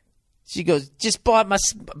 She goes, just bought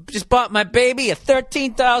my baby a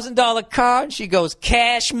 $13,000 car. And she goes,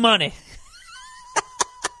 cash money.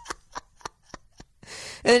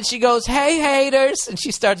 And then she goes, hey, haters. And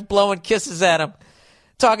she starts blowing kisses at him,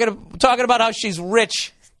 talking about how she's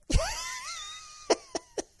rich.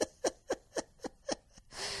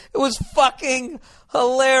 It was fucking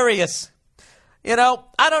hilarious. You know,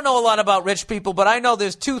 I don't know a lot about rich people, but I know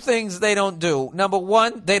there's two things they don't do. Number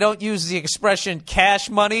one, they don't use the expression cash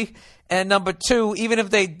money. And number two, even if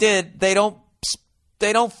they did, they don't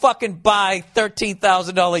fucking buy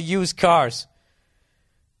 $13,000 used cars.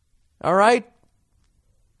 All right?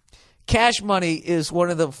 Cash money is one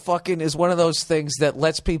of those things that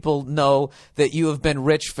lets people know that you have been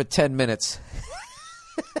rich for 10 minutes.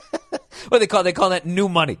 What they call that new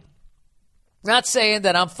money. Not saying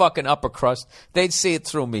that I'm fucking upper crust. They'd see it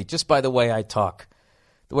through me just by the way I talk.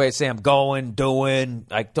 The way I say I'm going, doing.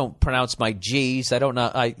 I don't pronounce my G's. I don't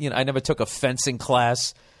know. I never took a fencing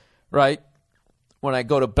class, right? When I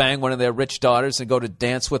go to bang one of their rich daughters and go to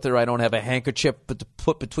dance with her, I don't have a handkerchief to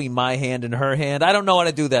put between my hand and her hand. I don't know how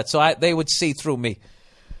to do that, so they would see through me.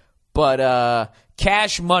 But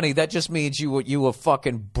cash money, that just means you were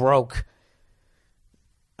fucking broke.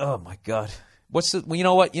 Oh, my God. You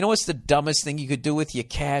know what? You know what's the dumbest thing you could do with your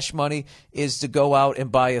cash money is to go out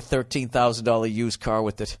and buy a $13,000 used car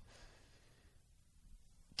with it.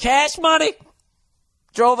 Cash money.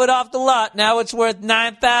 Drove it off the lot. Now it's worth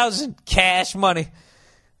 $9,000. Cash money.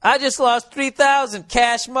 I just lost $3,000.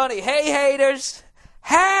 Cash money. Hey, haters.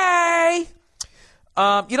 Hey.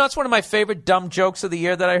 It's one of my favorite dumb jokes of the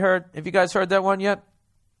year that I heard. Have you guys heard that one yet?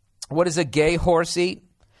 What does a gay horse eat?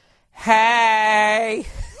 Hey.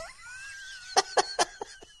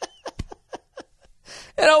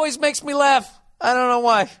 It always makes me laugh. I don't know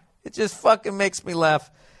why. It just fucking makes me laugh.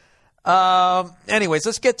 Anyways,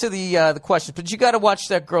 let's get to the questions. But you got to watch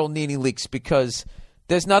that girl Nene Leakes, because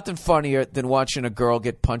there's nothing funnier than watching a girl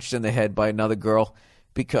get punched in the head by another girl.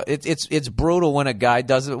 Because it's brutal when a guy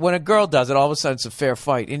does it. When a girl does it, all of a sudden it's a fair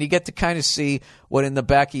fight, and you get to kind of see what in the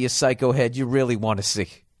back of your psycho head you really want to see.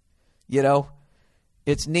 You know,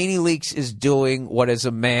 it's Nene Leakes is doing what as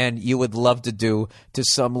a man you would love to do to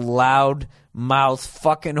some loud mouth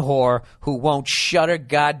fucking whore who won't shut her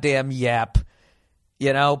goddamn yap.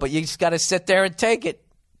 You know, but you just got to sit there and take it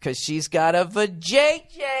because she's got a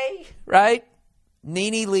vajayjay, right?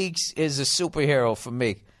 Nene Leakes is a superhero for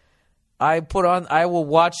me. I will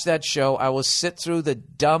watch that show. I will sit through the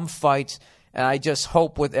dumb fights, and I just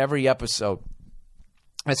hope with every episode.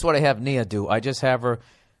 That's what I have Nia do. I just have her,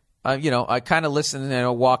 I kind of listen and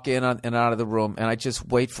I'll walk in and out of the room, and I just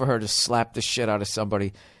wait for her to slap the shit out of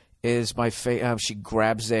somebody. It is my favorite. She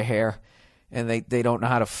grabs their hair, and they don't know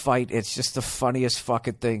how to fight. It's just the funniest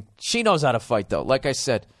fucking thing. She knows how to fight, though. Like I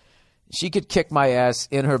said, she could kick my ass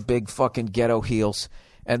in her big fucking ghetto heels.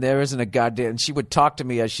 And there isn't a goddamn... And she would talk to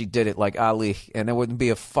me as she did it, like Ali. And there wouldn't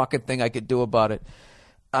be a fucking thing I could do about it.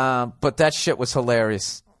 But that shit was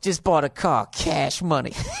hilarious. Just bought a car. Cash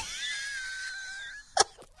money.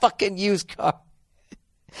 Fucking used car.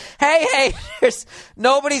 Hey, haters.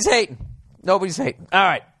 Nobody's hating. Nobody's hating. All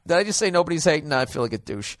right. Did I just say nobody's hating? No, I feel like a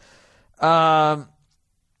douche.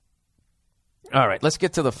 All right. Let's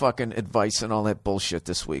get to the fucking advice and all that bullshit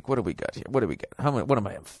this week. What do we got here? What do we got? What am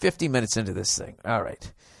I? 50 minutes into this thing. All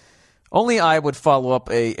right. Only I would follow up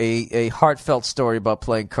a heartfelt story about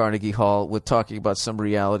playing Carnegie Hall with talking about some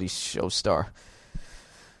reality show star.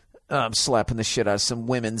 I'm slapping the shit out of some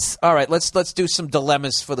women's. All right. Let's do some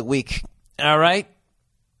dilemmas for the week. All right.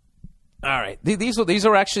 All right. These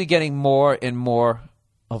are actually getting more and more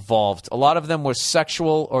evolved. A lot of them were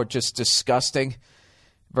sexual or just disgusting.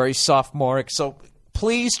 Very sophomoric. So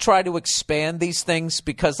please try to expand these things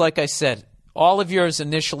because, like I said, all of yours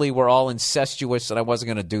initially were all incestuous and I wasn't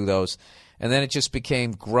going to do those. And then it just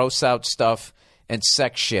became gross out stuff and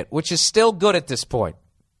sex shit, which is still good at this point.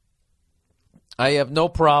 I have no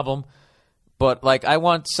problem, but like I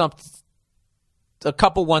want a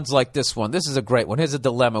couple ones like this one. This is a great one. Here's a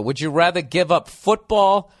dilemma. Would you rather give up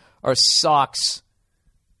football or socks?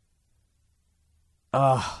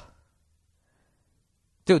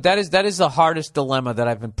 Dude, that is the hardest dilemma that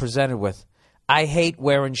I've been presented with. I hate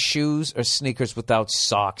wearing shoes or sneakers without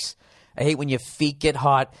socks. I hate when your feet get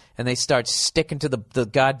hot and they start sticking to the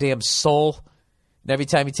goddamn sole. And every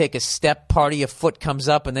time you take a step, part of your foot comes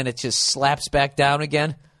up and then it just slaps back down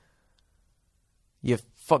again. Your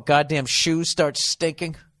goddamn shoes start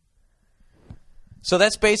stinking. So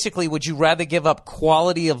that's basically, would you rather give up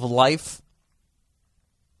quality of life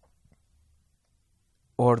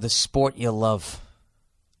or the sport you love?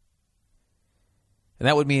 And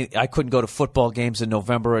that would mean I couldn't go to football games in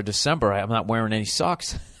November or December. I'm not wearing any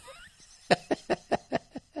socks.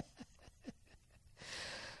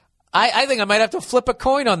 I think I might have to flip a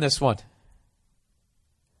coin on this one.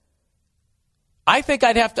 I think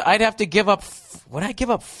I'd have to give up. Would I give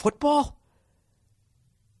up football?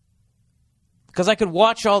 Because I could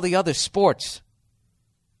watch all the other sports.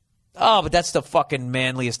 Oh, but that's the fucking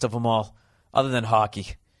manliest of them all, other than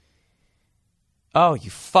hockey. Oh, you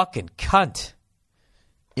fucking cunt.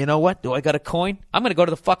 You know what? Do I got a coin? I'm going to go to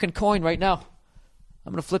the fucking coin right now.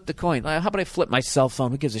 I'm going to flip the coin. How about I flip my cell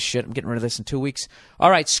phone? Who gives a shit? I'm getting rid of this in 2 weeks. All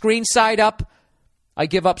right, screen side up, I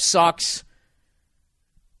give up socks.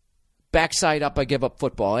 Back side up, I give up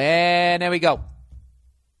football. And there we go.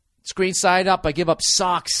 Screen side up, I give up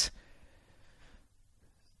socks.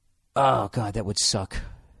 Oh, God, that would suck.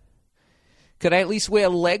 Could I at least wear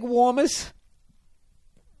leg warmers?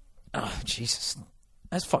 Oh, Jesus.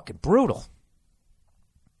 That's fucking brutal.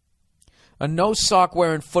 A no-sock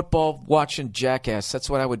wearing football watching jackass. That's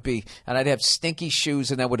what I would be. And I'd have stinky shoes,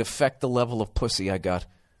 and that would affect the level of pussy I got.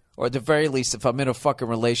 Or at the very least, if I'm in a fucking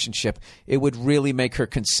relationship, it would really make her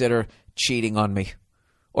consider cheating on me.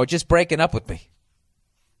 Or just breaking up with me.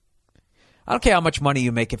 I don't care how much money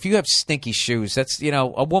you make. If you have stinky shoes, that's,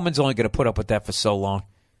 a woman's only going to put up with that for so long.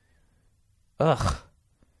 Ugh.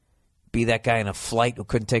 Be that guy in a flight who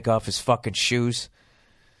couldn't take off his fucking shoes.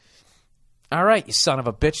 All right, you son of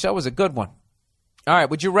a bitch. That was a good one. All right,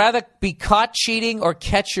 would you rather be caught cheating or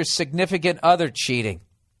catch your significant other cheating?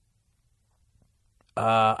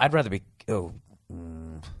 I'd rather be...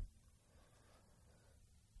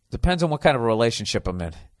 Depends on what kind of a relationship I'm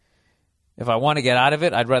in. If I want to get out of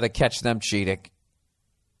it, I'd rather catch them cheating.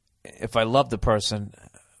 If I love the person,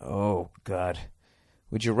 oh, God.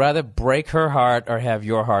 Would you rather break her heart or have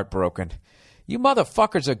your heart broken? You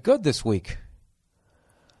motherfuckers are good this week.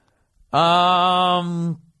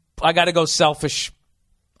 I got to go selfish.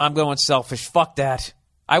 I'm going selfish. Fuck that.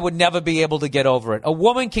 I would never be able to get over it. A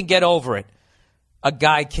woman can get over it. A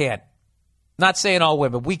guy can't. Not saying all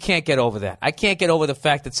women. We can't get over that. I can't get over the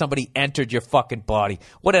fact that somebody entered your fucking body.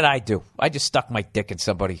 What did I do? I just stuck my dick in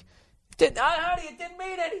somebody. Honey, it didn't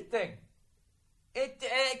mean anything.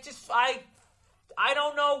 I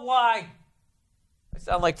don't know why. I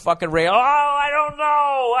sound like fucking Ray. Oh, I don't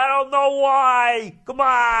know. I don't know why. Come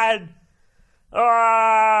on.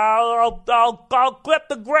 I'll clip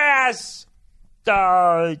the grass.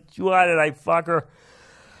 Why did I fuck her?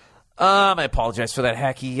 I apologize for that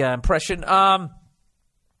hacky impression.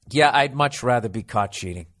 Yeah, I'd much rather be caught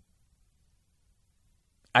cheating.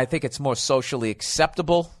 I think it's more socially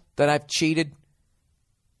acceptable that I've cheated.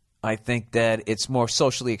 I think that it's more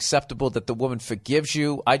socially acceptable that the woman forgives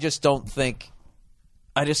you. I just don't think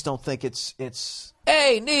it's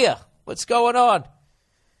Hey, Nia, what's going on?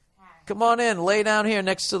 Come on in, lay down here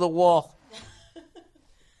next to the wall.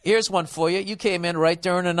 Here's one for you. You came in right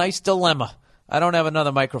during a nice dilemma. I don't have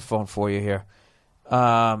another microphone for you here.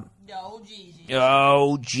 Oh,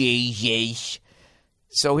 Jesus.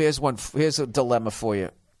 So here's a dilemma for you.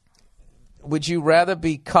 Would you rather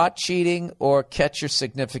be caught cheating or catch your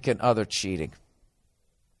significant other cheating?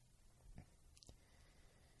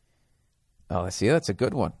 Oh, see, that's a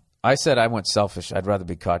good one. I said I went selfish. I'd rather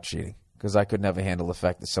be caught cheating because I could never handle the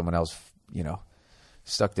fact that someone else,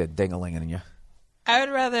 stuck their ding-a-ling in you. I would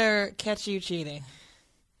rather catch you cheating.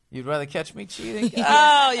 You'd rather catch me cheating?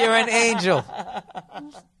 Oh, you're an angel.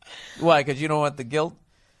 Why? Because you don't want the guilt?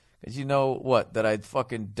 Because you know what? That I'd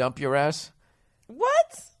fucking dump your ass?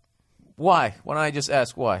 What? Why? Why don't I just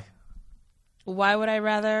ask why? Why would I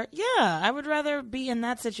rather? Yeah, I would rather be in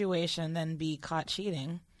that situation than be caught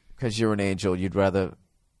cheating. Because you're an angel. You don't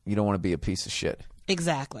want to be a piece of shit.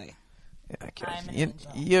 Exactly. Yeah, I'm an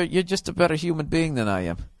angel. You're just a better human being than I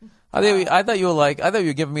am. I thought you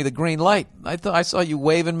were giving me the green light. I saw you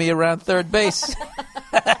waving me around third base.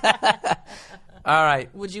 All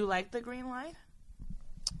right. Would you like the green light?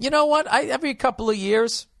 You know what? Every couple of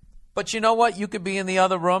years. But you know what? You could be in the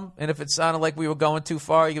other room, and if it sounded like we were going too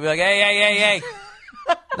far, you could be like, hey.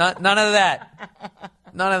 None of that.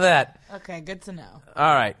 None of that. Okay, good to know.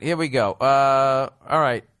 All right, here we go. All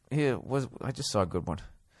right, I just saw a good one.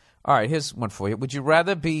 All right, here's one for you. Would you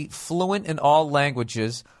rather be fluent in all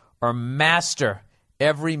languages or master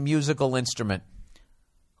every musical instrument?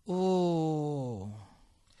 Ooh.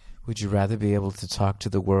 Would you rather be able to talk to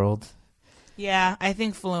the world? Yeah, I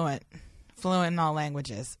think fluent. Fluent in all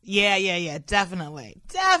languages. Yeah, definitely.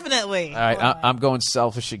 All right, I'm going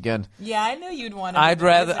selfish again. Yeah, I knew you'd want to.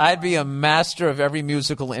 I'd be a master of every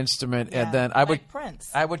musical instrument, and then I would Prince.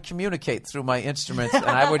 I would communicate through my instruments, and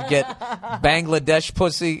I would get Bangladesh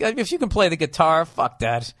pussy. If you can play the guitar, fuck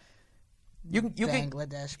that. You can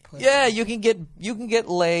Bangladesh pussy. Yeah, you can get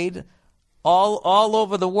laid all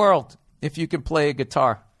over the world if you can play a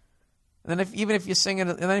guitar. And then if you're singing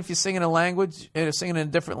a language, singing in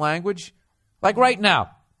a different language. Like right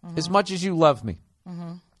now, as much as you love me,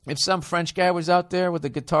 if some French guy was out there with a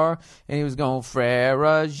guitar and he was going,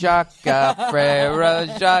 Frère Jacques,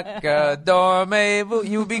 dormez-vous,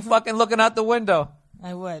 you would be fucking looking out the window.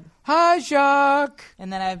 I would. Hi, Jacques.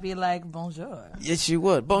 And then I'd be like, bonjour. Yes, you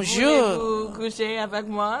would. Bonjour. Voulez-vous coucher avec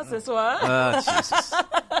moi ce soir? Jesus.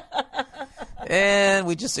 And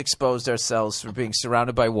we just exposed ourselves for being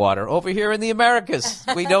surrounded by water. Over here in the Americas,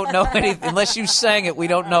 we don't know anything. Unless you sang it, we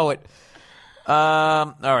don't know it.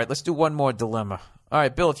 All right, let's do one more dilemma. All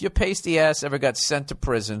right, Bill, if your pasty ass ever got sent to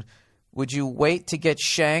prison, would you wait to get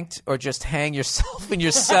shanked or just hang yourself in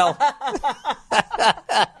your cell?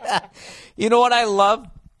 You know what I love?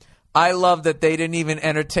 I love that they didn't even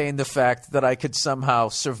entertain the fact that I could somehow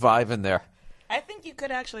survive in there. I think you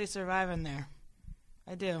could actually survive in there.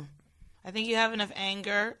 I do. I think you have enough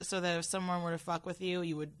anger so that if someone were to fuck with you,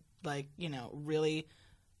 you would, really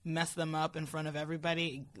mess them up in front of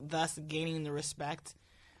everybody, thus gaining the respect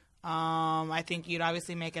I think you'd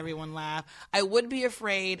obviously make everyone laugh. I would be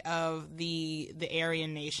afraid of the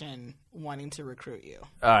Aryan nation wanting to recruit you.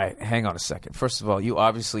 All right, hang on a second. First of all, you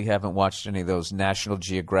obviously haven't watched any of those National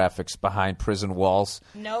Geographics behind prison walls.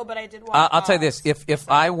 No, but I did watch. I'll tell you this: if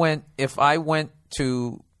I went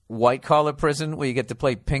to white collar prison where you get to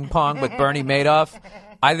play ping pong with Bernie Madoff,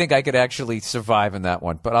 I think I could actually survive in that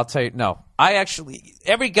one. But I'll tell you, no.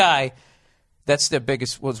 Every guy, that's their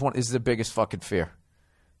biggest is their biggest fucking fear.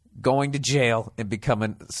 Going to jail and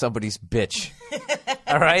becoming somebody's bitch.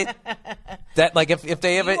 All right? That like if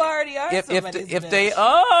they ever you already are if bitch. they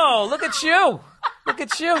look at you. Look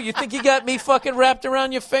at you. You think you got me fucking wrapped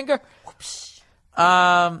around your finger?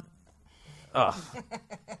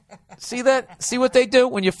 See that? See what they do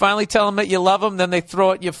when you finally tell them that you love them, then they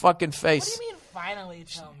throw it in your fucking face. What do you mean finally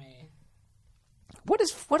tell me? What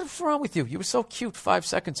is wrong with you? You were so cute 5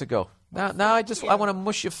 seconds ago. Now I want to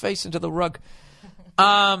mush your face into the rug.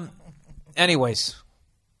 Anyways.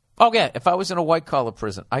 Oh, yeah, if I was in a white-collar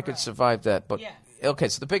prison, I could survive that. But okay,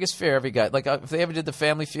 so the biggest fear every guy, like if they ever did the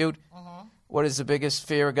Family Feud, what is the biggest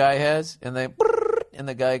fear a guy has? And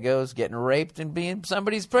the guy goes, getting raped and being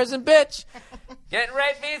somebody's prison bitch. Getting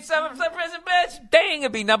raped, being somebody's prison bitch. Dang,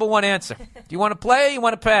 it'd be number one answer. Do you want to play or you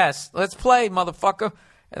want to pass? Let's play, motherfucker.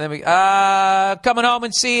 And then we, coming home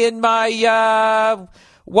and seeing my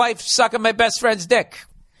wife sucking my best friend's dick.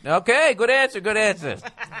 Okay, good answer.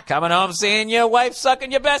 Coming home, seeing your wife sucking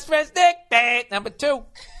your best friend's dick. Bang, number two.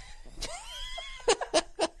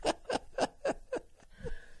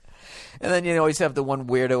 And then you always have the one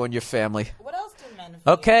weirdo in your family. What else do men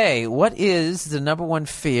fear? Okay, what is the number one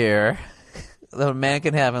fear that a man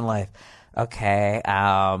can have in life? Okay,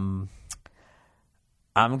 I'm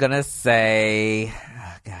going to say,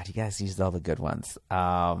 oh God, you guys used all the good ones.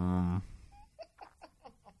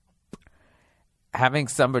 Having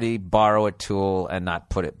somebody borrow a tool and not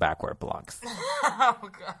put it back where it belongs. Oh,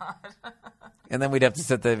 God. And then we'd have to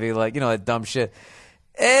sit there and be like, that dumb shit.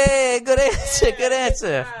 Hey, good answer. Good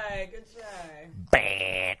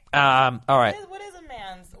try. All right. What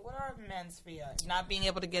are men's fear? Not being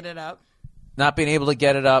able to get it up. Not being able to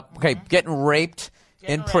get it up. Okay, getting raped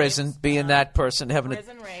in prison, being that person, having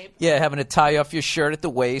to tie off your shirt at the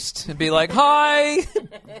waist and be like, "Hi,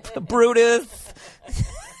 Brutus,"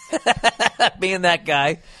 being that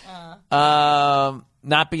guy.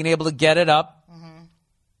 Not being able to get it up.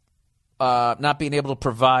 Not being able to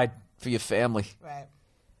provide for your family. Right.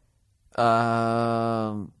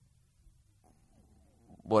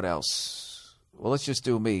 What else? Well, let's just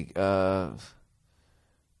do me.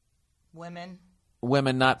 Women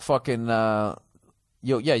not fucking.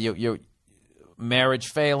 Your marriage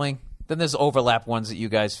failing. Then there's overlap ones that you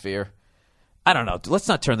guys fear. I don't know. Let's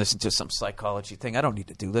not turn this into some psychology thing. I don't need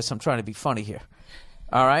to do this. I'm trying to be funny here.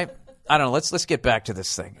 All right. I don't know. Let's get back to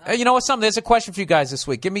this thing. You know what? There's a question for you guys this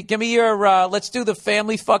week. Give me your. Let's do the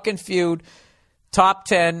Family fucking Feud. Top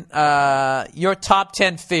 10. Your top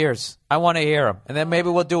 10 fears. I want to hear them, and then maybe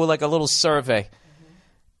we'll do like a little survey.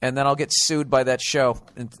 And then I'll get sued by that show,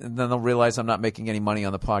 and then they'll realize I'm not making any money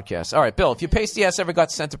on the podcast. All right, Bill, if your pasty ass ever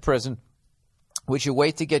got sent to prison, would you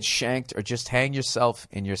wait to get shanked or just hang yourself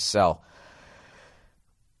in your cell?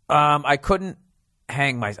 I couldn't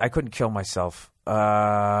kill myself.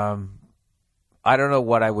 I don't know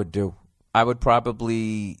what I would do. I would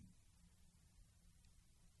probably.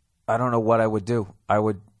 I don't know what I would do. I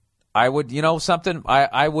would. You know something?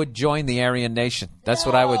 I would join the Aryan Nation. That's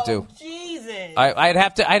what I would do. Jesus. I'd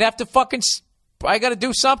have to fucking. I got to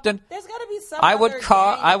do something. There's got to be some. I'd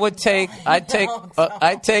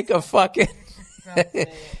take a fucking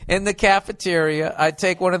in the cafeteria. I'd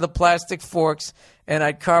take one of the plastic forks and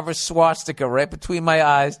I'd carve a swastika right between my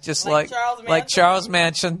eyes, just like Charles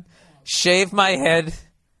Manson. Shave my head.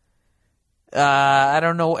 I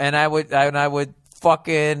don't know, and I would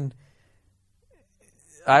fucking.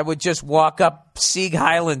 I would just walk up Sieg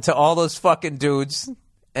Highland to all those fucking dudes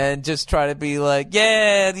and just try to be like,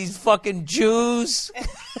 yeah, these fucking Jews. There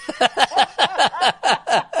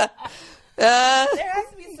has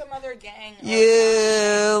to be some other gang.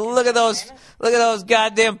 Yeah, look at those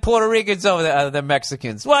goddamn Puerto Ricans over there. They're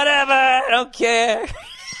Mexicans. Whatever, I don't care.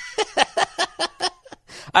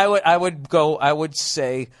 I would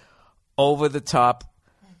say over the top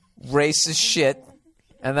racist shit.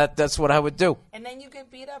 And that's what I would do. And then you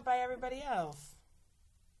get beat up by everybody else.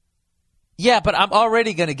 Yeah, but I'm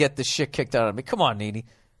already going to get the shit kicked out of me. Come on, Nene.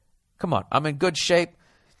 Come on. I'm in good shape.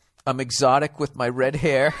 I'm exotic with my red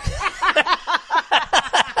hair.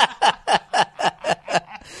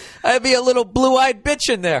 I'd be a little blue-eyed bitch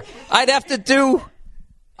in there. I'd have to do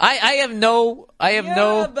I have no.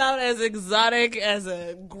 You're about as exotic as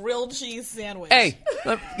a grilled cheese sandwich. Hey,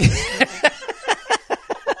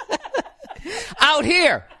 out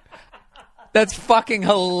here. That's fucking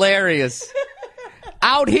hilarious.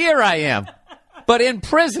 Out here I am. But in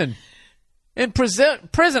prison,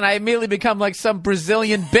 I immediately become like some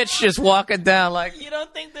Brazilian bitch just walking down like. You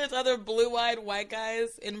don't think there's other blue-eyed white guys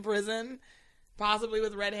in prison, possibly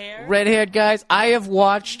with red hair? Red-haired guys. I have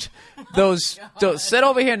watched those sit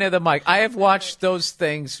over here near the mic. I have watched those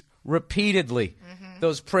things repeatedly.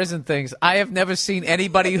 Those prison things. I have never seen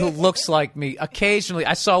anybody who looks like me. Occasionally,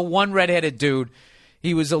 I saw one redheaded dude.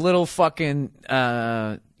 He was a little fucking,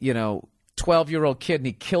 12-year-old kid, and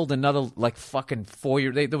he killed another, like, fucking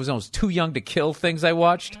 4-year. There was those Too Young to Kill things I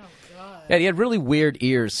watched. Oh, God. Yeah, he had really weird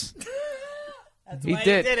ears. That's He why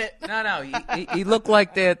did. he did it. No, he looked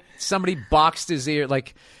like that somebody boxed his ear,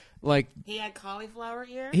 like He had cauliflower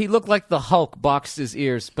ear? he looked like the Hulk boxed his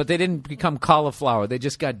ears, but they didn't become cauliflower. They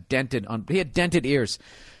just got dented on. He had dented ears.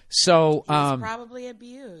 So, He was probably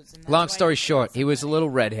abused. And that's long why story he short, killed he was a somebody. little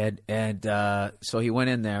redhead, and so he went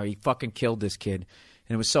in there. He fucking killed this kid,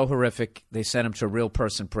 and it was so horrific. They sent him to a real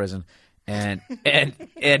person prison, and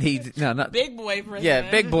he not Big boy prison.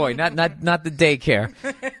 yeah, big boy, not the daycare,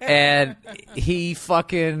 and he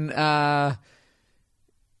fucking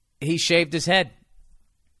he shaved his head.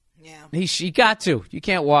 Yeah. He got to. You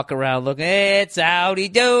can't walk around looking, it's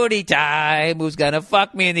outy doody time. Who's going to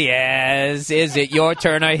fuck me in the ass? Is it your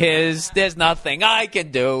turn or his? There's nothing I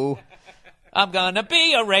can do. I'm going to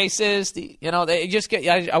be a racist. You know, they just get.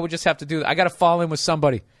 I would just have to do that. I got to fall in with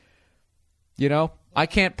somebody. You know? I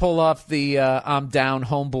can't pull off the I'm down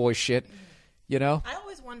homeboy shit. You know? I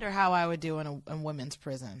always wonder how I would do in a women's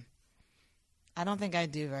prison. I don't think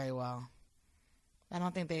I'd do very well. I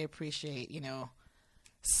don't think they appreciate,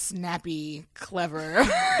 snappy, clever,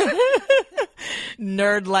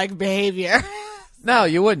 nerd-like behavior. No,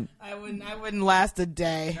 you wouldn't. I wouldn't last a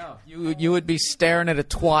day. No, you would be staring at a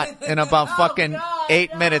twat in about fucking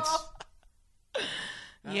 8 minutes.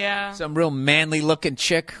 Yeah. Some real manly looking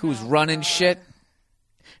chick who's running shit.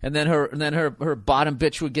 And then her bottom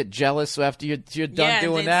bitch would get jealous after you're done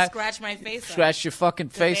doing they'd that. Scratch my face off. Scratch your fucking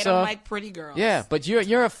 'Cause face they don't off. like pretty girls. Yeah, but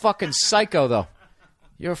you're a fucking psycho though.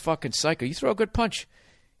 You're a fucking psycho. You throw a good punch.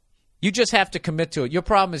 You just have to commit to it. Your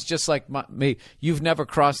problem is just like me. You've never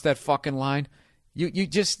crossed that fucking line. You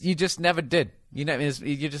just never did. You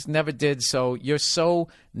just never did. So you're so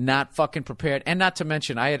not fucking prepared. And not to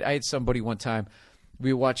mention, I had somebody one time.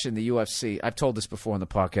 We were watching the UFC. I've told this before on the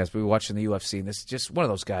podcast. But we were watching the UFC, and this is just one of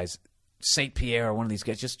those guys, St. Pierre, or one of these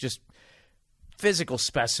guys, just physical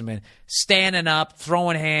specimen, standing up,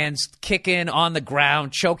 throwing hands, kicking on the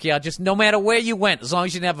ground, choke you out. Just no matter where you went, as long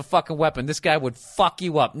as you didn't have a fucking weapon, this guy would fuck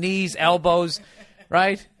you up. Knees, elbows,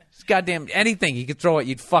 right? Goddamn anything he could throw at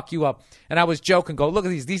you'd fuck you up. And I was joking, go, look at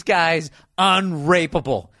these guys,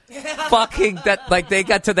 unrapeable. Fucking that, like they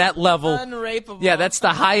got to that level. Unrapeable. Yeah, that's the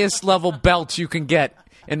highest level belt you can get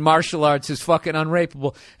in martial arts is fucking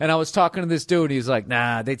unrapeable. And I was talking to this dude, and he was like,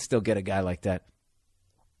 nah, they'd still get a guy like that.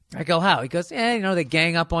 I go, how? He goes, they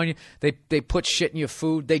gang up on you. They put shit in your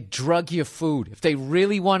food. They drug your food. If they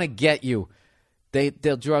really want to get you,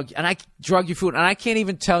 they'll drug you. And I drug your food. And I can't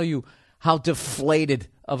even tell you how deflated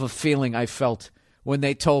of a feeling I felt when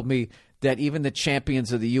they told me that even the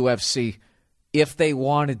champions of the UFC, if they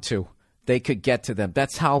wanted to, they could get to them.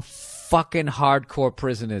 That's how fucking hardcore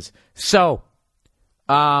prison is. So,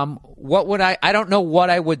 what would I don't know what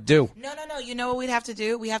I would do. No. You know what we'd have to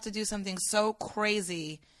do? We have to do something so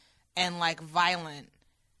crazy and violent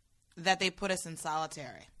that they put us in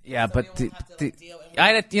solitary. Yeah, So but we won't have to, deal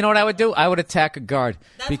with you know what I would do? I would attack a guard.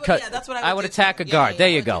 That's what I would do, attack too. a guard. Yeah, there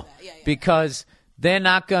I you would do go. that. Yeah. Because they're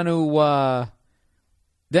not going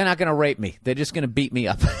to rape me. They're just going to beat me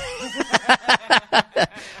up.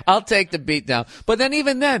 I'll take the beat down. But then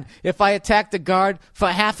even then, if I attacked the guard for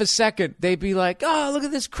half a second, they'd be like, oh, look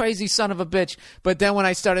at this crazy son of a bitch. But then when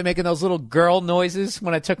I started making those little girl noises,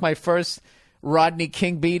 when I took my first Rodney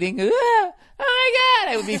King beating, oh my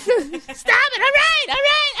God, I would be, stop it, all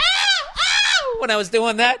right, ow. When I was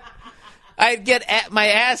doing that, I'd get my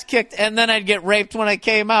ass kicked, and then I'd get raped when I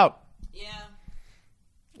came out. Yeah.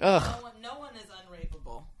 Ugh. No one is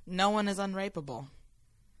unrapeable. No one is unrapeable.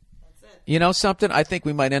 That's it. You know something? I think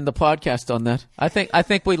we might end the podcast on that. I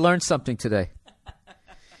think we learned something today.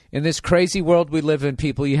 In this crazy world we live in,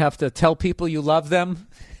 people, you have to tell people you love them.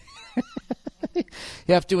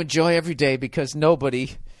 You have to enjoy every day because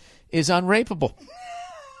nobody is unrapeable.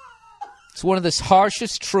 It's one of the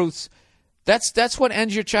harshest truths. That's what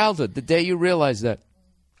ends your childhood, the day you realize that.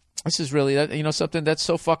 This is really, something that's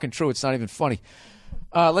so fucking true. It's not even funny.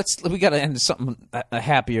 We got to end something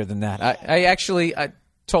happier than that. I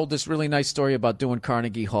told this really nice story about doing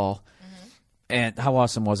Carnegie Hall, and how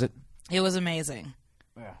awesome was it? It was amazing.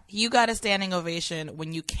 Yeah. You got a standing ovation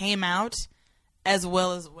when you came out, as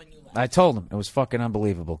well as when you left. I told him it was fucking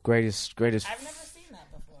unbelievable. Greatest. I've never seen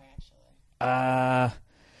that before, actually.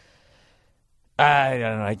 I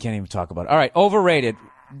don't know. I can't even talk about it. All right, overrated.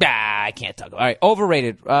 I can't talk about it. All right,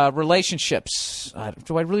 overrated relationships.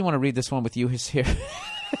 Do I really want to read this one with you here?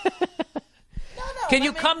 Can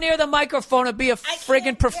you come near the microphone and be a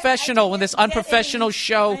friggin' professional in this unprofessional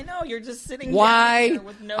show? I know, you're just sitting Why down here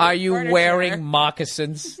with no are you furniture. wearing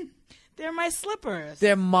moccasins? They're my slippers.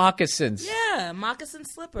 They're moccasins. Yeah, moccasin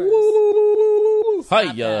slippers.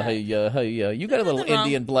 Hiya, hiya, hiya. You got a little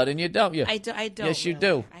Indian blood in you, don't you? I don't. Yes, you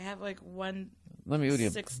really. do. I have like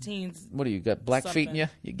 16. 16. What do you got? Black feet in you?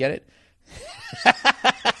 You get it?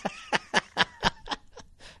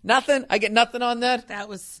 Nothing? I get nothing on that? That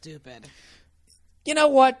was stupid. You know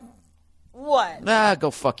what? What?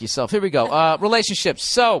 Go fuck yourself. Here we go. Relationships.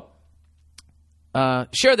 So,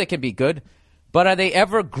 sure, they can be good, but are they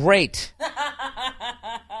ever great?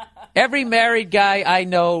 Every married guy I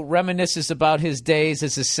know reminisces about his days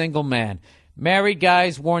as a single man. Married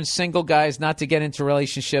guys warn single guys not to get into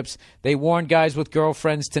relationships. They warn guys with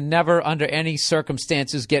girlfriends to never, under any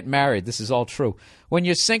circumstances, get married. This is all true. When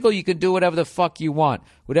you're single, you can do whatever the fuck you want.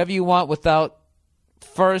 Whatever you want without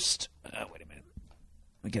first... wait a minute.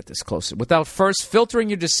 Let me get this closer. Without first filtering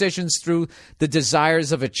your decisions through the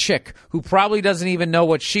desires of a chick who probably doesn't even know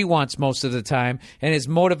what she wants most of the time and is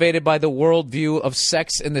motivated by the worldview of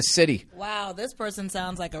Sex in the City. Wow, this person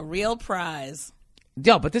sounds like a real prize.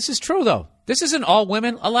 No, but this is true, though. This isn't all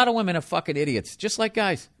women. A lot of women are fucking idiots, just like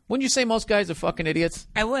guys. Wouldn't you say most guys are fucking idiots?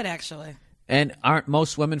 I would, actually. And aren't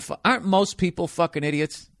most people fucking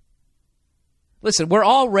idiots? Listen, we're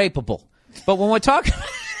all rapeable. But when we're talking...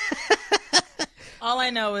 All I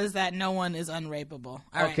know is that no one is unrapeable. All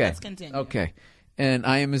right, let's continue. Okay. And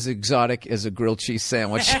I am as exotic as a grilled cheese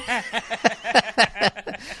sandwich. I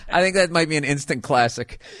think that might be an instant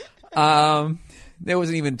classic. There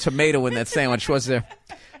wasn't even tomato in that sandwich, was there?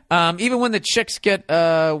 Even when the chicks get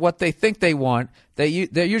what they think they want, they're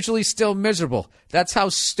usually still miserable. That's how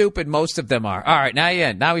stupid most of them are. All right,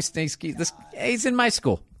 now he's in my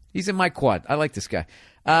school. He's in my quad. I like this guy.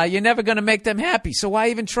 You're never going to make them happy, so why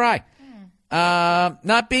even try?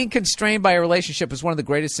 Not being constrained by a relationship is one of the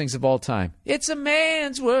greatest things of all time. It's a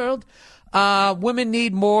man's world. Women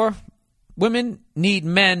need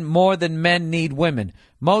men more than men need women.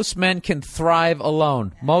 Most men can thrive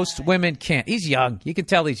alone. Most women can't. He's young. You can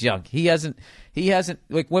tell he's young. He hasn't,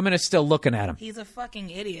 like, women are still looking at him. He's a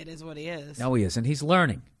fucking idiot is what he is. No, he isn't. He's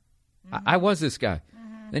learning. Mm-hmm. I was this guy.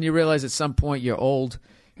 Mm-hmm. Then you realize at some point you're old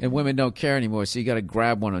and women don't care anymore, so you got to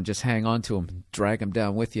grab one and just hang on to him and drag him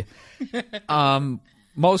down with you.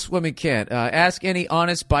 Most women can't. Ask any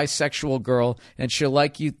honest bisexual girl, and she'll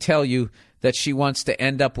tell you that she wants to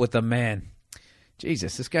end up with a man.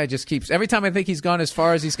 Jesus, this guy just keeps... Every time I think he's gone as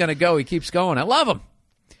far as he's going to go, he keeps going. I love him.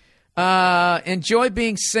 Enjoy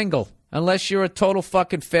being single. Unless you're a total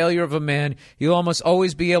fucking failure of a man, you'll almost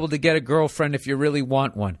always be able to get a girlfriend if you really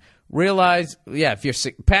want one. Realize, if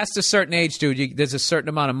you're past a certain age, dude, there's a certain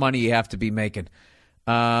amount of money you have to be making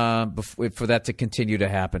for that to continue to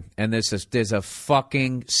happen. And there's a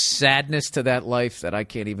fucking sadness to that life that I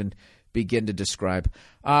can't even begin to describe.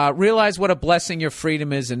 Realize what a blessing your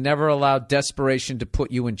freedom is and never allow desperation to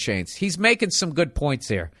put you in chains. He's making some good points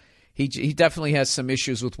here. He definitely has some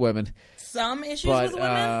issues with women. Some issues with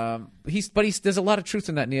women? There's a lot of truth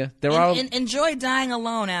in that, Nia. Enjoy dying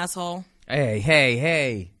alone, asshole.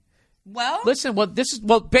 Hey. Well? Listen,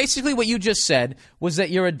 basically what you just said was that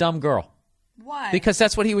you're a dumb girl. Why? Because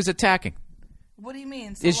that's what he was attacking. What do you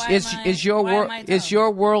mean? So Is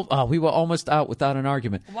your world? Oh, we were almost out without an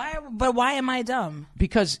argument. Why am I dumb?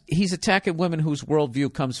 Because he's attacking women whose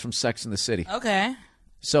worldview comes from Sex in the City. Okay.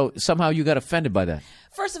 So somehow you got offended by that.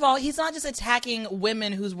 First of all, he's not just attacking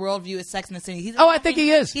women whose worldview is Sex in the City. I think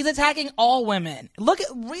he is. He's attacking all women. Read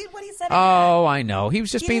what he said. Oh, I know. He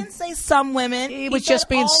was just He didn't say some women. He was just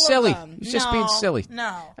being silly. He was just being silly.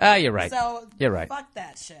 No. You're right. So you're right. Fuck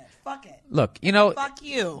that shit. Fuck it. Look, Fuck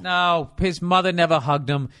you. No, his mother never hugged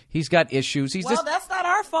him. He's got issues. That's not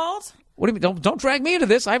our fault. What do you mean? Don't drag me into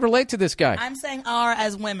this. I relate to this guy. I'm saying "our"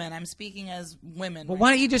 as women. I'm speaking as women. Well,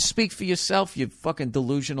 why don't you just speak for yourself, you fucking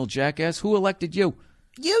delusional jackass? Who elected you?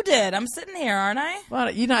 You did. I'm sitting here, aren't I? Well,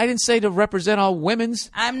 I didn't say to represent all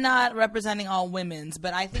women's. I'm not representing all women's,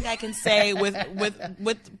 but I think I can say with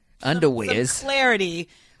underwears some clarity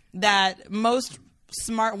that most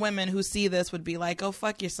smart women who see this would be like, "Go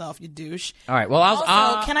fuck yourself, you douche." All right. Well,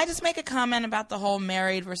 also, can I just make a comment about the whole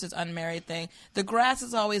married versus unmarried thing? The grass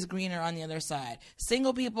is always greener on the other side.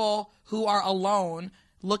 Single people who are alone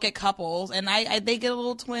look at couples, and they get a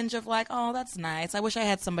little twinge of like, "Oh, that's nice. I wish I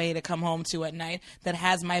had somebody to come home to at night that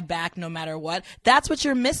has my back no matter what." That's what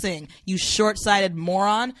you're missing, you short-sighted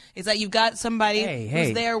moron, is that you've got somebody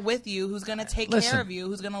who's there with you, who's going to take care of you,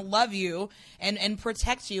 who's going to love you and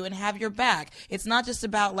protect you and have your back. It's not just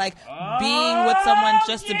about like being with someone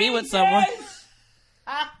just to be with someone.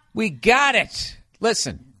 We got it.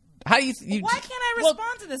 Listen. How do you? Why can't I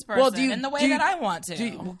respond to this person in the way that I want to?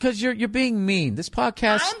 Because you're being mean. This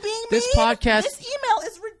podcast. I'm being mean. This podcast. This email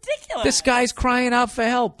is ridiculous. This guy's crying out for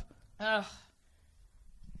help.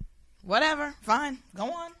 Whatever. Fine.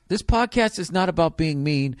 Go on. This podcast is not about being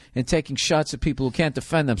mean and taking shots at people who can't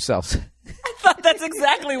defend themselves. I thought that's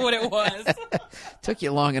exactly what it was. Took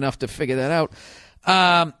you long enough to figure that out.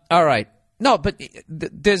 All right. No, but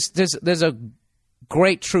there's a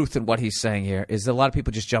great truth in what he's saying here is that a lot of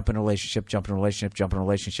people just jump in a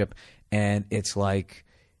relationship, and it's like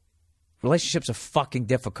relationships are fucking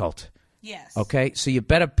difficult. Yes. Okay? So you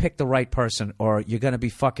better pick the right person or you're going to be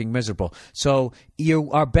fucking miserable. So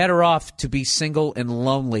you are better off to be single and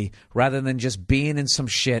lonely rather than just being in some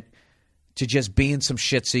shit so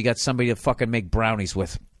you got somebody to fucking make brownies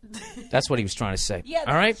with. That's what he was trying to say. Yeah, that's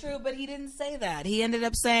all right? true, but he didn't say that. He ended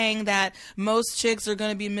up saying that most chicks are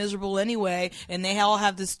going to be miserable anyway, and they all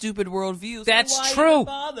have this stupid worldview. So That's true.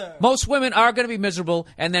 Most women are going to be miserable,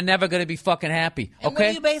 and they're never going to be fucking happy. And what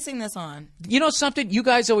are you basing this on? You know something? You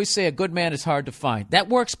guys always say a good man is hard to find. That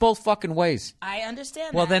works both fucking ways. I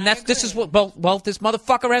understand. Well, then this is what. Well, this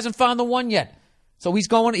motherfucker hasn't found the one yet. So he's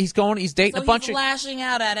dating a bunch of... He's lashing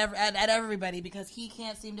out at everybody because he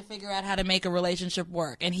can't seem to figure out how to make a relationship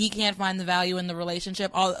work. And he can't find the value in the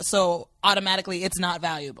relationship, so automatically it's not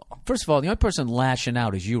valuable. First of all, the only person lashing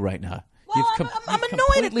out is you right now. Well, I'm annoyed at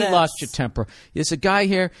completely this. Lost your temper. There's a guy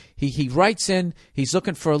here, he writes in, he's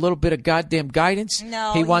looking for a little bit of goddamn guidance.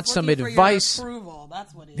 No, he wants some advice. For your approval.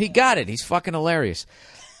 That's what he got it. He's fucking hilarious.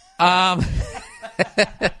 All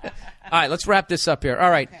right, let's wrap this up here.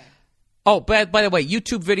 All right. Okay. Oh, by the way,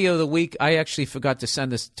 YouTube video of the week. I actually forgot to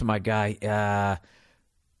send this to my guy.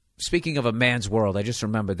 Speaking of a man's world, I just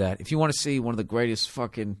remembered that. If you want to see one of the greatest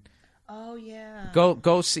fucking... Oh, yeah.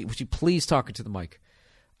 Go see... Would you please talk into the mic?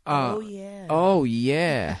 Oh, yeah. Oh,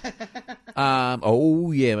 yeah.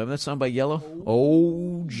 Oh, yeah. Remember that song by Yellow?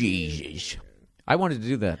 Oh, Jesus. I wanted to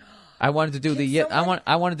do that. I wanted to do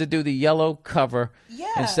I wanted to do the Yellow cover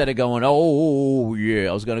instead of going, oh, yeah.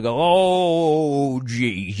 I was going to go, oh,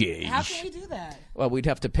 Jesus. How can we do that? Well, we'd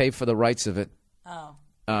have to pay for the rights of it. Oh.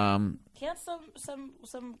 Can't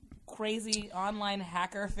some crazy online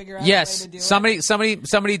hacker figure out yes, a way to do it?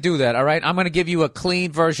 Somebody do that, all right? I'm going to give you a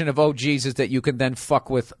clean version of Oh, Jesus that you can then fuck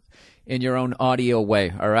with in your own audio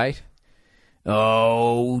way, all right?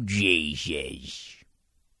 Oh, Jesus.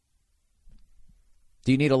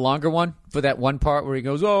 Do you need a longer one for that one part where he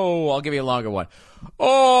goes, oh, I'll give you a longer one.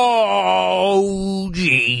 Oh,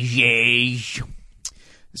 Jesus.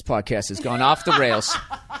 This podcast has gone off the rails.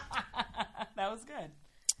 That was good.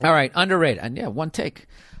 All right, underrated. And yeah, one take.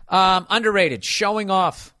 Underrated, showing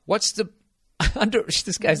off. What's the... this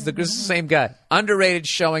is the same guy. Underrated,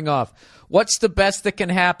 showing off. What's the best that can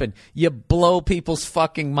happen? You blow people's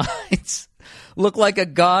fucking minds. Look like a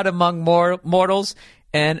god among mortals.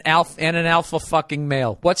 And an alpha fucking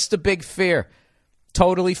male. What's the big fear?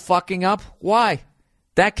 Totally fucking up? Why?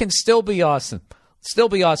 That can still be awesome. Look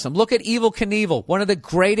at Evel Knievel, one of the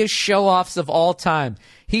greatest show-offs of all time.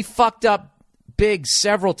 He fucked up big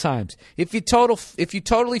several times. If you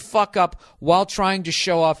totally fuck up while trying to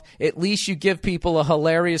show off, at least you give people a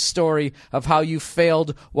hilarious story of how you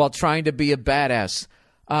failed while trying to be a badass.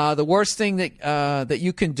 The worst thing that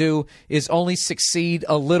you can do is only succeed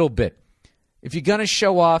a little bit. If you're going to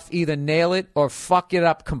show off, either nail it or fuck it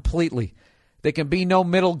up completely. There can be no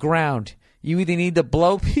middle ground. You either need to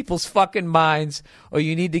blow people's fucking minds or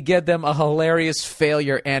you need to give them a hilarious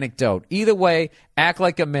failure anecdote. Either way, act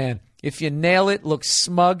like a man. If you nail it, look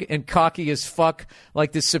smug and cocky as fuck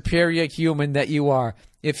like the superior human that you are.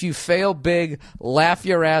 If you fail big, laugh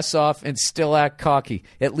your ass off and still act cocky.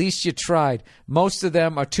 At least you tried. Most of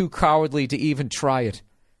them are too cowardly to even try it.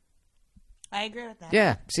 I agree with that.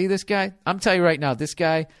 Yeah. See this guy? I'm telling you right now, this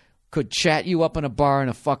guy could chat you up in a bar in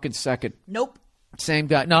a fucking second. Nope. Same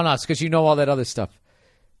guy. No, it's because you know all that other stuff.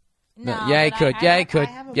 No, yeah, he could. Yeah, he could.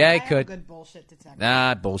 Yeah, he I could. have a good bullshit detector.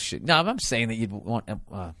 Nah, bullshit. No, I'm saying that you'd want...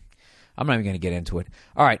 I'm not even going to get into it.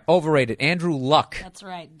 All right, overrated. Andrew Luck. That's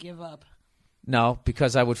right. Give up. No,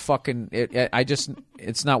 because I would fucking...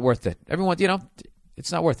 it's not worth it. Everyone,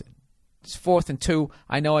 It's not worth it. It's 4th and 2.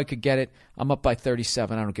 I know I could get it. I'm up by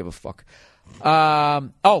 37. I don't give a fuck. The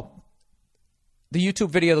YouTube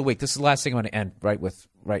video of the week. This is the last thing I'm going to end right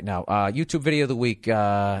now. YouTube video of the week.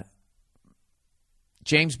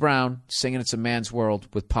 James Brown singing "It's a Man's World"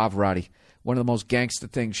 with Pavarotti. One of the most gangster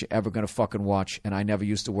things you're ever going to fucking watch. And I never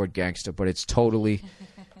used the word gangster, but it's totally,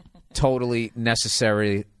 totally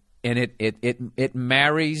necessary. And it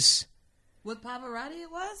marries. With Pavarotti,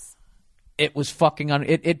 it was. It was fucking on.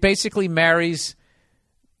 It basically marries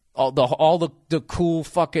all the cool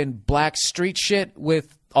fucking black street shit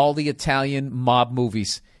with all the Italian mob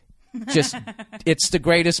movies. Just, it's the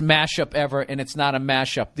greatest mashup ever, and it's not a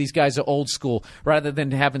mashup. These guys are old school. Rather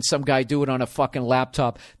than having some guy do it on a fucking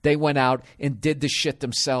laptop, they went out and did the shit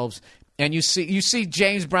themselves. And you see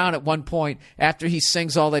James Brown at one point after he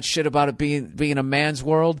sings all that shit about it being a man's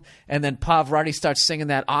world, and then Pavarotti starts singing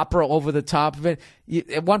that opera over the top of it.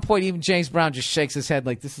 At one point, even James Brown just shakes his head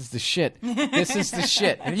like, "This is the shit. This is the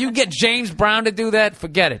shit." And if you get James Brown to do that,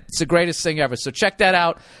 forget it. It's the greatest thing ever. So check that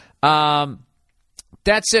out.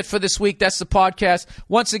 That's it for this week. That's the podcast.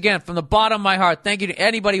 Once again, from the bottom of my heart, thank you to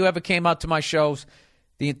anybody who ever came out to my shows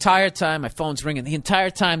the entire time. My phone's ringing. The entire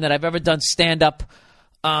time that I've ever done stand-up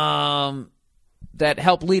that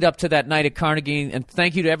helped lead up to that night at Carnegie. And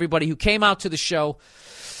thank you to everybody who came out to the show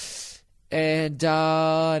and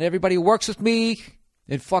everybody who works with me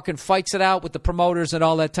and fucking fights it out with the promoters and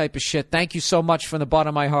all that type of shit. Thank you so much from the bottom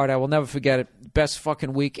of my heart. I will never forget it. Best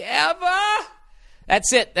fucking week ever.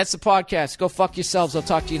 That's it. That's the podcast. Go fuck yourselves. I'll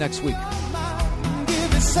talk to you next week.